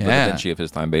his time. The Yeah. Da Vinci of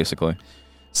his time, basically.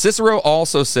 Cicero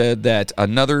also said that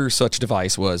another such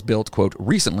device was built, quote,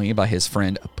 recently by his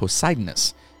friend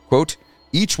Poseidonus. Quote,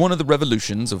 each one of the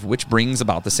revolutions of which brings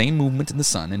about the same movement in the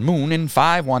sun and moon and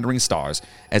 5 wandering stars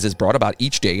as is brought about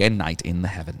each day and night in the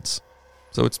heavens.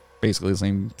 So it's basically the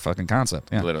same fucking concept.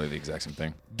 Yeah. Literally the exact same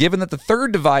thing. Given that the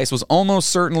third device was almost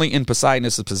certainly in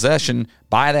Poseidonus' possession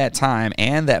by that time,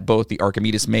 and that both the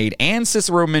Archimedes made and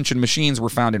Cicero mentioned machines were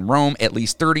found in Rome at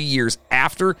least 30 years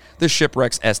after the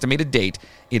shipwreck's estimated date,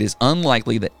 it is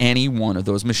unlikely that any one of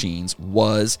those machines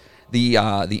was the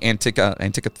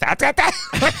Antikythera.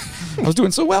 I was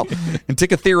doing so well.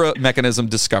 Antikythera mechanism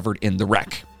discovered in the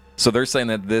wreck. So they're saying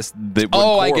that they wouldn't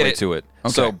I get correlate it. to it.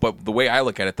 Okay. So, but the way I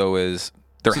look at it, though, is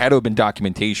there had to have been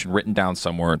documentation written down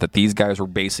somewhere that these guys were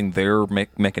basing their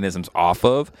mechanisms off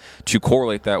of to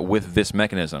correlate that with this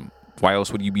mechanism. Why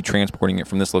else would you be transporting it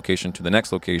from this location to the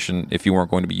next location if you weren't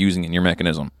going to be using it in your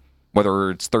mechanism?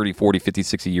 Whether it's 30, 40, 50,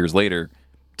 60 years later,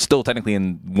 it's still technically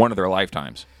in one of their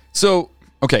lifetimes. So,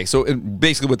 okay, so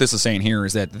basically what this is saying here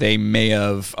is that they may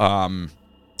have,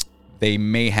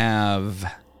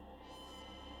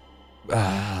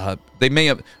 there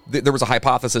was a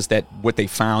hypothesis that what they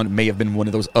found may have been one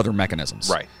of those other mechanisms.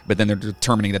 Right. But then they're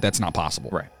determining that that's not possible.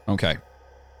 Right. Okay.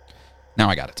 Now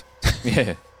I got it.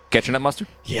 Yeah. Catching up, mustard?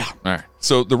 Yeah. All right.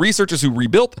 So the researchers who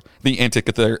rebuilt the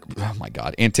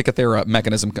Antikythera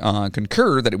mechanism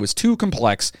concur that it was too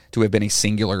complex to have been a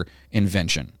singular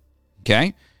invention.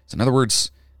 Okay? So in other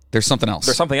words, there's something else.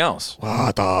 There's something else.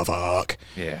 What the fuck?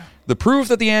 Yeah. The proof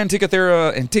that the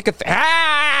Antikythera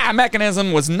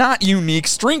mechanism was not unique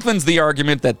strengthens the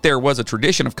argument that there was a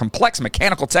tradition of complex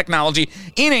mechanical technology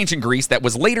in ancient Greece that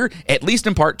was later, at least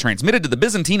in part, transmitted to the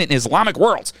Byzantine and Islamic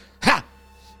worlds. Ha!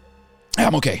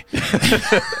 I'm okay.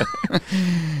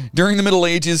 During the Middle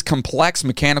Ages, complex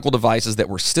mechanical devices that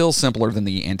were still simpler than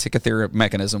the Antikythera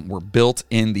mechanism were built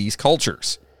in these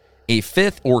cultures. A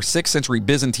 5th or 6th century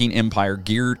Byzantine Empire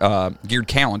geared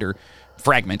calendar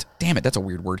fragment, damn it, that's a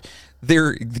weird word,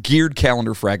 their geared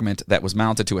calendar fragment that was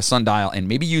mounted to a sundial and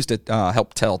maybe used to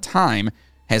help tell time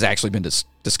has actually been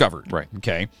discovered. Right.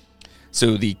 Okay.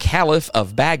 So the Caliph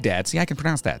of Baghdad, see, I can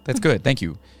pronounce that. That's good. Thank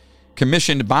you.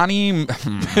 Commissioned Bani...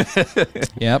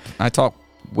 Yep, I talk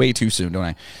way too soon, don't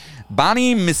I?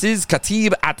 Bani Mrs.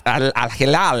 Khatib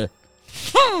al-Hilal,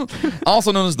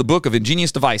 also known as the Book of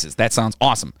Ingenious Devices. That sounds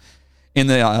awesome.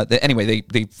 Anyway,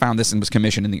 they found this and was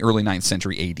commissioned in the early 9th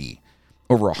century A.D.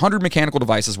 Over 100 mechanical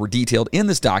devices were detailed in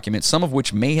this document, some of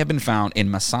which may have been found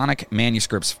in Masonic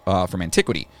manuscripts from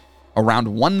antiquity. Around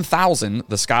 1,000,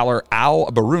 the scholar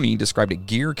Al-Baruni described a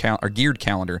geared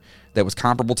calendar that was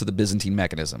comparable to the Byzantine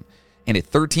mechanism. And a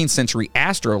 13th century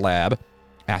astrolabe?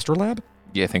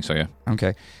 Yeah, I think so, yeah.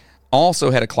 Okay. Also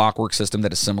had a clockwork system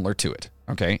that is similar to it.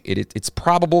 Okay. It's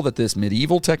probable that this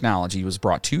medieval technology was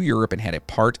brought to Europe and had a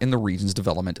part in the region's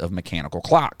development of mechanical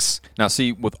clocks. Now,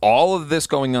 see, with all of this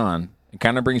going on, It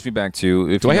kind of brings me back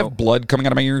to... Do I have blood coming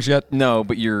out of my ears yet? No,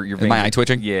 but your Is my eye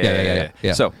twitching? Yeah.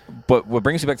 So, but what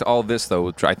brings me back to all of this, though,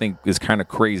 which I think is kind of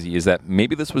crazy, is that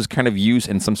maybe this was kind of used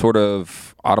in some sort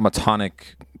of automatonic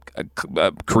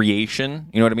creation.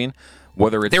 You know what I mean?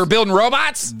 Whether it's... They were building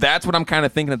robots? That's what I'm kind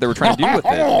of thinking that they were trying to do with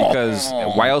it. Because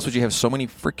why else would you have so many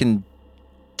freaking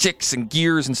ticks and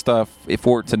gears and stuff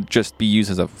for it to just be used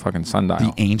as a fucking sundial?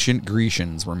 The ancient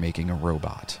Grecians were making a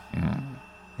robot.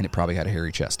 And it probably had a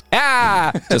hairy chest.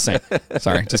 Ah! Just saying.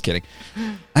 Sorry, just kidding.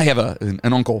 I have an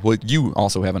uncle. Well, you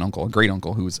also have an uncle, a great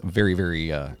uncle, who's very,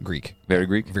 very Greek. Very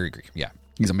Greek? Very Greek, yeah.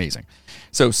 He's amazing.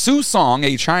 So Su Song,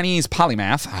 a Chinese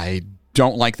polymath. I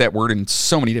don't like that word in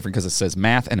so many different, because it says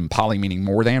math and poly meaning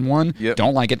more than one. Yep.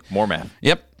 Don't like it. More math.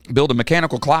 Yep. Built a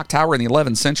mechanical clock tower in the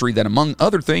 11th century that, among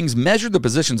other things, measured the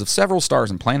positions of several stars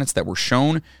and planets that were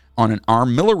shown on an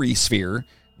armillary sphere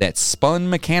that spun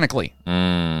mechanically.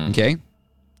 Okay?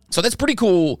 So that's pretty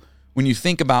cool when you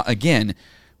think about, again,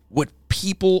 what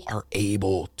people are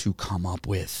able to come up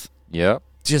with. Yep.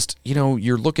 Just,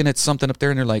 you're looking at something up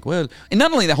there and they're like, well, and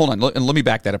not only that, hold on, let me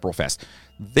back that up real fast.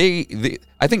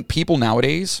 I think people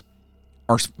nowadays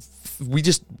we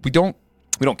don't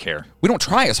care. We don't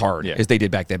try as hard as they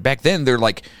did back then. Back then, they're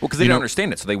like... Well, because they didn't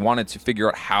understand it, so they wanted to figure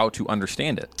out how to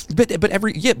understand it. But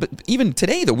even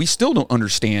today, though, we still don't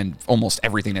understand almost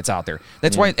everything that's out there.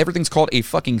 That's why everything's called a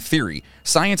fucking theory.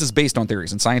 Science is based on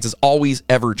theories, and science is always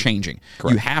ever changing.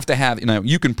 Correct. You have to have...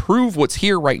 you can prove what's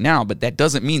here right now, but that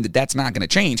doesn't mean that that's not going to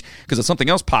change, because if something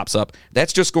else pops up,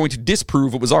 that's just going to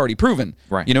disprove what was already proven.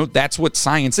 Right. That's what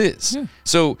science is. Yeah.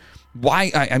 So... Why,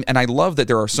 and I love that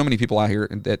there are so many people out here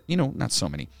that, not so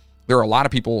many. There are a lot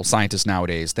of people, scientists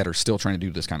nowadays, that are still trying to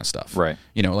do this kind of stuff. Right.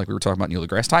 Like we were talking about Neil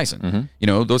deGrasse Tyson.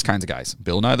 Those kinds of guys.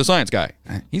 Bill Nye the Science Guy.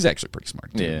 He's actually pretty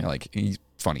smart, too. Yeah. He's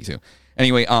funny, too.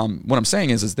 Anyway, what I'm saying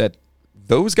is that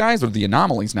those guys are the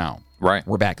anomalies now. Right.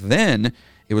 Where back then,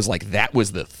 it was like that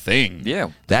was the thing.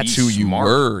 Yeah. That's who you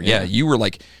were. Yeah. You were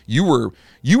like, you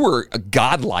were a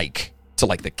godlike to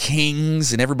like the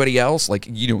kings and everybody else. Like,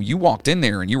 you walked in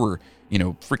there and you were,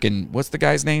 freaking, what's the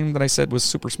guy's name that I said was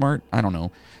super smart? I don't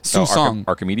know. Su Song.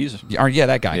 Archimedes? Yeah,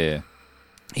 that guy. Yeah.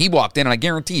 He walked in and I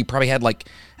guarantee he probably had like,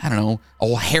 I don't know, a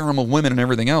whole harem of women and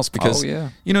everything else because, you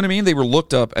know what I mean? They were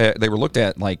looked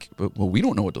at like, well, we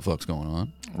don't know what the fuck's going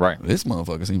on. Right. This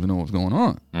motherfucker doesn't even know what's going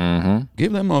on. Mm-hmm.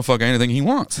 Give that motherfucker anything he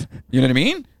wants. You know what I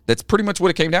mean? That's pretty much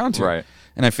what it came down to. Right.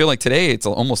 And I feel like today it's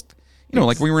almost...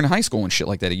 like we were in high school and shit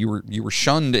like that. You were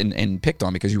shunned and picked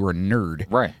on because you were a nerd.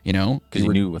 Right. Because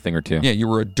you knew a thing or two. Yeah, you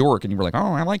were a dork and you were like,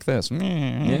 oh, I like this.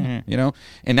 Yeah.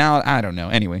 And now, I don't know.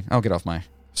 Anyway, I'll get off my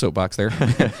soapbox there.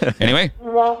 Anyway,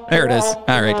 there it is.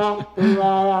 All right.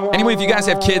 Anyway, if you guys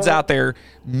have kids out there,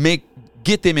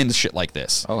 get them into shit like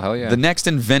this. Oh, hell yeah. The next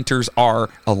inventors are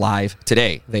alive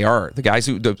today. They are. The guys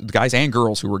and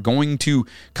girls who are going to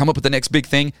come up with the next big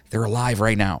thing, they're alive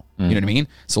right now. You know what I mean?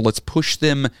 So let's push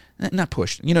them. Not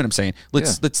push. You know what I'm saying?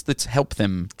 Let's help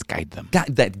them. Let's guide them.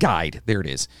 Guide. There it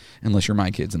is. Unless you're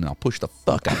my kids, and then I'll push the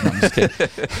fuck out of them. I'm just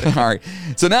kidding. All right.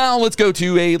 So now let's go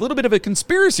to a little bit of a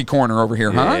conspiracy corner over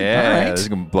here, huh? Yeah. All right. This is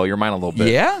going to blow your mind a little bit.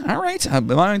 Yeah. All right.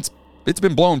 It's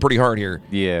been blowing pretty hard here.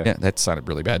 Yeah. That sounded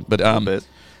really bad. But bit.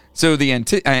 So the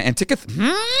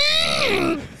Antikythera.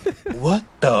 What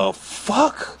the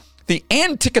fuck? The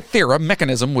Antikythera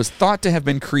mechanism was thought to have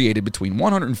been created between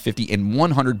 150 and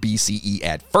 100 BCE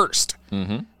at first.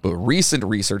 Mm-hmm. But recent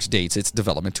research dates its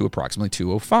development to approximately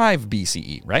 205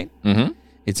 BCE, right? Mm-hmm.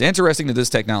 It's interesting that this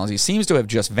technology seems to have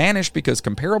just vanished because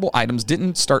comparable items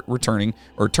didn't start turning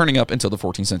up until the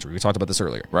 14th century. We talked about this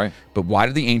earlier. Right. But why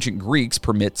did the ancient Greeks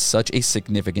permit such a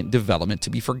significant development to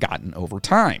be forgotten over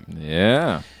time?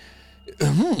 Yeah.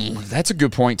 That's a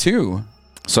good point, too.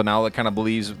 So now it kind of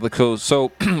believes... So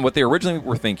what they originally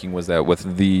were thinking was that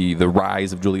with the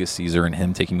rise of Julius Caesar and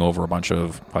him taking over a bunch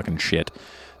of fucking shit,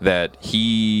 that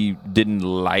he didn't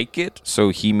like it, so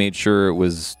he made sure it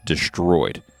was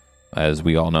destroyed. As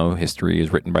we all know, history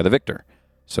is written by the victor.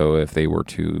 So if they were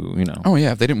to, Oh,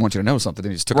 yeah, if they didn't want you to know something,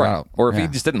 they just took it out. Or if he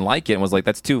just didn't like it and was like,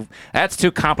 that's too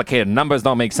complicated. Numbers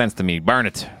don't make sense to me. Burn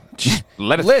it. Just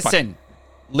let it...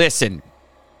 Listen.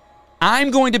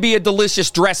 I'm going to be a delicious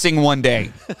dressing one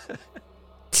day.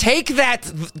 Take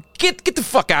that. Get the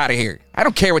fuck out of here. I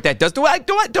don't care what that does. Do I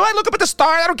look up at the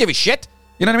stars? I don't give a shit.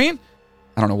 You know what I mean?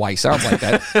 I don't know why he sounds like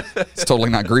that. It's totally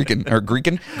not Grecian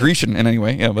in any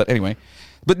way. Yeah, but anyway.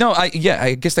 But no,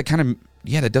 I guess that kind of,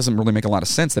 that doesn't really make a lot of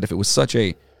sense that if it was such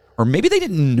a, or maybe they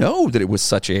didn't know that it was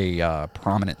such a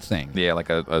prominent thing. Yeah, like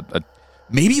a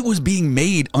maybe it was being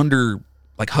made under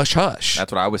like hush hush.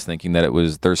 That's what I was thinking,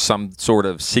 that there's some sort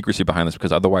of secrecy behind this,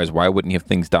 because otherwise why wouldn't you have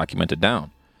things documented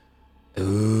down?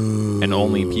 Ooh. And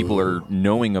only people are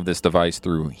knowing of this device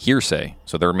through hearsay.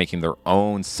 So they're making their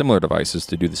own similar devices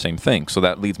to do the same thing. So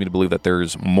that leads me to believe that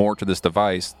there's more to this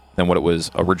device than what it was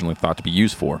originally thought to be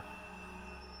used for.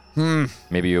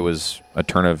 Maybe it was a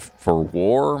turn for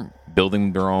war,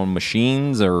 building their own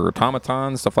machines or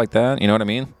automatons, stuff like that. You know what I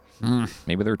mean?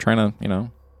 Maybe they're trying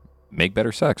to, make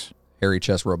better sex. Hairy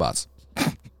chest robots.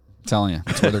 Telling you,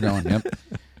 that's where they're going. Yep.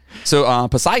 So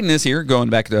Poseidon is here, going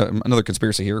back to another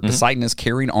conspiracy here. Poseidon is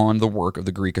carrying on the work of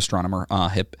the Greek astronomer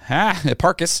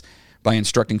Hipparchus by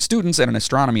instructing students at an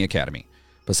astronomy academy.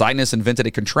 Poseidonus invented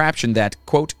a contraption that,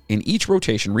 quote, in each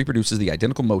rotation reproduces the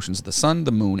identical motions of the sun,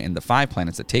 the moon, and the 5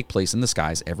 planets that take place in the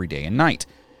skies every day and night.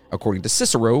 According to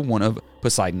Cicero, one of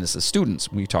Poseidonus'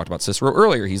 students. We talked about Cicero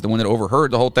earlier. He's the one that overheard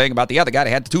the whole thing about the other guy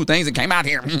that had the 2 things and came out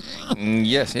here.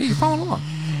 Yes, hey, you're following along.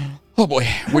 Oh boy,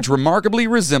 which remarkably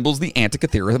resembles the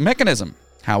Antikythera mechanism.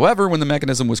 However, when the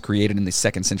mechanism was created in the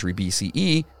 2nd century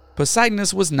BCE,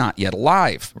 Poseidonus was not yet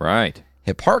alive. Right.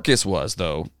 Hipparchus was,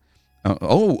 though.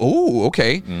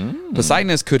 Okay.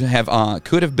 Poseidonus could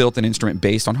have built an instrument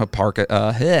based on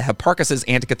Hipparchus's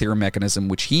Antikythera mechanism,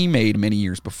 which he made many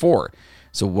years before.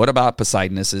 So what about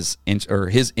Poseidonus's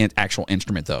his actual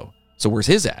instrument, though? So where's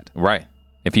his at? Right.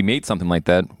 If he made something like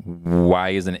that, why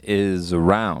isn't it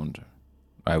around?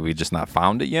 Have we just not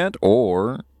found it yet?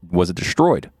 Or was it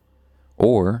destroyed?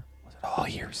 Or was it all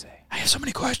hearsay? I have so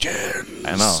many questions.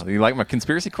 I know. You like my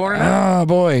conspiracy corner now? Oh,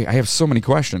 boy. I have so many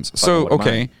questions. So,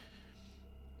 okay.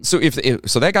 So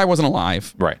so that guy wasn't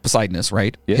alive. Right. Poseidonus,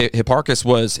 right? Yeah. Hipparchus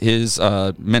was his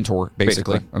mentor,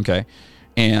 basically. Okay.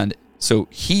 And so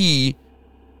he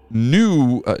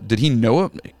knew, did he know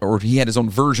it? Or he had his own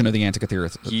version of the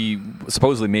Antikythera? He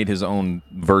supposedly made his own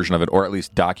version of it, or at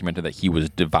least documented that he was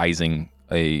devising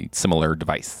a similar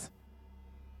device.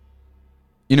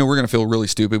 We're going to feel really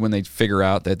stupid when they figure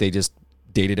out that they just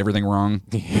dated everything wrong.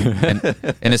 and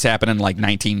this happened in like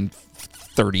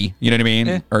 1930. You know what I mean?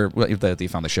 Yeah. Or if they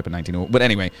found the ship in 1900. But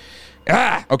anyway.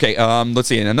 Okay. Let's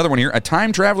see. Another one here. A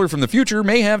time traveler from the future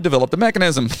may have developed a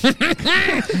mechanism.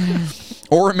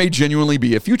 Or it may genuinely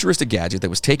be a futuristic gadget that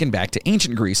was taken back to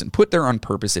ancient Greece and put there on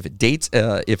purpose if it dates to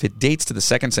the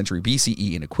 2nd century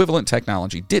BCE and equivalent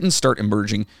technology didn't start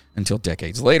emerging until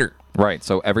decades later. Right.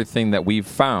 So everything that we've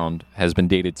found has been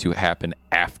dated to happen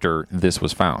after this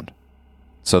was found.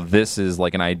 So this is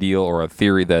like an ideal or a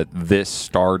theory that this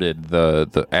started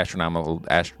the astronomical...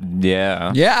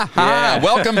 Yeah. Hi,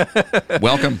 welcome.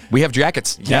 Welcome. We have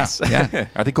jackets. Yes. Yeah.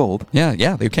 Are they gold?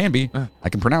 Yeah, they can be. I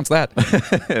can pronounce that.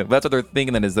 That's what they're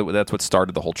thinking, then, is that's what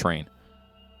started the whole train.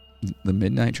 The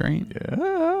midnight train?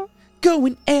 Yeah.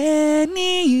 Going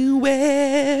anywhere.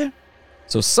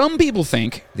 So some people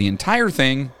think the entire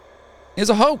thing is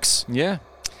a hoax. Yeah.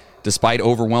 Despite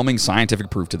overwhelming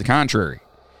scientific proof to the contrary.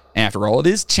 After all, it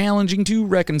is challenging to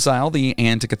reconcile the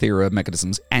Antikythera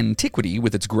mechanism's antiquity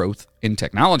with its growth in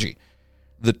technology.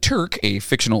 The Turk, a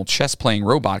fictional chess-playing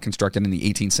robot constructed in the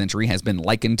 18th century, has been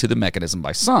likened to the mechanism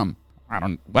by some.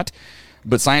 But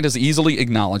scientists easily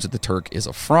acknowledge that the Turk is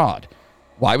a fraud.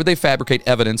 Why would they fabricate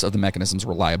evidence of the mechanism's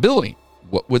reliability?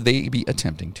 What would they be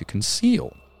attempting to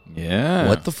conceal? Yeah.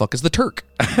 What the fuck is the Turk?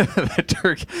 The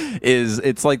Turk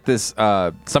it's like this,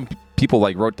 some people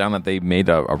like wrote down that they made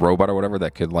a robot or whatever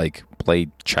that could like play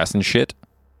chess and shit,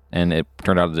 and it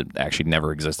turned out that it actually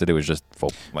never existed. It was just from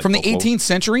the 18th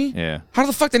century. Yeah. How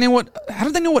did they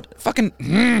know what fucking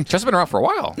chess has been around for a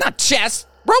while? Not chess,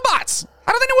 robots.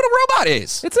 How do they know what a robot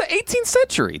is? It's the 18th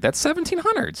century. That's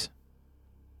 1700s.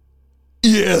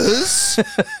 Yes.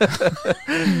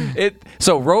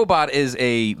 So robot is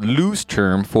a loose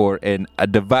term for a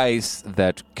device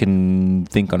that can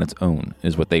think on its own,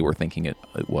 is what they were thinking it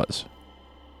was.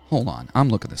 Hold on, I'm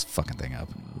looking this fucking thing up.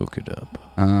 Look it up.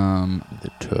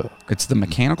 The Turk. It's the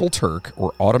Mechanical Turk,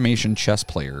 or automation chess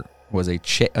player, was a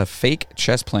fake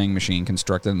chess playing machine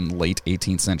constructed in the late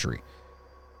 18th century.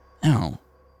 Oh,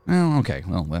 okay.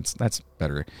 Well, that's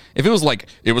better. If it was like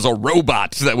it was a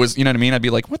robot that was, you know what I mean, I'd be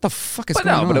like, what the fuck is going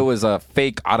on? But it was a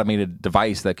fake automated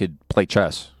device that could play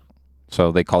chess.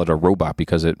 So they call it a robot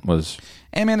because it was.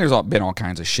 And man, there's been all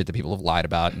kinds of shit that people have lied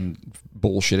about and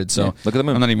bullshitted. So look at the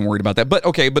moon. I'm not even worried about that. But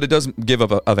okay, but it does give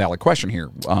up a valid question here.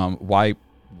 Why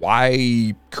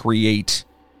create?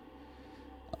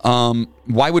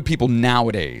 Why would people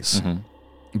nowadays?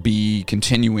 Mm-hmm. Be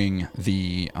continuing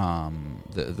the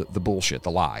bullshit,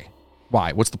 the lie?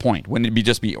 Why? What's the point? Wouldn't it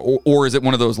just be, or is it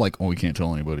one of those like, oh, we can't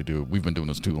tell anybody, dude. We've been doing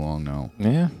this too long now.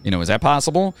 Yeah. Is that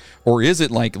possible? Or is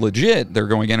it like legit? They're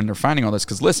going in and they're finding all this.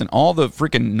 Because listen, all the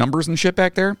freaking numbers and shit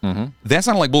back there, that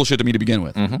sounded like bullshit to me to begin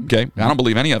with. Okay? I don't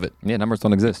believe any of it. Yeah, numbers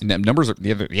don't exist. Numbers are,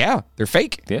 they're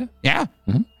fake. Yeah. Yeah.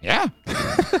 Yeah.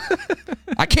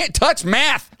 I can't touch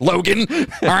math, Logan.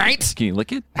 All right? Can you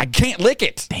lick it? I can't lick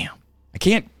it. Damn. I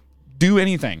can't do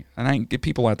anything. And I get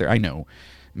people out there, I know.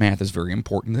 Math is very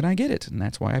important, and I get it. And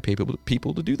that's why I pay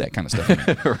people to do that kind of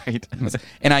stuff. Right.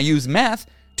 And I use math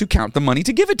to count the money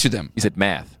to give it to them. You said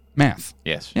math. Math.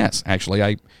 Yes. Yes. Actually,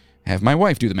 I have my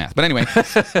wife do the math. But anyway.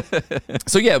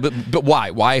 So, yeah, but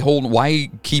why? Why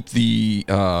keep the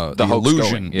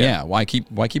illusion? Going, yeah. Why keep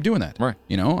doing that? Right.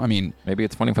 I mean. Maybe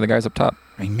it's funny for the guys up top.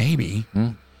 I mean, maybe.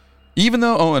 Even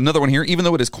though, another one here, even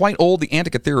though it is quite old, the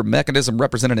Antikythera mechanism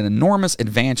represented an enormous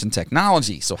advance in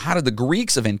technology. So how did the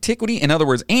Greeks of antiquity, in other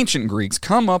words, ancient Greeks,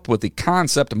 come up with the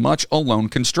concept much alone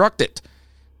construct it?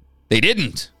 They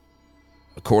didn't.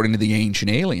 According to the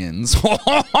ancient aliens.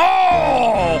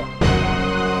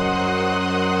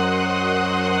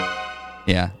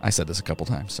 Yeah, I said this a couple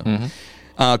times. So.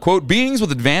 Quote, beings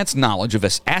with advanced knowledge of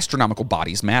astronomical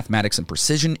bodies, mathematics, and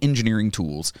precision engineering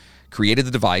tools created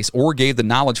the device or gave the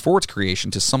knowledge for its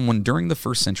creation to someone during the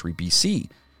 1st century BC.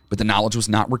 But the knowledge was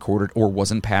not recorded or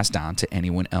wasn't passed on to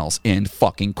anyone else. End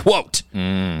fucking quote.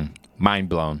 Mind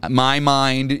blown. My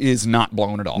mind is not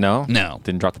blown at all. No? No.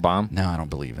 Didn't drop the bomb? No, I don't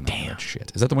believe in that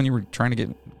shit. Is that the one you were trying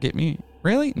to get me?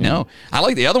 Really? No. I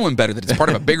like the other one better, that it's part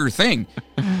of a bigger thing.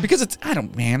 Because I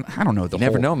don't know. You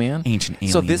never know, man. Ancient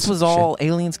aliens. So this was all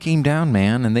aliens came down,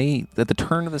 man, and they, at the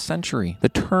turn of the century.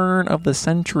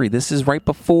 This is right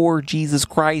before Jesus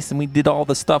Christ, and we did all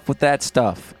the stuff with that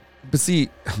stuff. But see,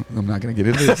 I'm not going to get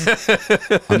into this.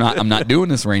 I'm not doing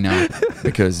this right now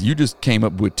because you just came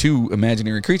up with two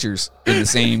imaginary creatures in the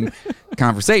same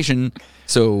conversation.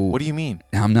 So What do you mean?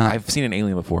 I'm not. I've seen an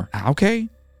alien before. Okay.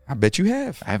 I bet you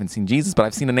have. I haven't seen Jesus, but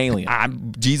I've seen an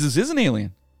alien. Jesus is an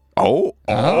alien. Oh.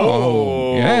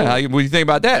 Yeah. What do you think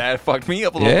about that? That fucked me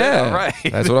up a little bit. All right.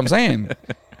 That's what I'm saying.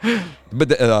 But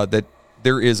that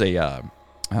there is a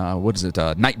what is it?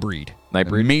 Nightbreed.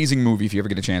 Nightbreed. Amazing movie. If you ever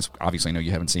get a chance, obviously I know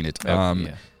you haven't seen it.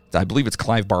 Yeah. I believe it's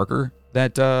Clive Barker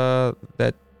that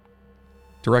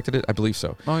directed it. I believe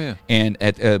so. Oh yeah. And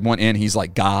at one end, he's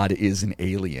like, God is an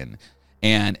alien,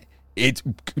 and it's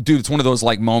one of those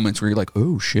like moments where you're like,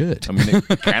 oh shit. I mean,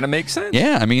 it kind of makes sense.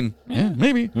 Yeah, I mean,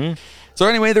 maybe. So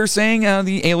anyway, they're saying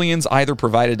the aliens either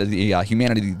provided the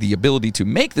humanity the ability to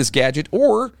make this gadget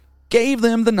or gave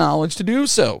them the knowledge to do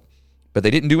so. But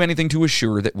they didn't do anything to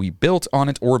assure that we built on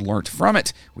it or learnt from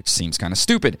it, which seems kind of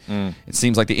stupid. It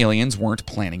seems like the aliens weren't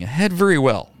planning ahead very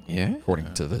well. Yeah.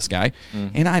 According to this guy.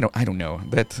 And I don't know.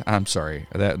 I'm sorry.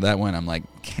 That one I'm like,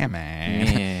 come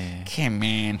on. Come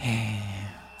on.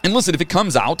 And listen, if it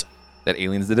comes out that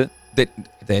aliens did it,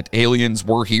 that aliens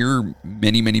were here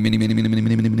many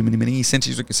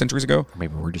centuries ago, or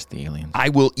maybe we're just the aliens. I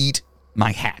will eat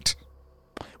my hat.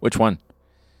 Which one?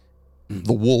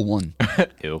 The wool one.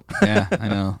 Ew. Yeah, I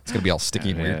know. It's going to be all sticky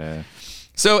and weird. Yeah.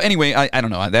 So anyway, I don't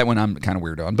know. That one I'm kind of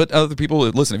weird on. But other people,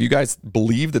 listen, if you guys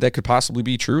believe that could possibly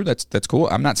be true, that's cool.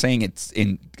 I'm not saying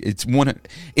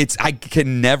I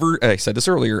can never, I said this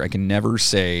earlier, I can never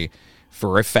say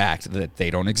for a fact that they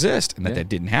don't exist and that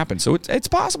didn't happen. So it's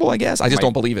possible, I guess. I just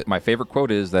don't believe it. My favorite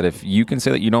quote is that if you can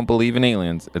say that you don't believe in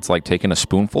aliens, it's like taking a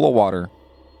spoonful of water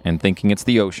and thinking it's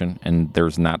the ocean and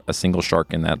there's not a single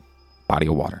shark in that body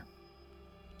of water.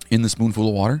 In the spoonful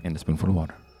of water? In the spoonful of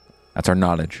water. That's our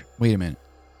knowledge. Wait a minute.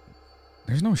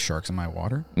 There's no sharks in my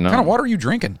water. No. What kind of water are you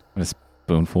drinking? A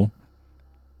spoonful.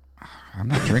 I'm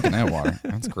not drinking that water.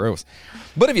 That's gross.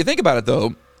 But if you think about it,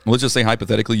 though, let's just say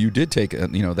hypothetically you did take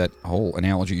that whole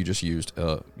analogy you just used,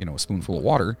 a spoonful of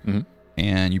water,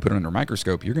 and you put it under a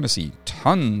microscope, you're going to see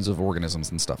tons of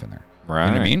organisms and stuff in there. Right.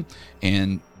 You know what I mean?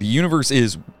 And the universe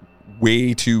is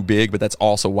way too big, but that's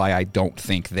also why I don't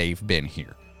think they've been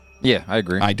here. Yeah, I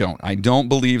agree. I don't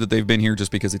believe that they've been here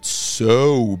just because it's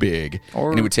so big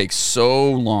and it would take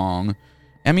so long.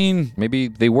 I mean, maybe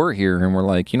they were here and we're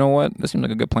like, you know what? This seems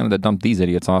like a good planet to dump these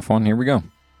idiots off on. Here we go.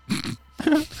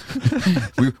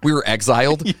 we were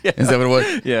exiled. Yeah. Is that what it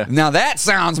was? Yeah. Now that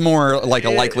sounds more like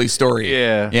a likely story.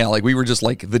 Yeah. Yeah, like we were just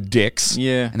like the dicks.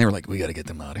 Yeah. And they were like, we got to get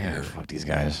them out of here. Fuck these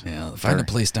guys. Yeah. Find a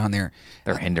place down there.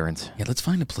 They're hindrance. Yeah. Let's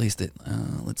find a place that.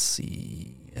 Let's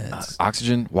see.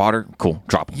 Oxygen, water, cool.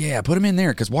 Drop them. Yeah. Put them in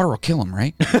there because water will kill them,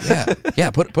 right? Yeah.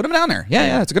 Yeah. Put them down there.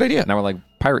 Yeah. That's a good idea. Now we're like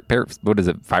what is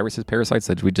it? Viruses, parasites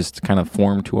that we just kind of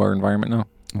form to our environment now.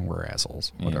 We're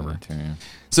assholes. Whatever. Yeah.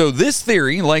 So this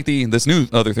theory, this new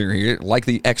other theory here, like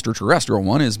the extraterrestrial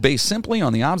one, is based simply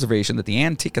on the observation that the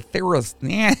Antikythera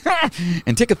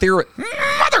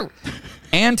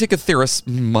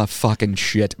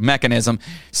mechanism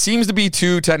seems to be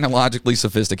too technologically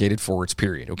sophisticated for its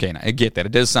period. Okay, now I get that.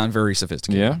 It does sound very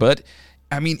sophisticated. Yeah. But,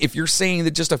 I mean, if you're saying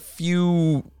that just a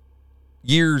few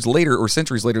years later or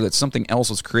centuries later that something else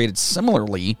was created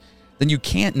similarly, then you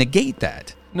can't negate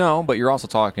that. No, but you're also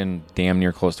talking damn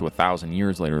near close to 1,000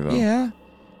 years later, though. Yeah.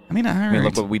 I mean,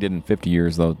 look what we did in 50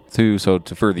 years, though, too. So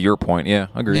to further your point, yeah,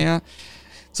 agree. Yeah.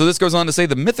 So this goes on to say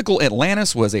the mythical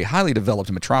Atlantis was a highly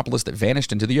developed metropolis that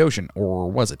vanished into the ocean,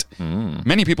 or was it?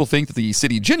 Many people think that the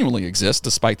city genuinely exists,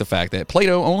 despite the fact that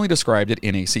Plato only described it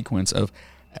in a sequence of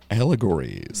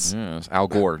allegories. Yes, Al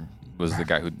Gore was the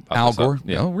guy who... Al Gore?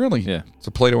 Yeah. Oh, really? Yeah.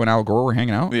 So Plato and Al Gore were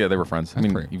hanging out? Yeah, they were friends. Have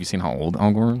you seen how old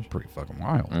Al Gore is? Pretty fucking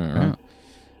wild. Yeah.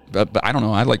 But I don't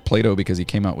know. I like Plato because he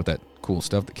came out with that cool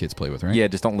stuff that kids play with, right? Yeah,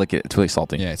 just don't lick it. It's really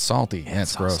salty. Yeah, it's salty. Yeah,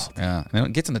 it's gross. Salty. Yeah. And then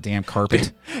it gets in the damn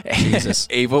carpet. Jesus.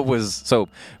 Ava was... So,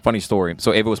 funny story.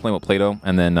 So, Ava was playing with Play-Doh,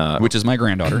 and then... which is my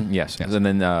granddaughter. Yes. And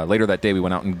then later that day, we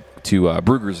went out to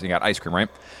Brugger's and got ice cream, right?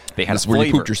 They had This a is where flavor.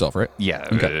 you pooped yourself, right? Yeah.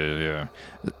 Okay. Yeah.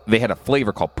 They had a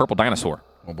flavor called Purple Dinosaur.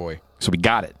 Oh, boy. So, we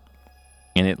got it.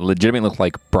 And it legitimately looked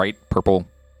like bright purple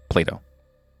Play-Doh.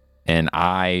 And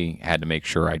I had to make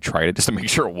sure I tried it just to make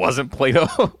sure it wasn't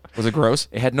Play-Doh. Was it gross?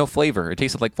 It had no flavor. It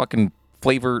tasted like fucking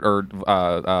flavored or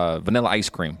vanilla ice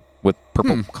cream with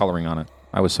purple coloring on it.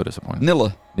 I was so disappointed.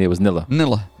 Nilla. It was Nilla.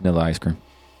 Nilla. Nilla ice cream.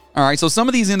 All right, so some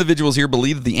of these individuals here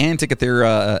believe that the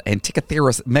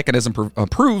Antikythera mechanism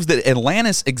proves that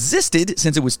Atlantis existed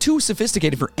since it was too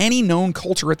sophisticated for any known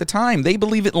culture at the time. They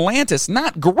believe Atlantis,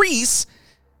 not Greece,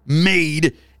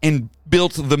 made and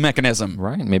built the mechanism.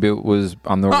 Right. Maybe it was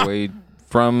on their way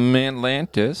from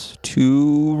Atlantis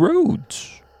to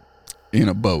Rhodes. In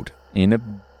a boat. In a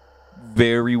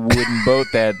very wooden boat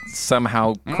that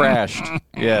somehow crashed.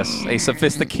 Yes. A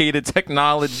sophisticated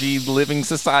technology living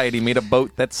society made a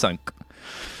boat that sunk.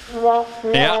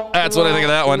 Yeah, that's what I think of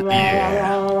that one.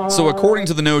 Yeah. So according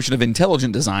to the notion of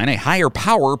intelligent design, a higher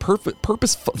power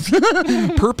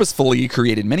purposefully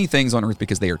created many things on Earth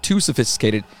because they are too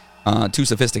sophisticated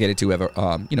to have,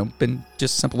 been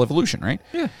just simple evolution, right?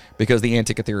 Yeah. Because the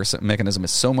Antikythera mechanism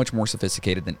is so much more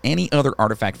sophisticated than any other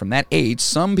artifact from that age,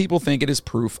 some people think it is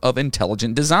proof of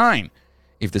intelligent design.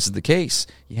 If this is the case,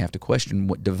 you have to question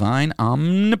what divine,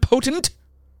 omnipotent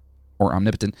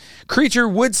creature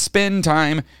would spend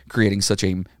time creating such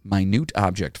a minute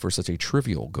object for such a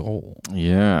trivial goal.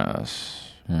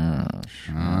 Yes. I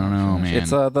don't know, man.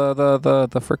 It's the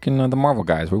freaking the Marvel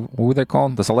guys. What were they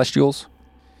called? The Celestials?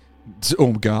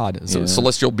 Oh, God. So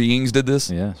celestial beings did this?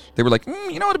 Yes. They were like,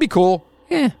 you know what would be cool?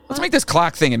 Yeah. Let's make this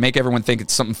clock thing and make everyone think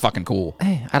it's something fucking cool.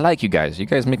 Hey, I like you guys. You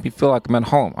guys make me feel like I'm at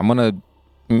home. I'm going to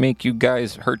make you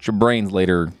guys hurt your brains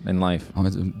later in life.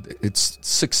 It's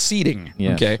succeeding.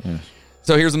 Yes, okay. Yes.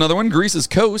 So here's another one. Greece's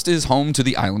coast is home to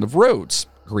the island of Rhodes.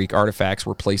 Greek artifacts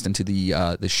were placed into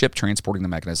the ship transporting the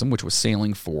mechanism, which was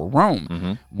sailing for Rome.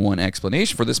 Mm-hmm. One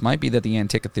explanation for this might be that the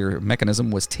Antikythera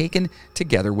mechanism was taken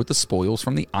together with the spoils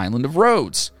from the island of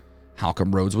Rhodes. How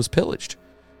come Rhodes was pillaged?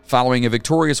 Following a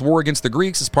victorious war against the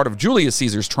Greeks as part of Julius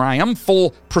Caesar's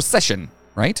triumphal procession,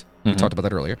 right? Mm-hmm. We talked about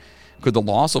that earlier. Could the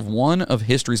loss of one of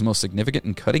history's most significant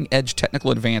and cutting-edge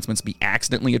technical advancements be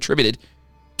accidentally attributed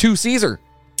to Caesar?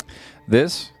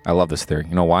 I love this theory.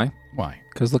 You know why? Why?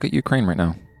 Because look at Ukraine right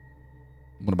now.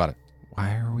 What about it?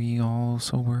 Why are we all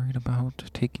so worried about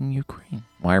taking Ukraine?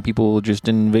 Why are people just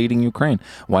invading Ukraine?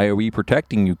 Why are we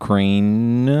protecting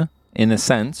Ukraine in a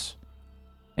sense?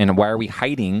 And why are we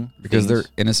hiding? Because they're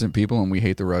innocent people and we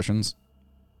hate the Russians.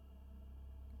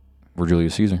 We're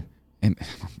Julius Caesar. And,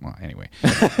 well, anyway.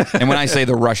 And when I say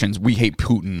the Russians, we hate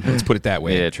Putin. Let's put it that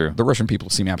way. Yeah, true. The Russian people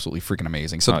seem absolutely freaking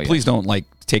amazing. So please don't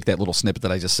take that little snippet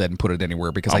that I just said and put it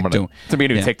anywhere because I don't. It's a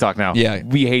meeting of TikTok now. Yeah.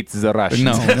 We hate the Russians.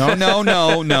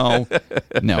 No.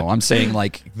 No, I'm saying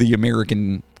like the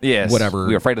American whatever.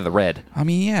 We're afraid of the red. I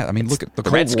mean, yeah. I mean, look at the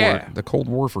Cold War. Scare. The Cold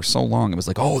War for so long, it was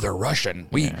like, oh, they're Russian.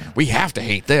 We have to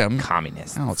hate them.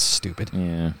 Communists. Oh, it's stupid.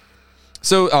 Yeah.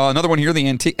 So another one here, the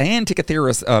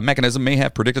Antikythera mechanism may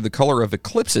have predicted the color of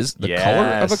eclipses. Color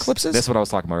of eclipses? That's what I was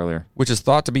talking about earlier. Which is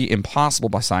thought to be impossible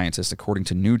by scientists according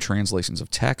to new translations of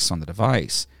texts on the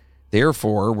device.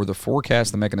 Therefore, were the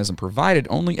forecast the mechanism provided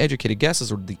only educated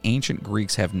guesses, or did the ancient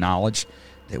Greeks have knowledge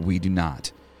that we do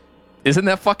not? Isn't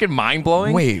that fucking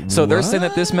mind-blowing? Wait, So they're what? saying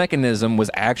that this mechanism was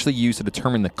actually used to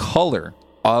determine the color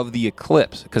of the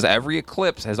eclipse, because every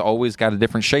eclipse has always got a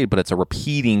different shade, but it's a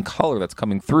repeating color that's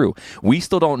coming through. We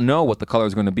still don't know what the color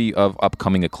is going to be of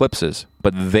upcoming eclipses,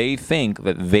 but they think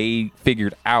that they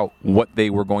figured out what they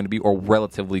were going to be, or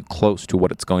relatively close to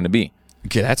what it's going to be.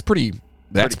 Okay, that's pretty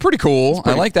cool.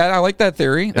 I like that. I like that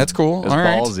theory. That's cool. It's All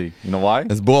right. ballsy. You know why?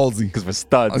 It's ballsy. Because we're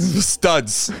studs.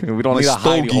 Studs. We don't need a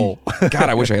hidey hole. God,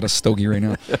 I wish I had a stogie right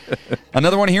now.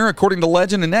 Another one here. According to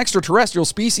legend, an extraterrestrial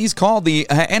species called the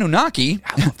Anunnaki.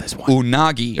 I love this one.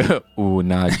 Unagi.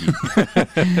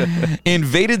 Unagi.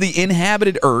 Invaded the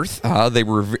inhabited Earth. They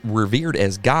were revered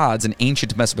as gods in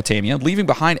ancient Mesopotamia, leaving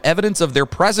behind evidence of their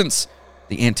presence.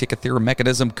 The Antikythera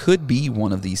mechanism could be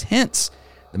one of these hints.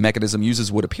 The mechanism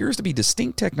uses what appears to be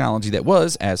distinct technology that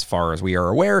was, as far as we are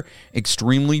aware,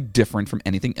 extremely different from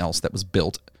anything else that was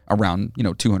built around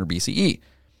 200 BCE.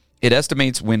 It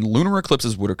estimates when lunar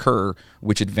eclipses would occur,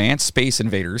 which advanced space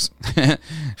invaders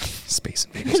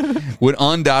would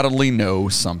undoubtedly know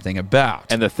something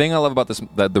about. And the thing I love about this,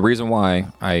 the reason why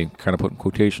I kind of put in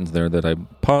quotations there that I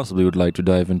possibly would like to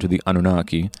dive into the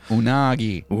Anunnaki.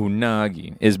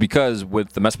 Unagi. Is because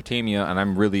with the Mesopotamia, and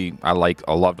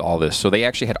I loved all this. So they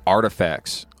actually had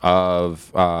artifacts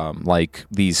of like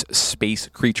these space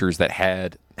creatures that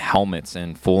had helmets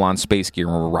and full-on space gear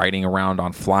and were riding around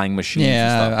on flying machines and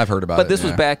stuff. I've heard about it. But this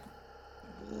was back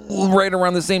right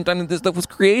around the same time that this stuff was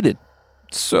created.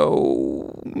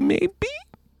 So maybe?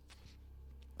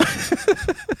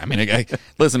 I mean,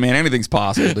 listen, man, anything's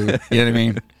possible, dude. You know what I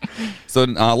mean? So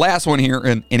last one here,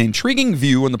 an intriguing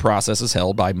view on the process is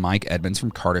held by Mike Edmonds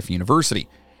from Cardiff University.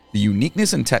 The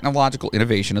uniqueness and technological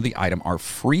innovation of the item are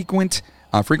frequently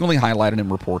highlighted in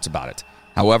reports about it.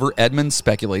 However, Edmonds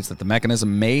speculates that the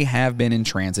mechanism may have been in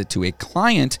transit to a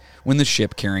client when the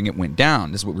ship carrying it went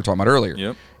down. This is what we were talking about earlier.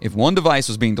 Yep. If one device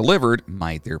was being delivered,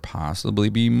 might there possibly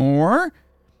be more?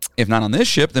 If not on this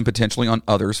ship, then potentially on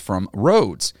others from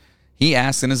Rhodes. He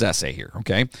asks in his essay here,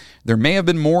 okay? There may have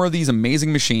been more of these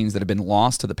amazing machines that have been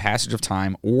lost to the passage of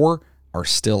time or are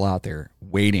still out there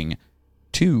waiting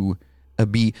to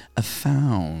be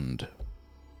found.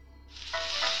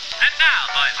 And now,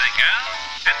 boys and girls,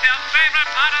 it's your favorite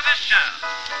part of the show,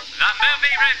 the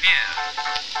movie review.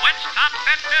 Which top 10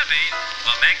 movies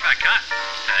will make the cut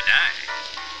today?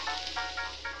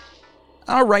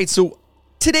 All right, so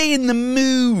today in the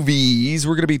movies,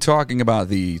 we're going to be talking about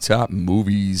the top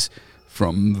movies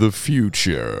from the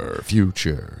future.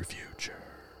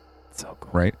 So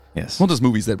cool. Right? Yes. Well, those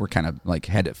movies that were kind of like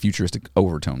had futuristic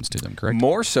overtones to them, correct?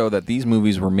 More so that these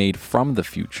movies were made from the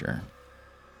future.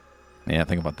 Yeah,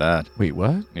 think about that. Wait,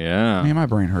 what? Yeah. Man, my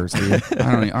brain hurts, dude.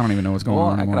 I don't even know what's going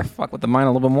on I anymore. gotta fuck with the mind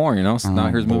a little bit more, you know? So now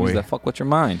here's movies boy. that fuck with your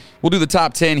mind. We'll do the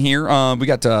top 10 here. We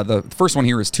got the first one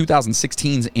here is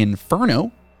 2016's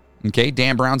Inferno. Okay,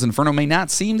 Dan Brown's Inferno may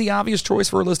not seem the obvious choice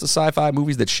for a list of sci-fi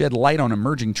movies that shed light on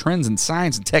emerging trends in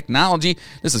science and technology.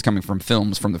 This is coming from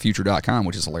filmsfromthefuture.com,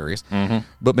 which is hilarious. Mm-hmm.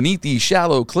 But beneath the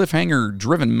shallow,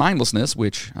 cliffhanger-driven mindlessness,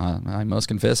 which I must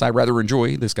confess I rather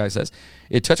enjoy, this guy says,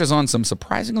 it touches on some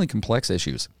surprisingly complex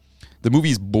issues. The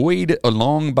movie's buoyed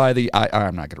along by the...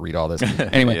 I'm not going to read all this.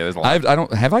 Anyway, Yeah, there's a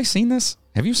lot. have I seen this?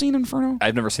 Have you seen Inferno?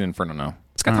 I've never seen Inferno, no.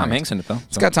 It's got All Tom right. Hanks in it, though.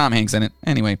 It's got Tom Hanks in it.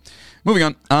 Anyway,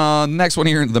 moving on. Next one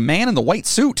here, The Man in the White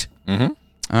Suit. Mm-hmm.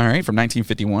 All right, from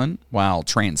 1951. While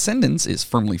Transcendence is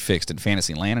firmly fixed in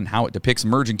Fantasyland and how it depicts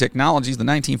emerging technologies, the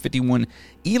 1951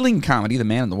 Ealing comedy, The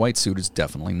Man in the White Suit, is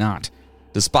definitely not.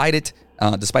 Despite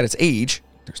its age,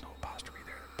 there's no apostrophe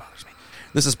there. That bothers me.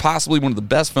 This is possibly one of the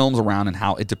best films around in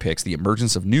how it depicts the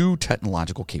emergence of new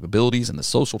technological capabilities and the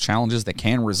social challenges that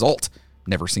can result.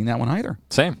 Never seen that one either.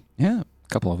 Same. Yeah.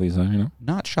 A couple of these, you know.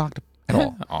 Not shocked at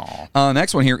all. Aw.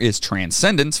 Next one here is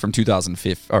Transcendence from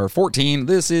 2014.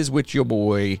 This is with your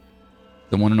boy,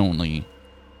 the one and only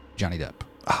Johnny Depp.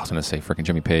 Oh, I was going to say freaking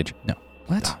Jimmy Page. No.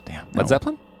 What? Oh, damn. No. Led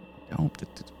Zeppelin? No.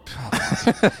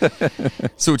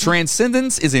 So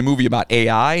Transcendence is a movie about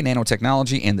AI,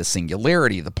 nanotechnology, and the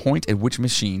singularity, the point at which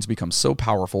machines become so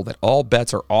powerful that all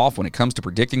bets are off when it comes to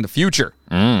predicting the future.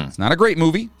 It's not a great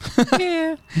movie,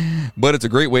 but it's a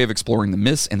great way of exploring the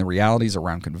myths and the realities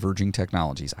around converging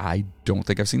technologies. I don't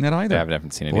think I've seen that either. Yeah, I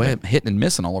haven't seen it Boy, either. I'm hitting and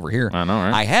missing all over here. I know,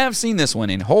 right? I have seen this one,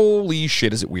 and holy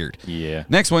shit, is it weird. Yeah.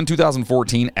 Next one,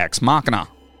 2014, Ex Machina.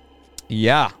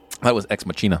 Yeah. That was Ex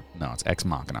Machina. No, it's Ex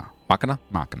Machina. Machina?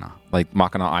 Machina. Like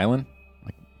Machina Island?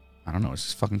 I don't know. It's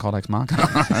just fucking called Ex Machina.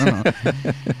 I don't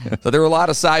know. So there are a lot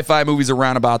of sci-fi movies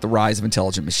around about the rise of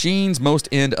intelligent machines. Most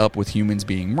end up with humans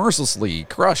being mercilessly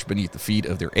crushed beneath the feet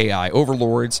of their AI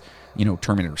overlords.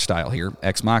 Terminator style here.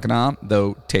 Ex Machina,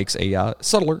 though, takes a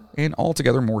subtler and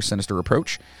altogether more sinister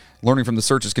approach. Learning from the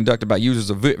searches conducted by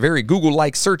users of a very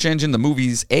Google-like search engine, the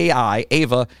movie's AI,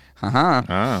 Ava,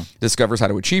 discovers how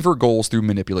to achieve her goals through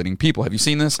manipulating people. Have you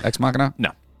seen this, Ex Machina?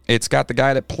 No. It's got the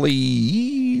guy that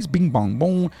plays Bing Bong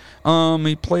Boom.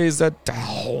 He plays that.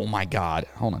 Oh my God!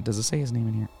 Hold on. Does it say his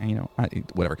name in here?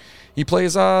 Whatever. He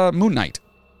plays Moon Knight.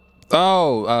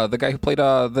 Oh, the guy who played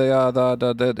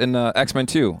in X-Men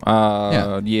 2.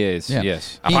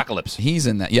 Yes. Apocalypse. He's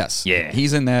in that. Yes. Yeah.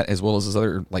 He's in that as well as this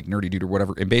other nerdy dude or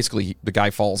whatever. And basically, the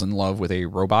guy falls in love with a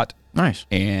robot. Nice.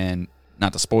 And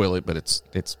not to spoil it, but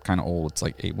it's kind of old. It's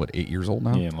like 8 years old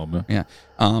now. Yeah, a little bit. Yeah.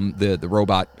 The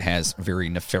robot has very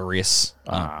nefarious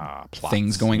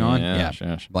things going on.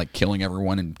 Yes. Like killing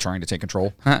everyone and trying to take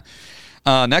control.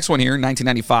 Next one here,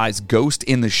 1995's Ghost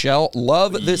in the Shell.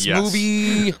 Love this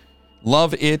movie.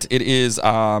 Love it. It is,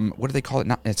 what do they call it?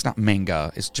 It's not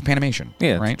manga. It's Japanimation.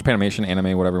 Yeah, right? Japanimation,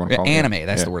 anime, whatever you want to call it. Anime,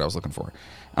 that's the word I was looking for.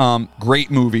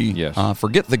 Great movie. Yes.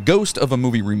 Forget the ghost of a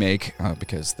movie remake,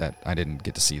 because I didn't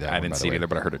get to see that. I didn't see it either,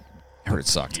 but I heard it. I heard it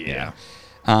sucked. Yeah.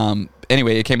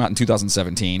 Anyway, it came out in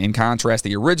 2017. In contrast,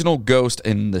 the original Ghost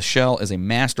in the Shell is a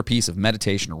masterpiece of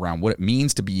meditation around what it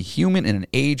means to be human in an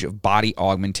age of body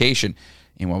augmentation.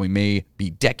 And while we may be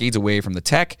decades away from the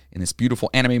tech in this beautiful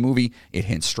anime movie, it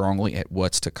hints strongly at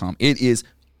what's to come. It is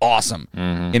awesome.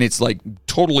 And it's like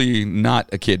totally not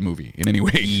a kid movie in any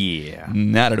way. Yeah.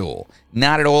 Not at all.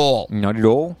 Not at all. Not at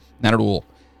all? Not at all.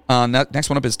 Next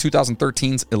one up is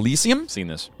 2013's Elysium. Seen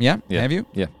this. Yeah? Have you?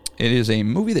 Yeah. It is a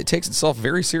movie that takes itself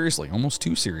very seriously, almost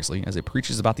too seriously, as it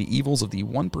preaches about the evils of the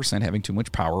 1% having too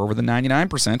much power over the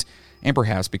 99%, and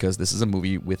perhaps because this is a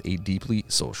movie with a deeply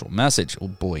social message. Oh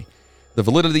boy. The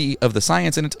validity of the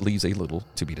science in it leaves a little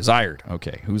to be desired.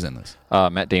 Okay, who's in this?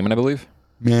 Matt Damon, I believe.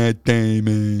 Matt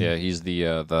Damon. Yeah, he's the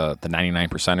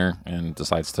 99%er and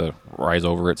decides to rise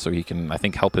over it so he can, I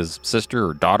think, help his sister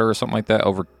or daughter or something like that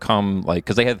overcome,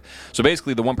 because they have, so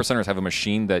basically the 1%ers have a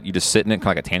machine that you just sit in it, kind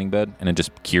of like a tanning bed, and it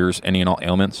just cures any and all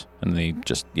ailments, and they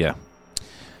just,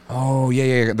 Oh,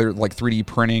 yeah. They're like 3D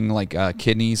printing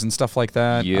kidneys and stuff like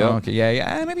that. Yeah. Oh, okay,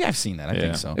 yeah. Maybe I've seen that. I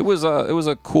think so. It was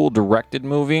a cool directed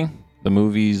movie. The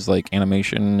movie's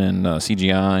animation and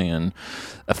CGI and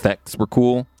effects were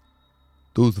cool.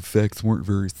 Those effects weren't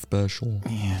very special.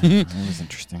 Yeah, it was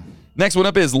interesting. Next one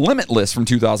up is Limitless from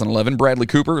 2011. Bradley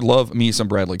Cooper. Love me some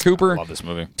Bradley Cooper. I love this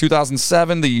movie.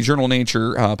 2007, the journal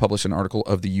Nature published an article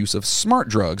of the use of smart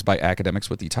drugs by academics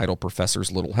with the title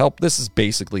Professor's Little Help. This is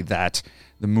basically that.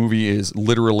 The movie is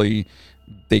literally,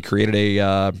 they created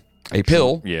a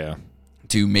pill. Yeah.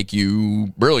 To make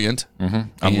you brilliant.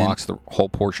 Unlocks the whole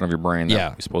portion of your brain that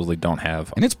Yeah. we supposedly don't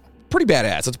have. And it's pretty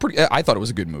badass. I thought it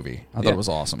was a good movie. I thought it was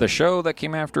awesome. The show that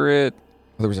came after it.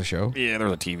 There was a show? Yeah, there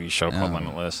was a TV show called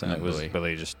Limitless, and it was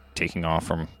really just taking off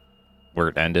from where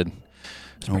it ended.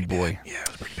 Oh, boy. Yeah, it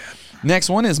was pretty bad. Next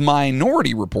one is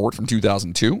Minority Report from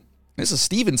 2002. This is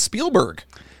Steven Spielberg.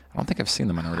 I don't think I've seen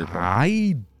the Minority Report.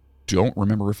 I don't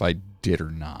remember if I did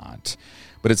or not.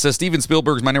 But it says Steven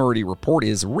Spielberg's Minority Report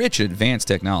is rich in advanced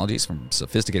technologies, from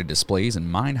sophisticated displays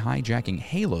and mind-hijacking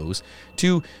halos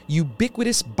to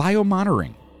ubiquitous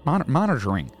biomonitoring.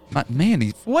 Monitoring.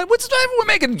 Man, what's everyone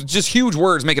making just huge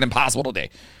words make it impossible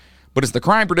today? But it's the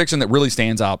crime prediction that really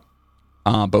stands out,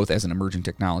 both as an emerging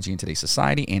technology in today's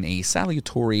society and a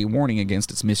salutary warning against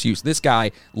its misuse. This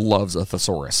guy loves a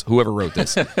thesaurus. Whoever wrote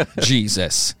this.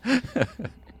 Jesus.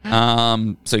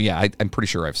 So yeah, I'm pretty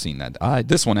sure I've seen that.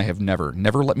 This one I have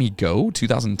never Let Me Go,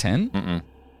 2010.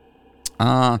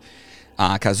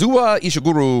 Kazuo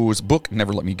Ishiguro's book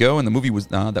Never Let Me Go and the movie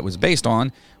that was based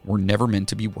on were never meant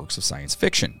to be works of science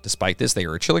fiction. Despite this, they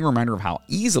are a chilling reminder of how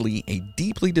easily a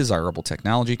deeply desirable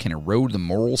technology can erode the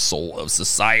moral soul of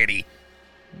society.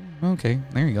 Okay,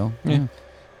 there you go. Yeah.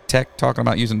 Tech talking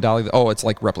about using Dolly. Oh, it's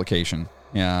like replication.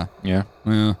 Yeah.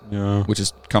 Which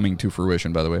is coming to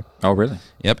fruition, by the way. Oh, really?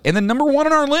 Yep. And then number one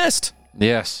on our list.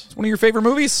 Yes. It's one of your favorite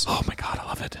movies. Oh, my God, I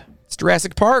love it. It's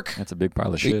Jurassic Park. That's a big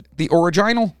pile of shit. The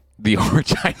original. The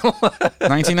original.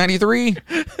 1993,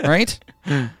 right?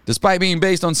 Despite being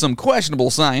based on some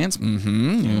questionable science.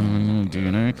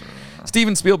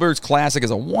 Steven Spielberg's classic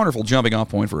is a wonderful jumping off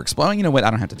point for exploring. You know what?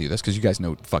 I don't have to do this because you guys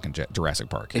know fucking Jurassic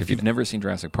Park. If you've never seen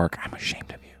Jurassic Park, I'm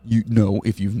ashamed of you. You know,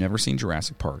 if you've never seen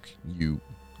Jurassic Park, you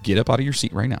get up out of your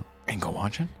seat right now. And go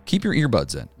watch it? Keep your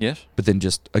earbuds in. Yes. But then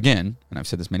just, again, and I've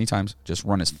said this many times, just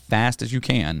run as fast as you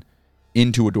can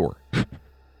into a door.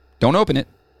 Don't open it.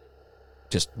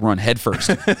 just run head first.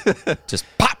 Just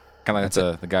pop. Kind of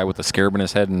like the guy with the scarab in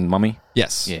his head and Mummy.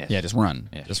 Yes. Yeah. Yeah, just run.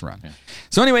 Yeah. Just run. Yeah.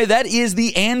 So anyway, that is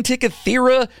the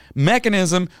Antikythera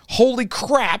mechanism. Holy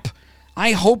crap.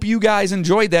 I hope you guys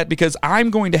enjoyed that because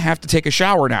I'm going to have to take a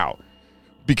shower now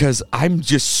because I'm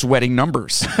just sweating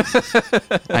numbers.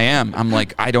 I am. I'm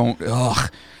like,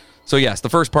 ugh. So yes, the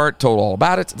first part told all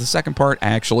about it. The second part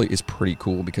actually is pretty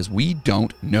cool because we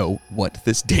don't know what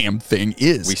this damn thing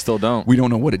is. We still don't. We don't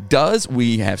know what it does.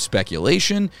 We have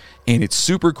speculation, and it's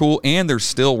super cool, and they're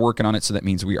still working on it, so that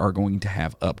means we are going to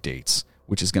have updates,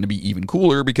 which is going to be even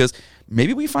cooler because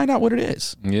maybe we find out what it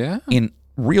is. Yeah. In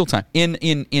real time. In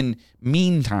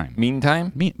meantime.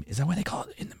 Meantime? Is that what they call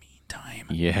it? In the meantime.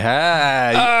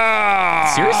 Yeah.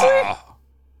 Seriously?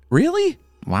 Really?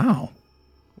 Wow.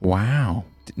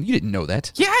 You didn't know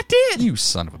that. Yeah, I did. You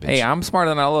son of a bitch. Hey, I'm smarter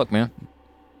than I look, man.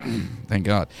 Thank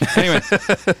God. Anyway,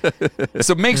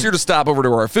 so make sure to stop over to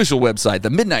our official website,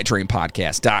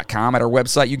 themidnighttrainpodcast.com. At our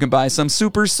website, you can buy some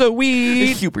super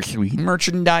sweet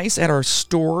merchandise at our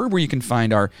store where you can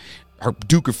find our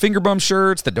Duke of Fingerbum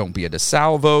shirts, the Don't Be a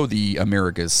DeSalvo, the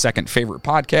America's second favorite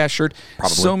podcast shirt.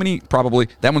 Probably.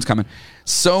 That one's coming.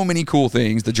 So many cool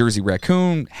things. The Jersey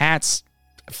Raccoon, hats,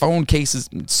 phone cases,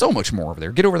 so much more over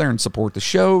there. Get over there and support the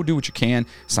show. Do what you can.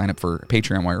 Sign up for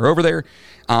Patreon while you're over there.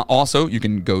 Also, you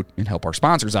can go and help our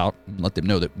sponsors out and let them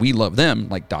know that we love them,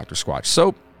 like Dr. Squatch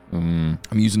Soap. I'm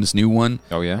using this new one.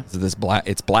 Oh, yeah? So it's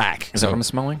black. Is that what I'm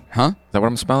smelling? Huh? Is that what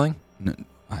I'm smelling? No,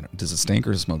 does it stink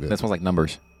or does it smell good? That smells like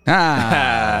numbers.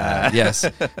 Yes.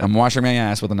 I'm washing my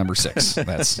ass with a number 6.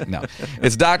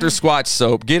 It's Dr. Squatch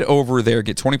Soap. Get over there.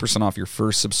 Get 20% off your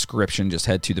first subscription. Just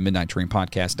head to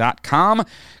themidnighttrainpodcast.com.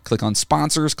 Click on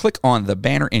sponsors. Click on the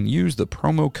banner and use the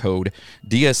promo code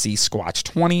DSC Squatch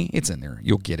 20. It's in there.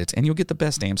 You'll get it. And you'll get the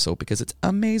best damn soap because it's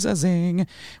amazing.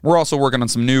 We're also working on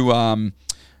some new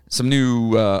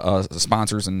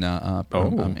sponsors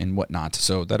and whatnot.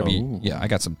 So that'll be I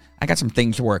got some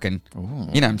things working. You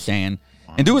know what I'm saying?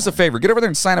 Wow. And do us a favor, get over there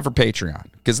and sign up for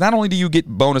Patreon. Because not only do you get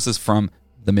bonuses from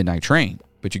the Midnight Train,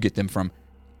 but you get them from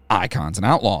Icons and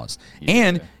Outlaws. Yeah.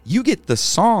 And you get the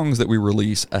songs that we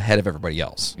release ahead of everybody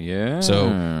else. Yeah. So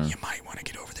you might want to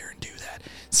get over there and do that.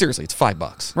 Seriously, it's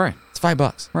 $5. Right. It's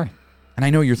 $5. Right. And I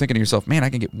know you're thinking to yourself, man, I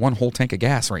can get one whole tank of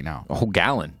gas right now. A whole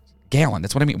gallon.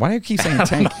 That's what I mean. Why do I keep saying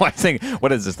tank? I think,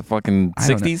 what is this, the fucking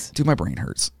 60s? Dude, my brain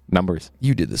hurts. Numbers.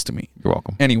 You did this to me. You're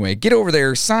welcome. Anyway, get over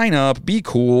there, sign up, be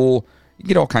cool. You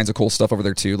get all kinds of cool stuff over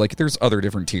there, too. Like, there's other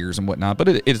different tiers and whatnot, but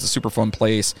it is a super fun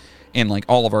place. And, like,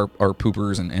 all of our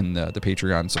poopers and the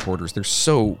Patreon supporters, they're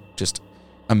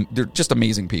just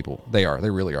amazing people. They are.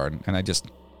 They really are. And I just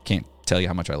can't tell you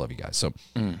how much I love you guys. So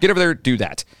get over there, do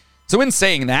that. So in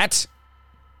saying that,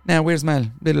 now where's my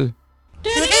little...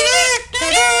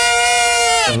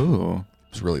 Oh,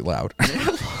 it was really loud. I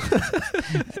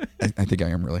think I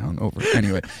am really hungover.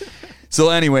 Anyway,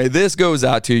 this goes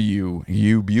out to you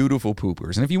beautiful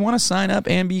poopers. And if you want to sign up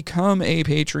and become a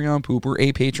Patreon pooper,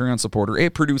 a Patreon supporter, a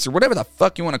producer, whatever the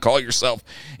fuck you want to call yourself,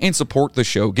 and support the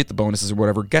show, get the bonuses or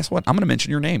whatever, guess what? I'm going to mention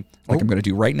your name, like I'm going to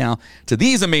do right now, to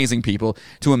these amazing people,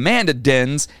 to Amanda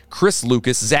Denz, Chris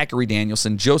Lucas, Zachary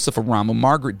Danielson, Joseph Aramo,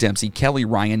 Margaret Dempsey, Kelly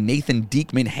Ryan, Nathan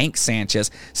Diekman, Hank Sanchez,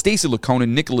 Stacy Laconin,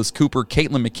 Nicholas Cooper,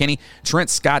 Caitlin McKinney, Trent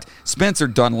Scott, Spencer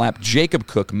Dunlap, Jacob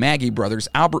Cook, Maggie Brothers,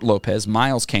 Albert Lopez,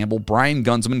 Miles Campbell, Brian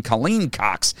Gunsman, Colleen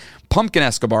Cox, Pumpkin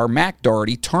Escobar, Mac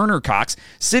Doherty, Turner Cox,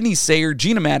 Sydney Sayer,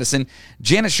 Gina Madison,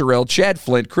 Janet Sherrill, Chad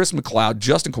Flint, Chris McLeod,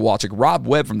 Justin Kowalczyk, Rob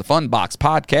Webb from the Fun Box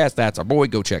Podcast. That's our boy.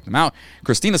 Go check them out.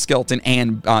 Christina Skelton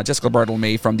and Jessica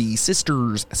Bartolome from the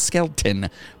Sisters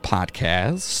Skelton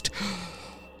Podcast.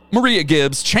 Maria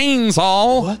Gibbs,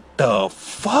 Chainsaw. What the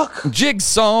fuck?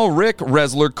 Jigsaw, Rick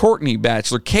Resler, Courtney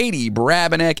Batchelor, Katie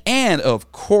Brabenek, and,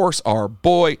 of course, our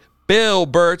boy, Bill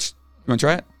Birch. You want to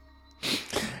try it?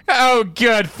 Oh,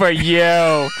 good for you.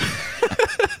 I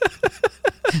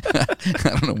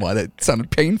don't know why that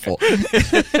sounded painful.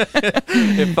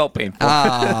 It felt painful.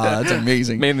 That's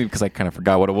amazing. Mainly because I kind of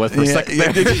forgot what it was for a second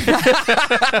there.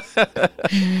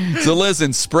 So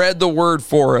listen, spread the word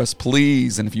for us,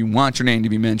 please. And if you want your name to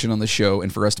be mentioned on the show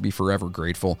and for us to be forever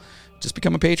grateful, just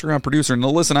become a Patreon producer. And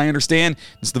listen, I understand.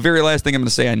 This is the very last thing I'm going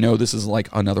to say. I know this is like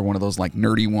another one of those like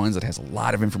nerdy ones that has a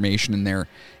lot of information in there,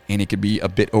 and it could be a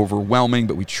bit overwhelming,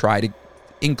 but we try to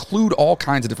include all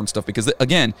kinds of different stuff because,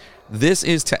 again, this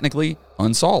is technically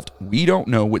unsolved. We don't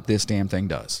know what this damn thing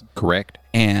does. Correct.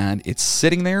 And it's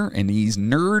sitting there, and these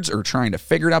nerds are trying to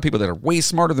figure it out, people that are way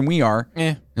smarter than we are.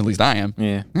 Yeah. At least I am.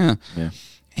 Yeah.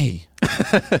 Hey,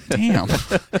 damn.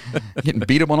 Getting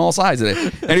beat up on all sides of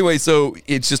it. Anyway, so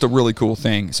it's just a really cool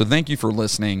thing. So thank you for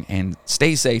listening, and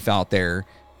stay safe out there.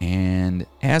 And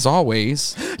as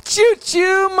always,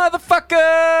 Choo-choo,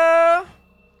 motherfucker!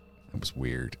 that was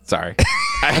weird. Sorry.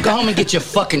 Now go home and get your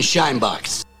fucking shine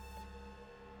box.